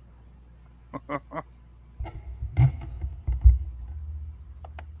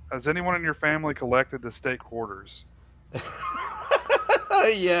 Has anyone in your family collected the state quarters?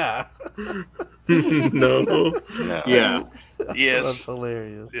 Yeah. No. No. Yeah. That's Yes.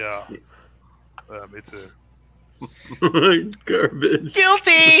 hilarious. Yeah. Me too. Garbage.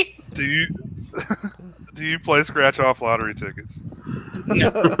 Guilty. Do you do you play scratch off lottery tickets?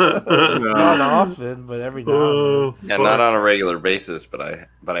 Not often, but every now and Oh, Yeah, fuck. not on a regular basis, but I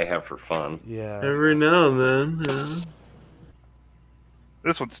have for fun. then. Yeah. Every now and then. Yeah.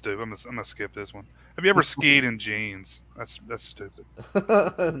 This one's stupid. I'm gonna skip this one. Have you ever skied in jeans? That's stupid.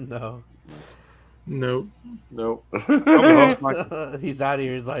 No. Nope. Nope. Oh, well, He's out of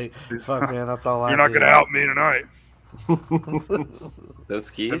here. He's like, fuck, man, that's all I you're not do. gonna out me tonight. Those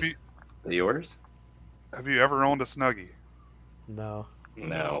skis? Have you, Are yours? have you ever owned a Snuggie? No.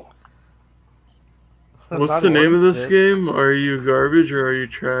 No. What's Not the name of once, this dude. game? Are you garbage or are you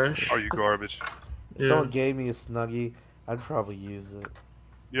trash? Are you garbage? If someone gave me a Snuggie, I'd probably use it.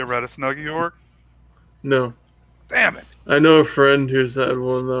 You ever had a Snuggie, York? No. Damn it! I know a friend who's had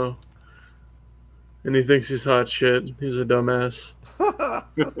one, though. And he thinks he's hot shit. He's a dumbass.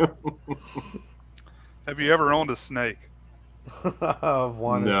 Have you ever owned a snake? I've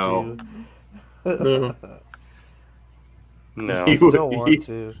wanted No. to. No. No. I still want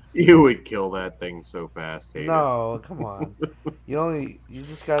to. You would kill that thing so fast, Hayden. No, come on. You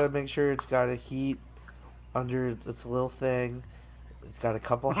just gotta make sure it's got a heat under this little thing. It's got a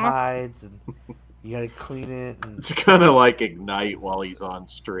couple hides, and you gotta clean it. And It's kind of like Ignite while he's on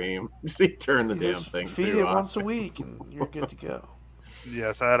stream. He turned the you damn just thing feed too it hot. once a week, and you're good to go.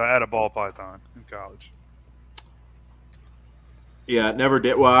 Yes, I had a ball python in college. Yeah, never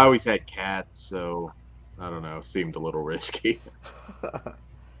did. Well, I always had cats, so I don't know. Seemed a little risky. Have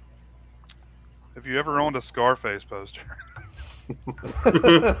you ever owned a Scarface poster?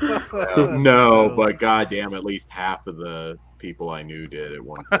 No, but goddamn, at least half of the people I knew did at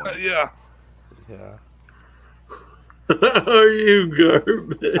one point. Yeah. Yeah. Are you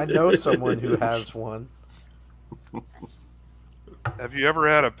garbage? I know someone who has one. Have you ever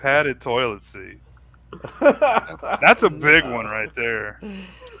had a padded toilet seat? That's a big one right there.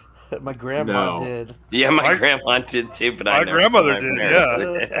 My grandma No. did. Yeah, my My- grandma did too, but my I never grandmother my did,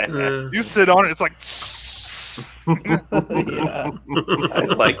 parents. Yeah. You sit on it, it's like. Yeah. I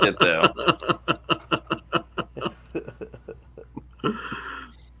just liked it though.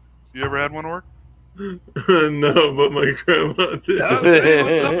 You ever had one, Orc? No, but my grandma did.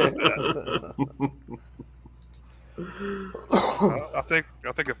 I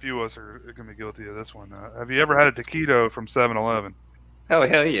think a few of us are going to be guilty of this one. Have you ever had a taquito from 7-Eleven? Oh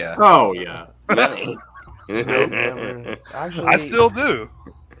hell yeah. Oh yeah. Many. Never. Actually, I still do.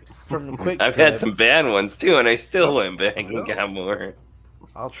 from Quick I've Trip, had some bad ones too, and I still went back and got more.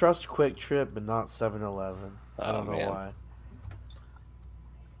 I'll trust Quick Trip, but not 7-Eleven. I don't Oh, know man. why.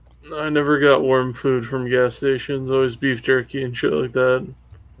 I never got warm food from gas stations. Always beef jerky and shit like that.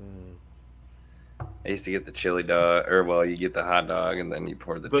 I used to get the chili dog, or well, you get the hot dog, and then you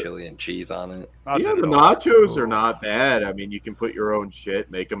pour the But- chili and cheese on it. I Yeah, did the it all. nachos are not bad. I mean, you can put your own shit,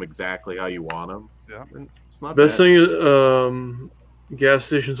 make them exactly how you want them. Yeah. It's not Best bad. thing gas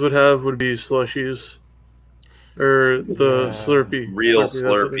stations would have would be slushies. Or the Yeah. Slurpee. Real Slurpee, that's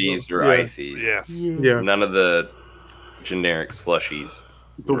what they Slurpees call or it. ices. Yes. Yeah. None of the generic slushies.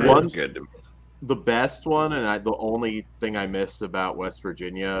 The Really ones, good. the best one, and the only thing I missed about West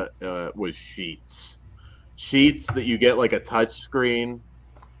Virginia was Sheets. Sheets that you get like a touch screen.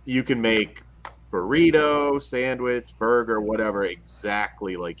 You can make burrito, sandwich, burger, whatever,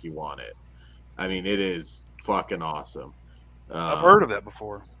 exactly like you want it. I mean, it is fucking awesome. I've heard of that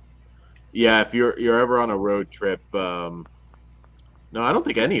before. Yeah, if you're ever on a road trip, no, I don't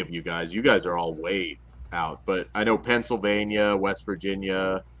think any of you guys. You guys are all way out, but I know Pennsylvania, West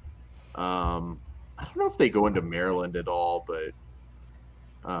Virginia. I don't know if they go into Maryland at all, but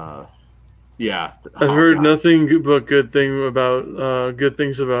yeah. I've heard nothing but good things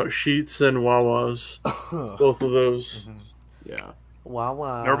about Sheets and Wawas. Both of those. Yeah.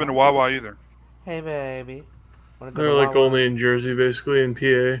 Wawa. Never been to Wawa either. Hey, baby. Wanna go They're to like Wawa? only in Jersey, basically, in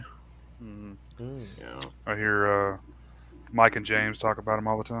PA. Yeah. I hear Mike and James talk about them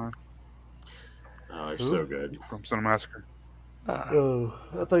all the time Oh, they're so good. from Cinemassacre. Oh,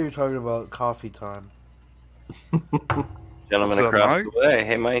 I thought you were talking about coffee time. Gentleman What's up, across Mike? the way.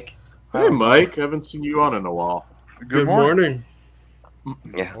 Hey, Mike. Hey, Mike. Haven't seen you on in a while. Good morning.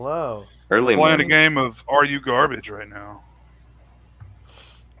 Yeah. Hello. Early Playing morning. a game of Are You Garbage right now.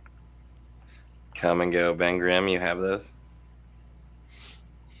 Come and go, Ben Grimm. You have those?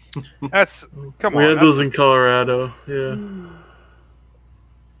 That's come We on. had That's, those in Colorado. Yeah.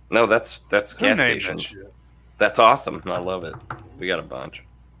 No, that's who gas named that stations. shit? That's awesome. I love it. We got a bunch.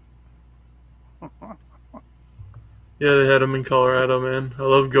 Yeah, they had them in Colorado, man. I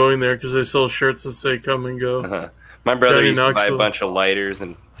love going there because they sell shirts that say "Come and Go." My brother Johnny used to buy a Knoxville. bunch of lighters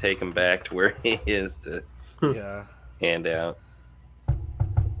and take them back to where he is to Yeah. hand out.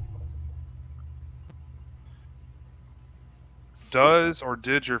 Does or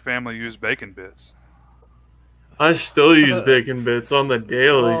did your family use bacon bits? I still use bacon bits on the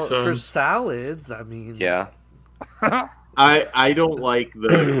daily, Well, for son. salads, I mean. Yeah. I don't like the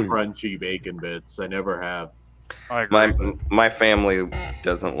crunchy bacon bits. I never have. I agree. My family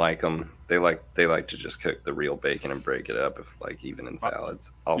doesn't like them. They like to just cook the real bacon and break it up, if like even in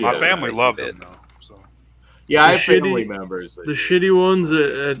salads. My Also, family bacon loved them bits. though. So. Yeah, I The have family shitty- members. That The do. shitty ones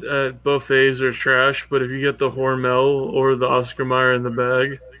at buffets are trash, but if you get the Hormel or the Oscar Mayer in the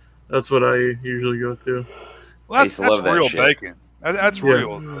bag, that's what I usually go to. Well, used to that's love that real shit. bacon. That's Yeah.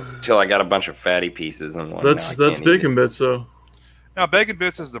 real. Until I got a bunch of fatty pieces and one. That's bacon bits, though. Now, Bacon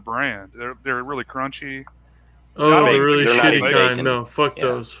Bits is the brand. They're really crunchy. Oh, I don't the think really they're not shitty even kind. bacon. No, fuck Yeah.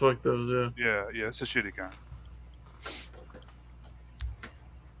 those. Fuck those, yeah. Yeah, it's a shitty kind.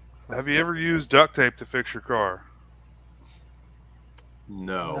 Have you ever used duct tape to fix your car?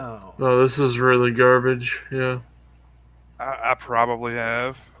 No. No. Oh, this is really garbage. Yeah. I probably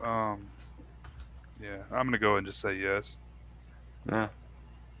have. Yeah, I'm gonna go ahead and just say yes. Yeah.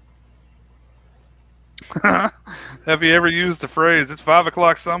 Have you ever used the phrase "It's 5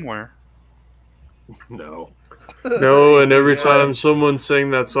 o'clock somewhere"? No. No, and every Yeah. time someone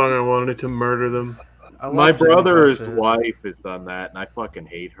sang that song, I wanted to murder them. I love My Jimmy brother's Buffett. wife has done that, and I fucking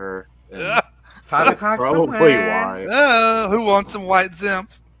hate her. And 5 o'clock probably somewhere. why. Who wants some white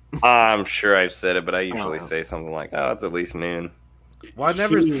zimph? I'm sure I've said it, but I usually Oh. say something like, "Oh, it's at least noon." Well, I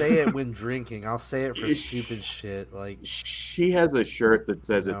never She- say it when drinking. I'll say it for She- stupid shit. Like, She has a shirt that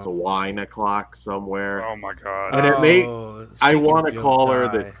says it's a No. wine o'clock somewhere. Oh my god! And it may- oh, she I can want to go call her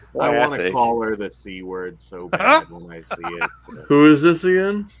die. the I want to Classic. call her the C word so bad when I see it. Who is this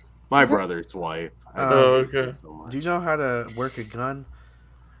again? My brother's wife. I Oh, hate her okay. so much. Do you know how to work a gun?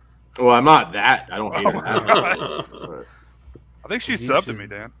 Well, I'm not that. I don't hate her that much. Oh, But I think she You subbed to should- me,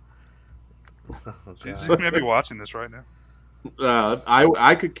 Dan. Oh, She's God. maybe watching this right now.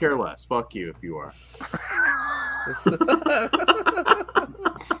 I could care less. Fuck you if you are.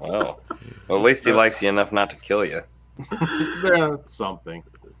 Wow. Well, at least he likes you enough not to kill you. Yeah, it's something.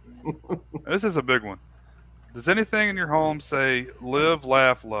 This is a big one. Does anything in your home say "Live,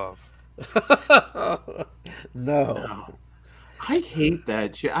 laugh, love"? No. I hate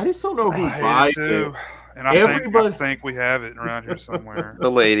that shit. I just don't know who I hate buys it too, it. and I Everybody- think we have it around here somewhere.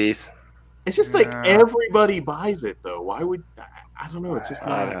 The ladies. It's just like Yeah. everybody buys it though. Why would I don't know? It's just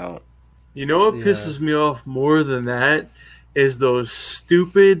I not. don't. You know what Yeah. pisses me off more than that is those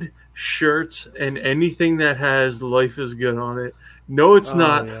stupid shirts and anything that has "Life is Good" on it. No, it's Oh,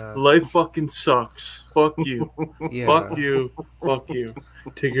 not. yeah. Life fucking sucks. Fuck you. Yeah. Fuck you. Fuck you.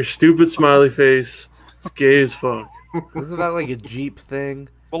 Take your stupid smiley face. It's gay as fuck. Isn't that like a Jeep thing?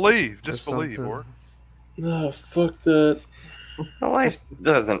 Believe, just Or believe, something? or Oh, fuck that. Well, life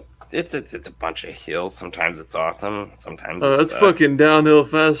doesn't. It's a bunch of hills. Sometimes it's awesome. Sometimes Oh, it that's sucks. fucking downhill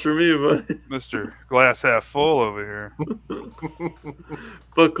fast for me, but Mr. Glass half full over here.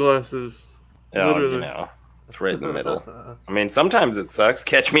 fuck glasses. Oh, you literally. know. It's right in the middle. I mean, sometimes it sucks.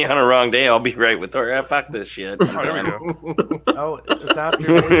 Catch me on a wrong day, I'll be right with her. Ah, fuck this shit. I'm There we done. go. Oh, it's after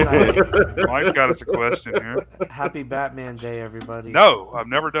midnight. Mike's got us a question here. Happy Batman Day, everybody. No, I've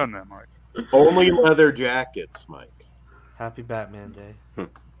never done that, Mike. Only leather jackets, Mike. Happy Batman Day.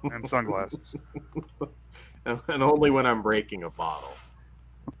 And sunglasses. And only when I'm breaking a bottle.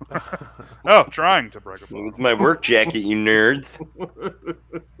 Oh, trying to break a bottle. With my work jacket, you nerds.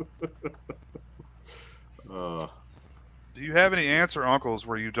 Do you have any aunts or uncles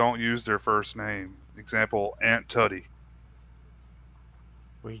where you don't use their first name? Example, Aunt Tutty.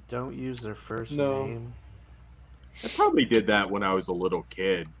 We don't use their first No. name. I probably did that when I was a little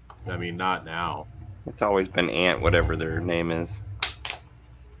kid. I mean, not now. It's always been Aunt, whatever their name is.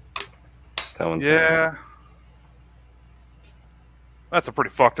 So-and-so. Yeah. That's a pretty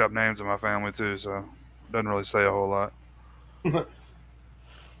fucked up names in my family, too, so doesn't really say a whole lot.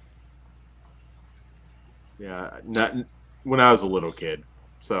 Yeah, not when I was a little kid.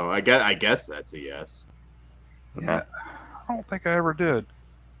 So I guess that's a yes. Yeah. I don't think I ever did.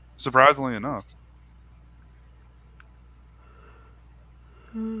 Surprisingly enough.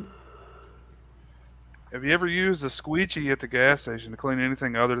 Have you ever used a squeegee at the gas station to clean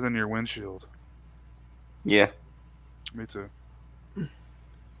anything other than your windshield? Yeah. Me too.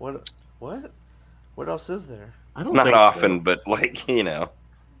 What? What else is there? I don't Not think often, so. but like, you know,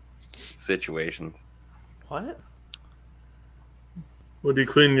 situations. What? What, are you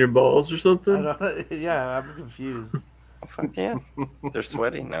cleaning your balls or I something? don't, yeah, I'm confused. Oh, fuck yes. They're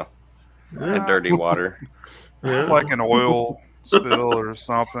sweaty? No. Yeah. And dirty water. Yeah. Like an oil spill or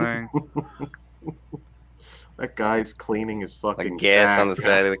something. That guy's cleaning his fucking Like gas sack. on the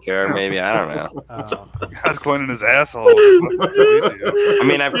side of the car, maybe. I don't know. Oh. Guy's cleaning his asshole. That's what he did. I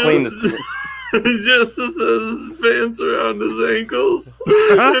mean, I've cleaned this. Justice has his pants around his ankles,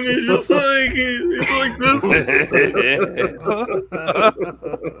 and he's just like he's like this.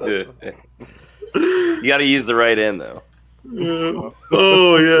 You got to use the right end, though. Yeah.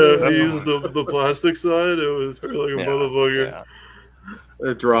 Oh yeah, if you use the plastic side, it would hurt like a Yeah, motherfucker. yeah.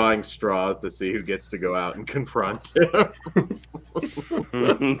 They're drawing straws to see who gets to go out and confront him.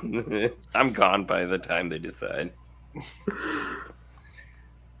 I'm gone by the time they decide.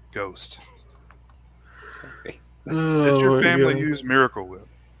 Ghost. Sorry. Oh, Did your my family God. use Miracle Whip?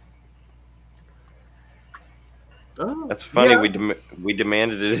 Oh, That's funny. yeah. We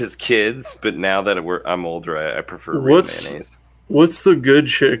demanded it as kids, but now that I'm older, I prefer real What's- mayonnaise. What's the good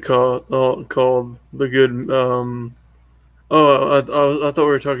shit called? The good Oh, I thought we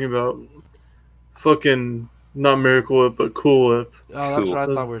were talking about fucking not Miracle Whip, but Cool Whip. Oh, that's Cool. what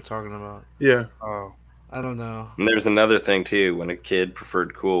I thought we were talking about. Yeah. Oh. I don't know. And there's another thing too. When a kid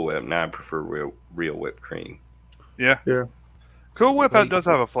preferred Cool Whip, now I prefer real whipped cream. Yeah. Yeah. Cool Whip does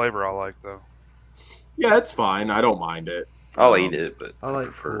have a flavor I like, though. Yeah, it's fine. I don't mind it. I'll eat it, but I like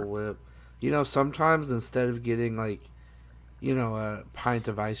prefer. Cool Whip. You know, sometimes instead of getting like, you know, a pint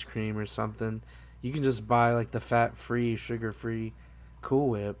of ice cream or something, you can just buy like the fat-free, sugar-free Cool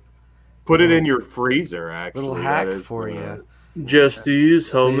Whip. Put it in your freezer, actually. Little That hack is for the- you. Just to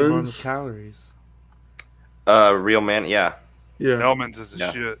use Save on the Hellman's. calories. Real man, yeah, Yeah. Hellman's is the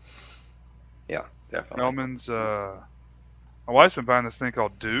Yeah. shit. definitely. Hellman's, my wife's been buying this thing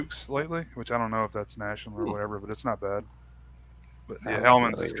called Duke's lately, which I don't know if that's national or whatever, but it's not bad. But yeah, Sounds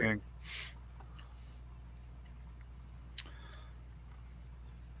Hellman's is familiar. king.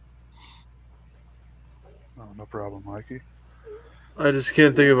 Oh, no problem, Mikey. I just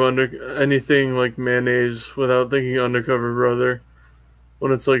can't think of anything like mayonnaise without thinking Undercover Brother.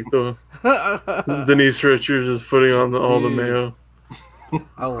 When it's like the Denise Richards is putting on all the Dude. mayo.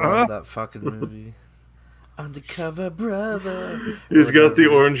 I love that fucking movie. Undercover Brother. He's got the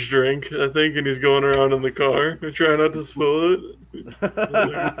Whatever. orange drink, I think, and he's going around in the car. Trying not to spill it.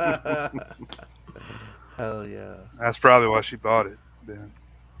 Hell yeah. That's probably why she bought it, Ben.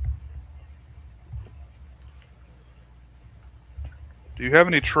 Do you have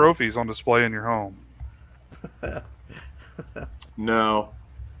any trophies on display in your home? No.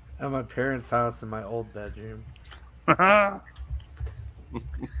 At my parents' house in my old bedroom.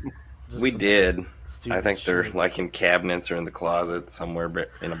 Just We some did. stupid I think they're shit. like in cabinets or in the closet somewhere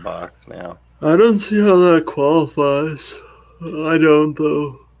in a box now. I don't see how that qualifies. I don't,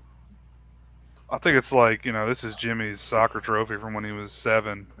 though. I think it's like, you know, this is Jimmy's soccer trophy from when he was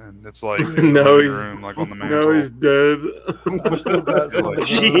 7, and it's like in the Now living he's- room, like on the mantle. Now he's dead. I've still got some of those.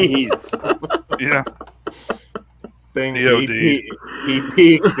 Jeez. Yeah, Thing DOD. he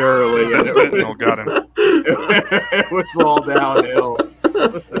peaked early and fentanyl got him. it was all downhill.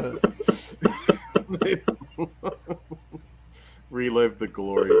 Relive the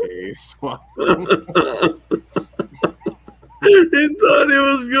glory days. He thought he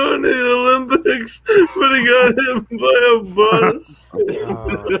was going to the Olympics, but he got hit by a bus.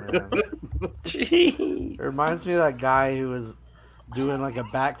 Oh, man. Jeez. It reminds me of that guy who was doing like a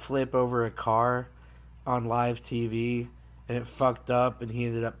backflip over a car on live TV, and it fucked up, and he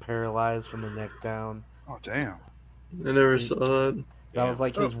ended up paralyzed from the neck down. Oh damn! I never saw that. That was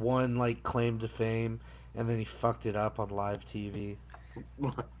like his one like claim to fame, and then he fucked it up on live TV.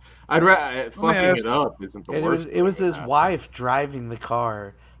 I'd rather fucking it up isn't the And worst. it was his wife driving the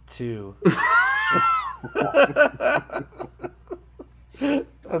car too.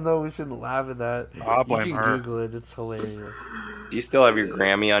 I know we shouldn't laugh at that. I'll blame you can her. Google it; it's hilarious. Do you still have your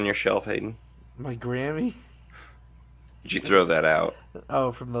Grammy on your shelf, Hayden? My Grammy? Did you throw that out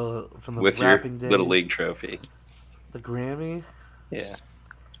Oh, from the with your wrapping days? Little League trophy? The Grammy? Yeah.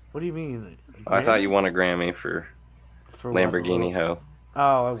 What do you mean? I thought you won a Grammy for For what, the Lamborghini little- Ho.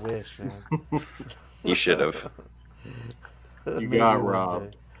 Oh, I wish, man. You should have. You Maybe got one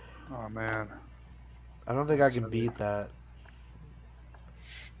robbed. day. Oh man. I don't think I can beat that.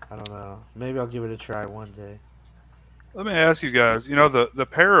 I don't know. Maybe I'll give it a try one day. Let me ask you guys. You know the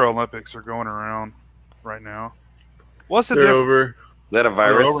Paralympics are going around right now. What's the They're difference? over. Is that a They're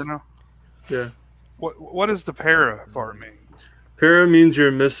virus? over now. Yeah. What does the para part mean? Para means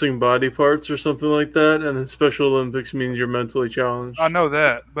you're missing body parts or something like that, and then Special Olympics means you're mentally challenged. I know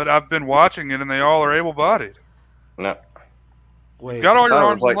that, but I've been watching it, and they all are able-bodied. No. Wait, Got all I your thought it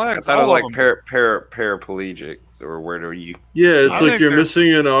arms was like, and I legs. thought it was all like of them. paraplegics, or where do you, Yeah, I it's like think you're they're-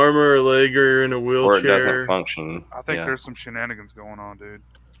 missing an arm or a leg, or you're in a or wheelchair. it doesn't function. I think Yeah. there's some shenanigans going on, dude.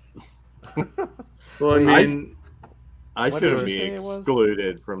 Well, I mean, I What should did be you say it was?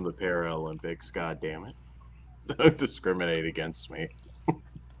 excluded from the Paralympics. God damn it! Don't discriminate against me.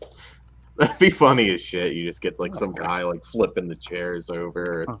 That'd be funny as shit. You just get like some guy like flipping the chairs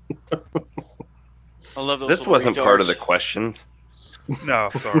over. I love those. This little wasn't part of the retards. questions. No,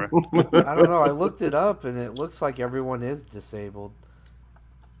 sorry. I don't know. I looked it up, and it looks like everyone is disabled.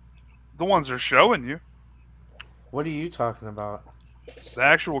 The ones they're showing you, What are you talking about? the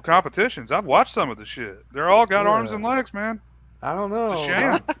actual competitions. I've watched some of the shit. They're all got arms and legs, man. I don't know. It's a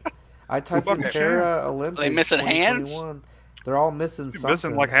shame. I typed in fucking shame. Para Olympics. Are they missing hands? 2021. They're all missing You're something.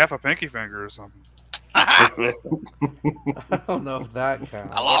 missing like half a pinky finger or something. I don't know if that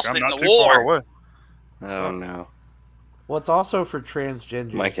counts. I lost I'm it in not the too far war. away. Oh no. Well, it's also for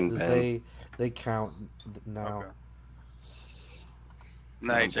transgenders. Mike and 'cause Ben. they count now. Okay.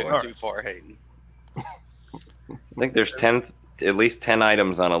 No, you took boy. it too far, Hayden. I think there's at least 10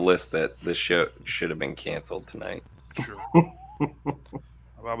 items on a list that this show should have been canceled tonight. Sure.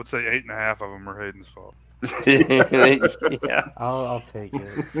 I would say 8.5 of them are Hayden's fault. Yeah. I'll take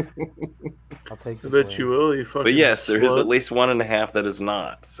it. I'll take I the bet blame. you will. You fucking. But yes, there is slut. at least 1.5 that is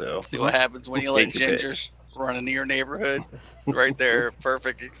not. So See what happens when you let Take your pick. gingers run into your neighborhood. Right there,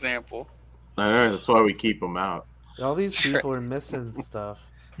 perfect example. All right, that's why we keep them out. All these people are missing stuff.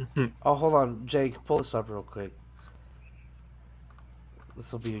 Oh, hold on, Jake. Pull this up real quick.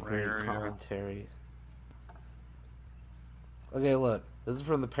 This will be a great Rare, yeah. commentary. Okay, look. This is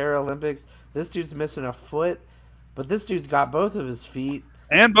from the Paralympics. This dude's missing a foot, but this dude's got both of his feet.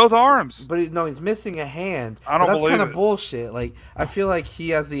 And both arms. But no, he's missing a hand. I don't But that's believe kind of it. bullshit. Like, I feel like he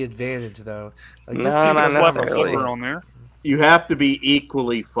has the advantage, though. Like, No, dude not Just doesn't left a have a necessarily. flipper foot. on there. You have to be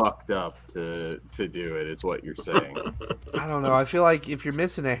equally fucked up to do it. Is what you're saying. I don't know. I feel like if you're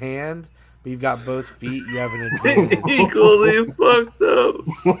missing a hand, but you've got both feet, you have an advantage. Equally fucked up.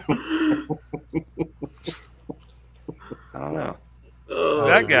 I don't know. Oh,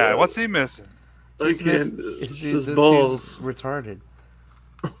 That guy, God. what's he missing? I He's miss- can't. dude, His this balls. dude's retarded.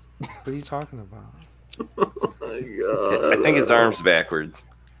 What are you talking about? Oh my God. I think his arm's backwards.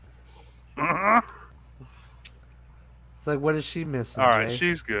 Uh-huh. It's like, what is she missing? All right, Jay?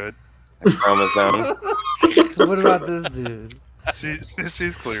 she's good. A chromosome. What about this dude?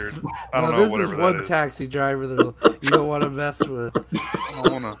 She's cleared. I don't No, know, this whatever is one that is. taxi driver that you don't want to mess with. I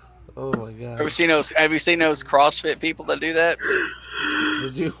don't wanna. Oh my god! Have you seen those CrossFit people that do that?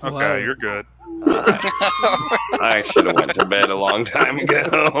 Did you? Okay, Wow. you're good. I should have went to bed a long time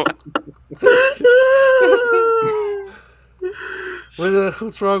ago.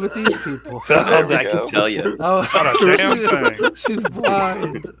 What's wrong with these people? I we can go. tell you. Oh, Not a damn thing. she's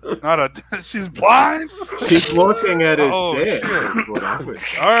blind. Not a. She's blind. She's looking at his Oh, dick. shit. is what I would-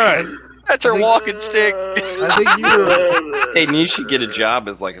 All right. That's her I think- walking stick. I think you. Hey, you should get a job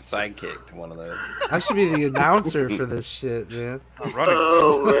as like a sidekick to one of those. I should be the announcer for this shit, man. I'm running.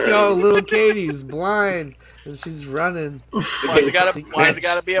 Oh, Yo, little Katie's blind and she's running. Why's it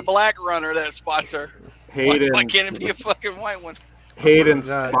gotta be a black runner that spots her? Why Hayden, can't it be a fucking white one? Hayden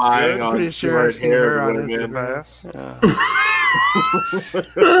Yeah, spying good. on Pretty sure I've seen her on short-haired women. Instagram.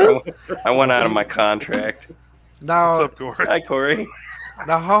 Pass. I went out of my contract. Now, What's up, Corey? Hi, Corey.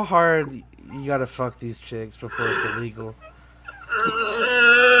 now, how hard you gotta fuck these chicks before it's illegal?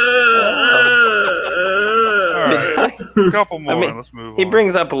 All right, a couple more. mean, Let's move He on.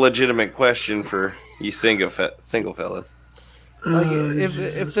 brings up a legitimate question for you single fellas. Like,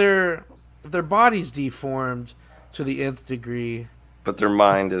 if their body's deformed to the nth degree, But their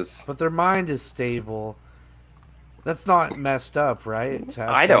mind is. but their mind is stable, that's not messed up, right? To have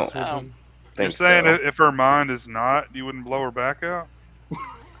I sex don't with know. them? You're Think saying so. if her mind is not, you wouldn't blow her back out?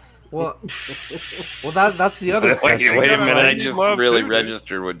 Well, that's the other Wait, question. wait a minute! I Ladies just love really too, dude.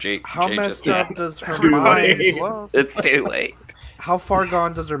 registered what Jake. How Jake messed just up said. does her Too mind? late. Love. It's too late. How far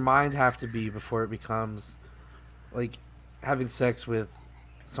gone does her mind have to be before it becomes like having sex with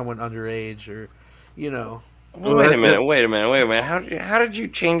someone underage, or you know? Wait a minute! How did you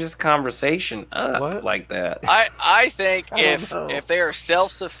change this conversation up What? like that? I think I don't know. if they are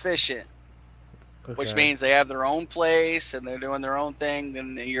self-sufficient, which Okay. means they have their own place and they're doing their own thing,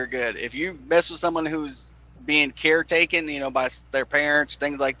 then you're good. If you mess with someone who's being caretaken, by their parents,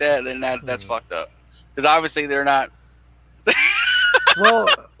 things like that, then that's fucked up. Because obviously they're not. Well,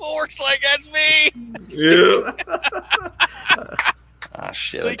 Orc's like, that's me. Yeah. Ah,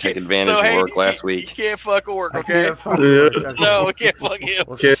 shit! So I you take can't- advantage so, of hey, work last You week. can't fuck Orc, I okay? can't fuck Yeah. her. No, we can't fuck him.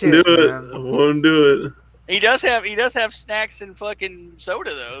 Well, Can't shit, do it. man. Won't do it. He does have snacks and fucking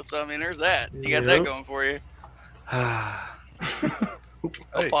soda though. So I mean, there's that. You got that Yep. going for you. I'll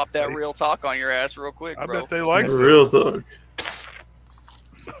Hey, pop that hey. real talk on your ass real quick, I bro. bet they like that. Real talk.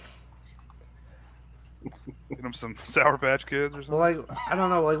 Get them some Sour Patch Kids or something. Well, like I don't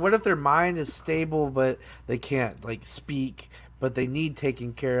know. Like, what if their mind is stable, but they can't like speak, but they need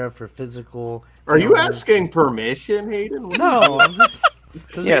taken care of for physical? Are you illness? asking permission, Hayden? What No, I'm just.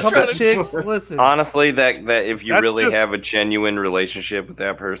 There's Yes. a couple chicks. Listen, Honestly, that if you That's really just- have a genuine relationship with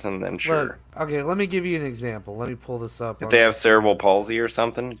that person, then sure. look. Okay, let me give you an example. Let me pull this up. If on- they have cerebral palsy or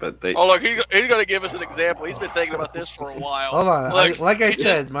something, but they Oh look, he's going to give us an example. He's been thinking about this for a while. Hold on. Look, Like I he just-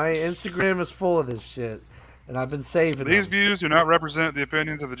 said, my Instagram is full of this shit, and I've been saving These them. views do not represent the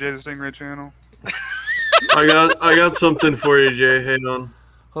opinions of the Jay the Stingray channel. I got something for you, Jay. Hang on.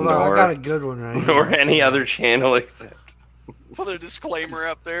 Hold on, Nor- I got a good one right or here. any other channel except. Put a disclaimer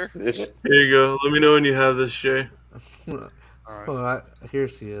up there. Here you go. Let me know when you have this, Jay. All right. Hold on, here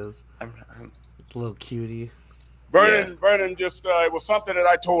she is, I'm- little cutie. Vernon, Yes. Vernon just, it was something that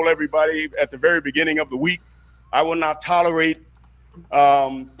I told everybody at the very beginning of the week. I will not tolerate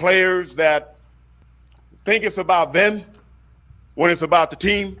players that think it's about them when it's about the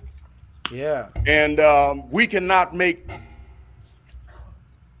team. Yeah. And we cannot make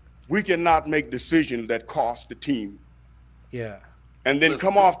decisions that cost the team Yeah. and then Listen.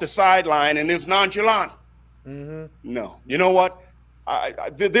 come off the sideline and it's nonchalant. Mm-hmm. No. You know what?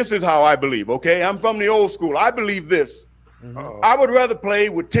 This is how I believe, okay? I'm from the old school. I believe this. Uh-oh. I would rather play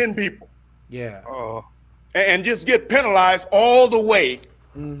with 10 people Yeah. Oh, and just get penalized all the way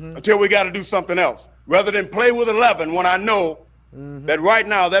Mm-hmm. until we got to do something else, rather than play with 11 when I know Mm-hmm. that right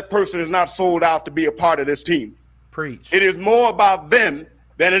now that person is not sold out to be a part of this team. Preach. It is more about them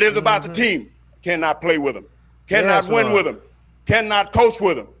than it is about the team. Cannot play with them. Cannot Yes, win Lord. with them. Cannot coach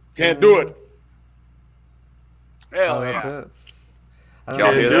with them. Can't do it. Hell Oh, that's yeah. it. I don't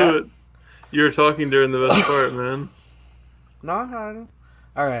Y'all know. hear Can't that? do it. You were talking during the best part, man. No, I don't.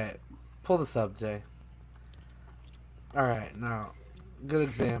 All right, pull this up, Jay. All right, now, good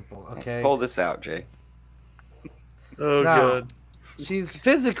example. Okay, Pull this out, Jay. Oh, Now, God. she's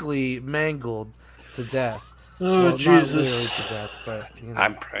physically mangled to death. Oh, Well, not Jesus. literally to death, but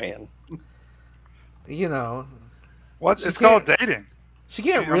I'm praying. you know, what? She It's called can't- dating. she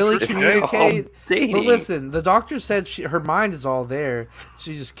can't I'm really sure she communicate. called dating. But listen, the doctor said her mind is all there.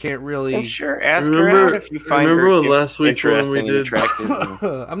 She just can't really. And sure, ask her Remember- out if you find remember her when last week when interesting we and did- attractive.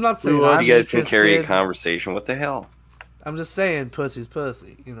 and I'm not saying watched- I'm you guys can carry a interested. conversation. What the hell? I'm just saying, pussy's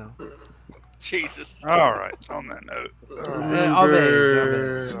pussy. You know, Jesus. All right. On that note, of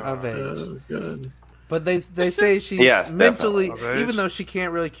age, of age. Oh, God. But they say she's Yes, mentally, definitely. Of even age. though she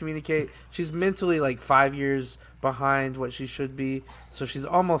can't really communicate, she's mentally like 5 years behind what she should be. So she's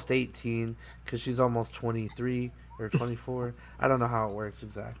almost 18 because she's almost 23 or 24. I don't know how it works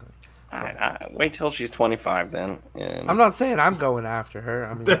exactly. I wait till she's 25 then. And I'm not saying I'm going after her.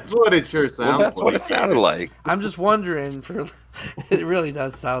 I mean, That's what it sure well, sounds that's like. what it sounded like. I'm just wondering. For it really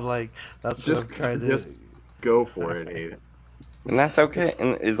does sound like that's Just, what I'm trying to. just go for it, Hayden. And that's okay,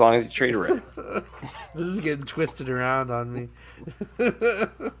 and as long as you treat her right. This is getting twisted around on me.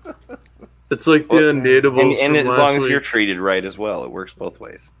 It's like the undateables and from as last long as week. you're treated right as well, it works both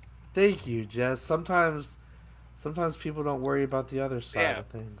ways. Thank you, Jess. Sometimes people don't worry about the other side of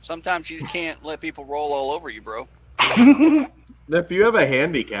things. Sometimes you can't let people roll all over you, bro. If you have a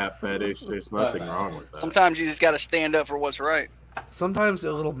handicap fetish, there's nothing wrong with that. Sometimes you just got to stand up for what's right. Sometimes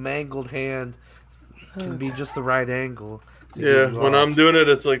a little mangled hand can be just the right angle. to Yeah, get you when off. I'm doing it,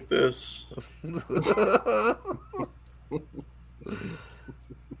 it's like this.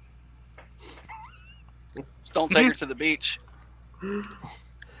 Just don't take her to the beach.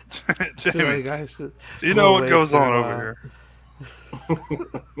 Jamie, guys, you know what goes on over here.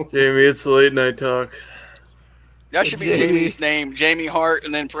 Jamie, it's late night talk. That should be Jamie's name, Jamie Hart,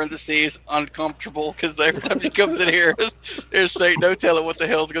 and then parentheses uncomfortable, because every time she comes in here, there's saying no telling what the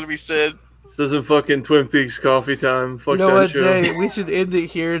hell's gonna be said. This isn't fucking Twin Peaks coffee time. Fuck You know that what, show. Jay? We should end it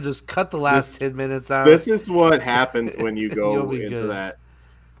here. Just cut the last 10 minutes out. This is what happens when you You'll go be into good. that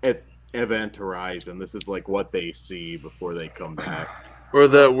event horizon. This is like what they see before they come back. Or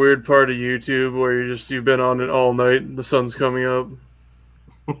that weird part of YouTube where you've been on it all night and the sun's coming up.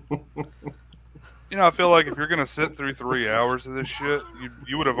 You know, I feel like if you're gonna sit through 3 hours of this shit,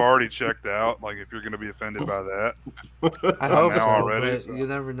 you would have already checked out. Like if you're gonna be offended by that. I hope now so, already, but so. you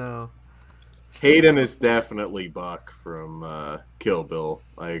never know. Hayden is definitely Buck from Kill Bill.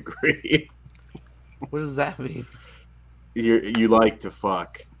 I agree. What does that mean? You like to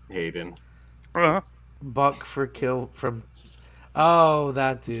fuck, Hayden. Uh-huh. Buck for kill from. Oh,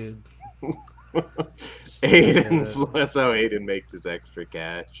 that dude. Hayden's that's how Hayden makes his extra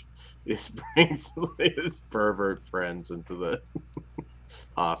cash. He brings his pervert friends into the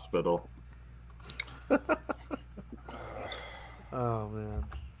hospital. Oh man.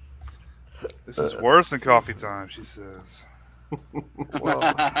 This is worse than coffee time, she says. Well,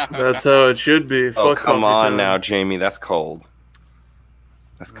 That's how it should be. Oh, Fuck come coffee on time. now, Jamie. That's cold.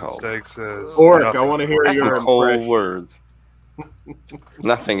 That's cold. Steak says. Orc, nothing. I want to hear That's some your cold impression. words.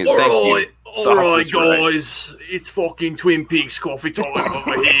 Nothing is. All Thank right, you. all right, Sauce is right. guys. It's fucking Twin Peaks coffee time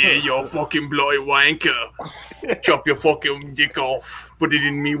over here. You fucking bloody wanker. Chop your fucking dick off. Put it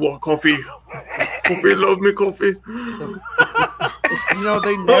in me. What coffee? Coffee, love me coffee. you know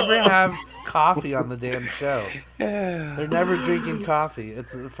they never have coffee on the damn show. They're never drinking coffee.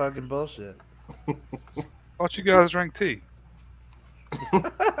 It's fucking bullshit. Thought you guys drank tea.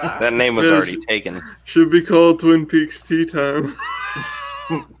 That name was Yeah, already taken. Should be called Twin Peaks Tea Time.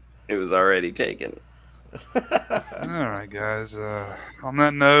 It was already taken. All right, guys. On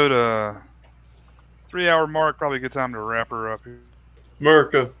that note, 3 hour mark, probably a good time to wrap her up here.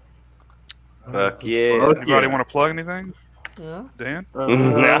 America. Fuck yeah. Anybody want to plug anything? Yeah. Dan?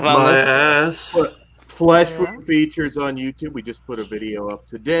 My ass. Fleshwood features on YouTube. We just put a video up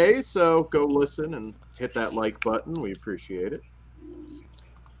today, so go listen and hit that like button. We appreciate it.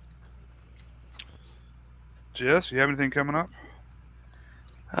 Jess, you have anything coming up?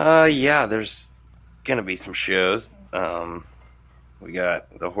 Yeah, there's gonna be some shows. We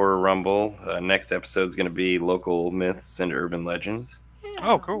got the Horror Rumble. Next episode's gonna be local myths and urban legends.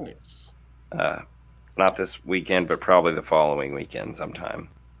 Oh, cool. Not this weekend, but probably the following weekend sometime,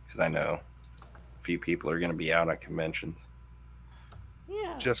 because I know a few people are gonna be out at conventions.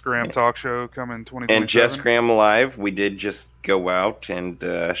 Jess Graham talk show coming 2027. And Jess Graham Live, we did just go out and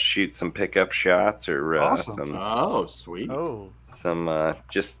shoot some pickup shots or Awesome. Oh, sweet. some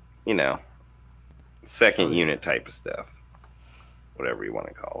just, second unit type of stuff. Whatever you want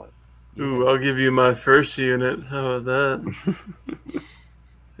to call it. Ooh, I'll give you my first unit. How about that?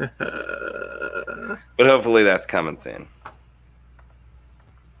 But hopefully that's coming soon.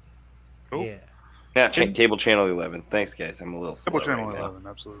 Cool. Yeah. Yeah, Cable Channel 11. Thanks, guys. I'm a little slow Cable Channel right now. 11,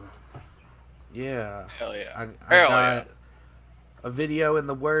 absolutely. Yeah. Hell yeah. I Hell got a video in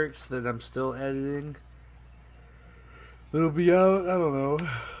the works that I'm still editing. It'll be out, I don't know,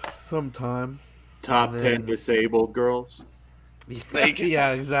 sometime. Top And 10 then- disabled girls.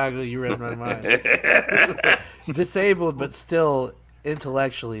 Yeah, exactly. You read my mind. Disabled, but still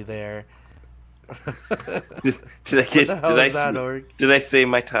intellectually there. Did I say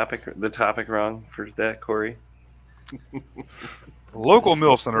the topic wrong for that, Corey? Local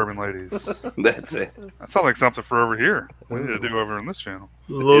MILFs and urban ladies. That's it. That sounds like something for over here. We need to do over on this channel.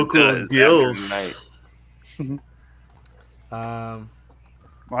 Local It does, gills. Mikey, Yeah,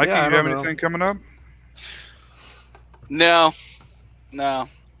 you I have don't know. anything coming up? No.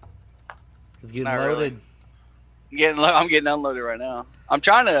 It's getting Not really. loaded. I'm getting unloaded right now. I'm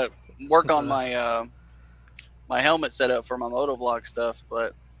trying to work on my my helmet setup for my motovlog stuff,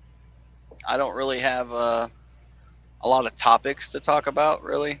 but I don't really have a lot of topics to talk about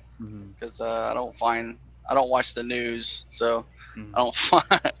really, because I don't watch the news, so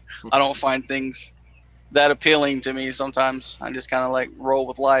I don't find things that appealing to me. Sometimes I just kind of like roll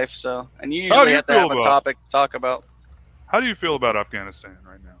with life. So, and you usually have to have a topic to talk about. How do you feel about Afghanistan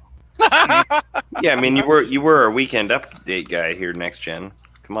right now? Yeah, I mean, you were our weekend update guy here, Next Gen.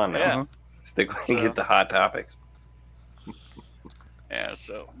 Come on now, Yeah. stick with and get the hot topics. Yeah.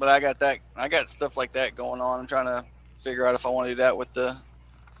 So, but I got stuff like that going on. I'm trying to figure out if I want to do that with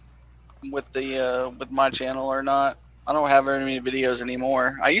my channel or not. I don't have very many videos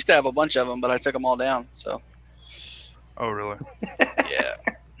anymore. I used to have a bunch of them, but I took them all down. So. Oh really? Yeah.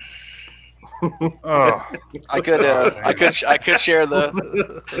 Oh. I could share the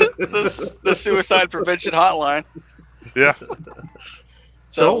suicide prevention hotline. Yeah.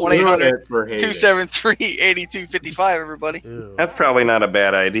 So 1-800-273-8255, everybody. Ew. That's probably not a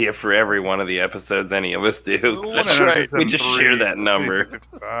bad idea for every one of the episodes any of us do. So That's right. we just share that number.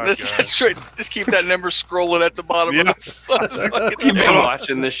 That's right. Just keep that number scrolling at the bottom of the fucking You've been thing.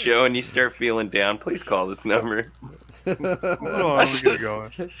 watching this show and you start feeling down, please call this number. Hold on, let me get it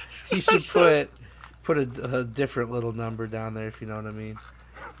going. You should put a different little number down there, if you know what I mean.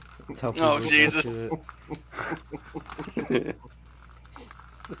 Tell people Oh, to go Jesus. to it.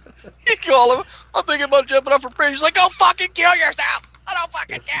 He's calling. I'm thinking about jumping off a bridge. He's like, go fucking kill yourself. I don't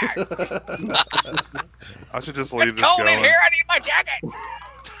fucking care. I should just leave It's this cold going. in here. I need my jacket.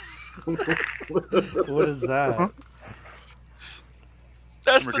 What is that?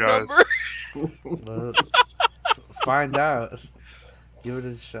 That's Remember, the guys. number. Find out. Give it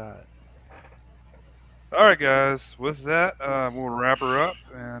a shot. All right, guys. With that, we'll wrap her up,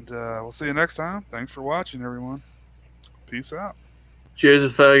 and we'll see you next time. Thanks for watching, everyone. Peace out.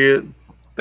 Cheers, faggot.